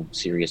actual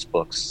serious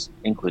books,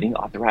 including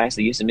Authorize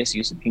the Use and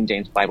Misuse of King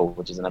James Bible,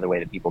 which is another way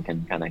that people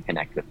can kind of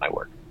connect with my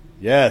work.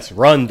 Yes,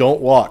 run, don't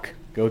walk.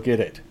 Go get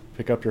it.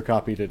 Pick up your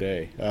copy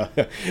today.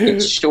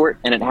 It's short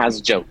and it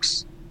has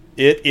jokes.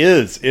 It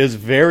is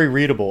very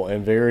readable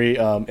and very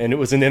and it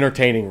was an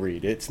entertaining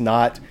read. It's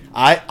not.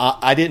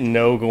 I didn't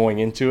know going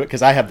into it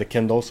because I have the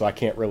Kindle, so I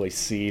can't really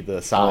see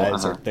the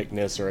size or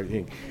thickness or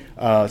anything.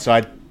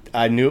 So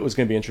I knew it was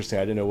going to be interesting.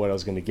 I didn't know what I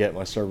was going to get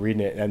when I started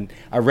reading it, and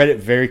I read it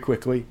very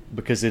quickly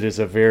because it is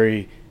a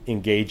very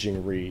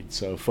engaging read.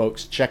 So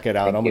folks, check it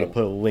out. I'm going to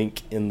put a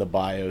link in the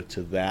bio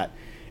to that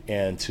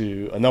and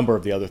to a number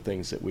of the other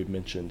things that we've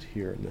mentioned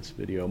here in this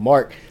video.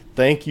 Mark,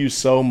 thank you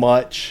so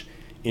much.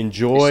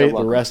 Enjoy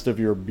the rest of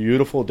your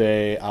beautiful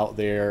day out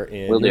there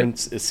in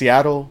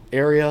Seattle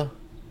area.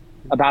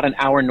 About an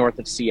hour north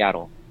of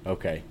Seattle.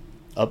 Okay.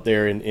 Up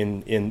there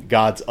in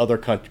God's other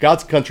country.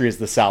 God's country is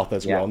the South,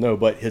 as we all know,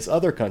 but his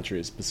other country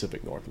is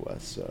Pacific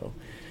Northwest. So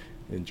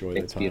enjoy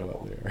the time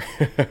up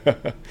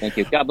there. Thank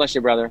you. God bless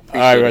you, brother.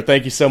 All right.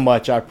 Thank you so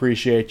much. I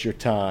appreciate your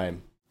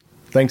time.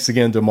 Thanks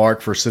again to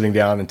Mark for sitting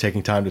down and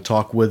taking time to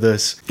talk with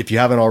us. If you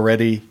haven't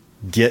already,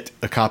 get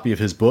a copy of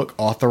his book,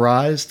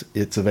 Authorized.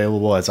 It's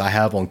available as I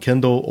have on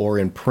Kindle or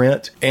in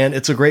print. And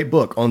it's a great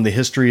book on the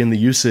history and the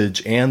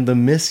usage and the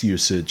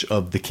misusage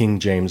of the King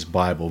James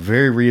Bible.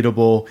 Very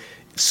readable,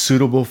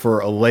 suitable for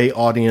a lay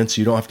audience.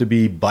 You don't have to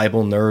be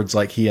Bible nerds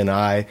like he and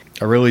I.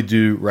 I really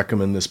do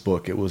recommend this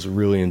book. It was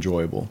really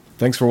enjoyable.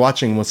 Thanks for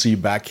watching. We'll see you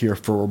back here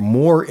for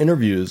more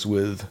interviews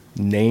with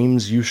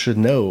names you should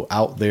know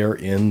out there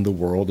in the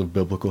world of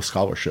biblical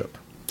scholarship.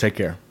 Take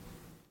care.